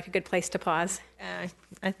would seem like a good place to pause.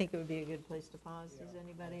 I think it would be a good place to pause. Does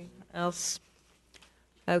anybody else?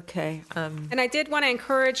 Okay. And I did want to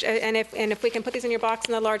encourage, and if we can put these in your box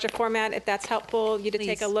in the larger format, if that's helpful, you to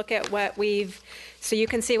take a look at what so you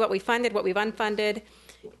can see what we funded, what we've unfunded.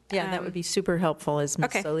 Yeah, that would be super helpful, as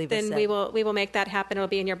Ms. Oliva said. Then we will make that happen. It'll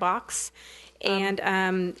be in your box.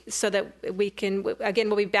 And so that we can, again,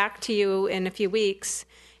 we'll be back to you in a few weeks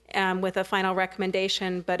with a final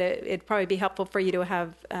recommendation, but it'd probably be helpful for you to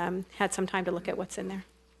have had some time to look at what's in there.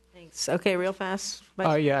 Thanks. Okay, real fast.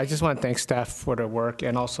 Yeah, I just want to thank staff for their work,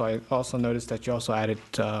 and also I also noticed that you also added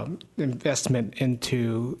investment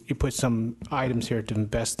into, you put some items here to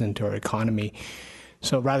invest into our economy.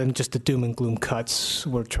 So rather than just the doom and gloom cuts,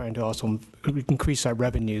 we're trying to also increase our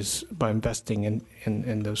revenues by investing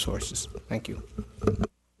in those sources. Thank you.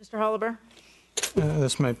 Mr. Holliber?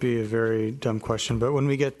 This might be a very dumb question, but when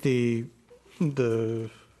we get the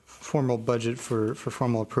formal budget for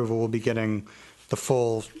formal approval, we'll be getting the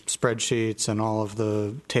full spreadsheets and all of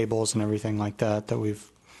the tables and everything like that we've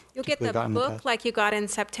You'll get the book like you got in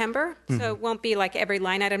September, so it won't be like every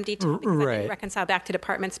line item detail, because that can reconcile back to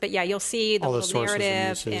departments. But yeah, you'll see the all little the sources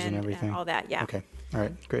narrative and everything. all that. Yeah. Okay. All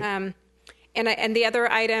right. Great. And the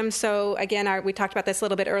other item, so again, we talked about this a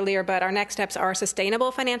little bit earlier, but our next steps are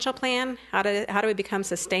sustainable financial plan. How do we become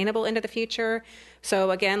sustainable into the future?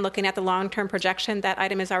 So again, looking at the long-term projection, that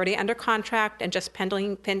item is already under contract and just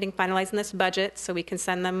pending finalizing this budget, so we can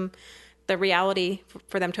send them the reality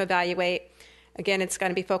for them to evaluate. Again, it's going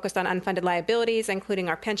to be focused on unfunded liabilities, including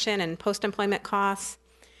our pension and post-employment costs.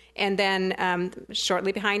 And then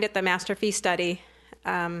shortly behind it, the master fee study,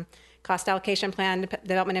 cost allocation plan,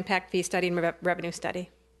 development impact fee study, and revenue study.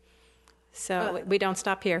 So we don't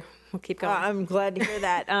stop here. We'll keep going. I'm glad to hear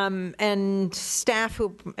that. And staff,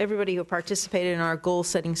 everybody who participated in our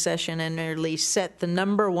goal-setting session and at least set the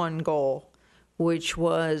number one goal, which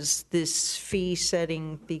was this fee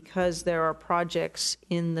setting, because there are projects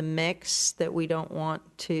in the mix that we don't want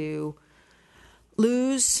to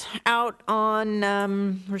lose out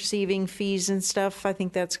on receiving fees and stuff. I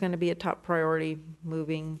think that's going to be a top priority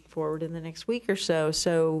moving forward in the next week or so.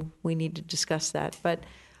 So we need to discuss that. But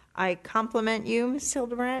I compliment you, Ms.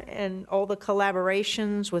 Hildebrandt, and all the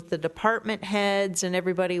collaborations with the department heads and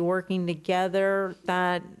everybody working together.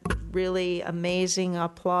 That really amazing. I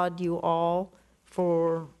applaud you all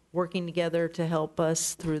for working together to help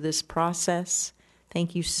us through this process.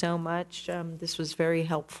 Thank you so much. This was very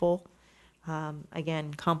helpful.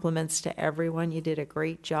 Again, compliments to everyone. You did a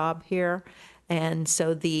great job here. And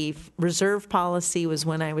so the reserve policy was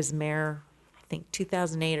when I was mayor, I think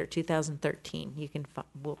 2008 or 2013.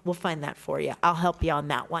 We'll find that for you. I'll help you on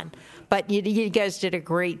that one. But you guys did a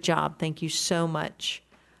great job. Thank you so much.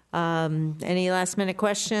 Any last minute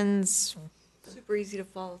questions? Super easy to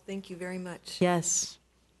follow. Thank you very much. Yes.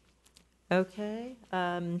 Okay.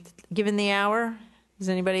 Given the hour, Does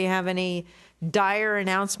anybody have any dire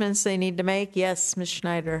announcements they need to make? Yes, Ms.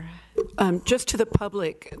 Schneider. Just to the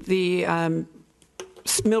public, the Millbrae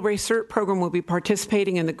CERT program will be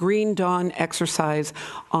participating in the Green Dawn exercise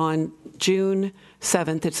on June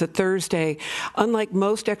 7th. It's a Thursday. Unlike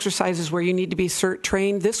most exercises where you need to be CERT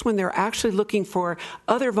trained, this one they're actually looking for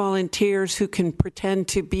other volunteers who can pretend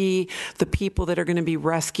to be the people that are going to be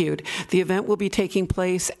rescued. The event will be taking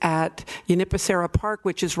place at Ynipisara Park,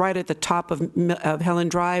 which is right at the top of Helen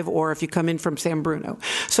Drive, or if you come in from San Bruno.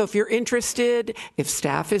 So if you're interested, if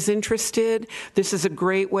staff is interested, this is a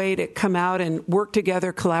great way to come out and work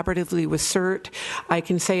together collaboratively with CERT. I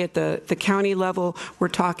can say at the county level, we're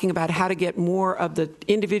talking about how to get more of the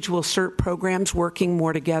individual CERT programs working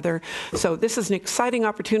more together. So this is an exciting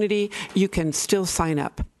opportunity. You can still sign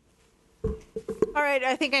up. All right,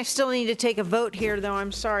 I think I still need to take a vote here, though.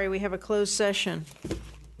 I'm sorry, we have a closed session.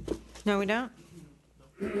 No, we don't?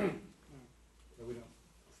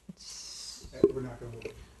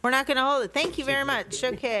 We're not going to hold it. Thank you very much.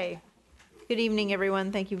 Okay. Good evening,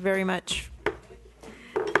 everyone. Thank you very much.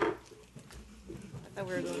 I thought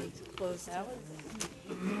we were going to close.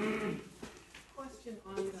 Question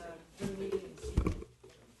on the meetings.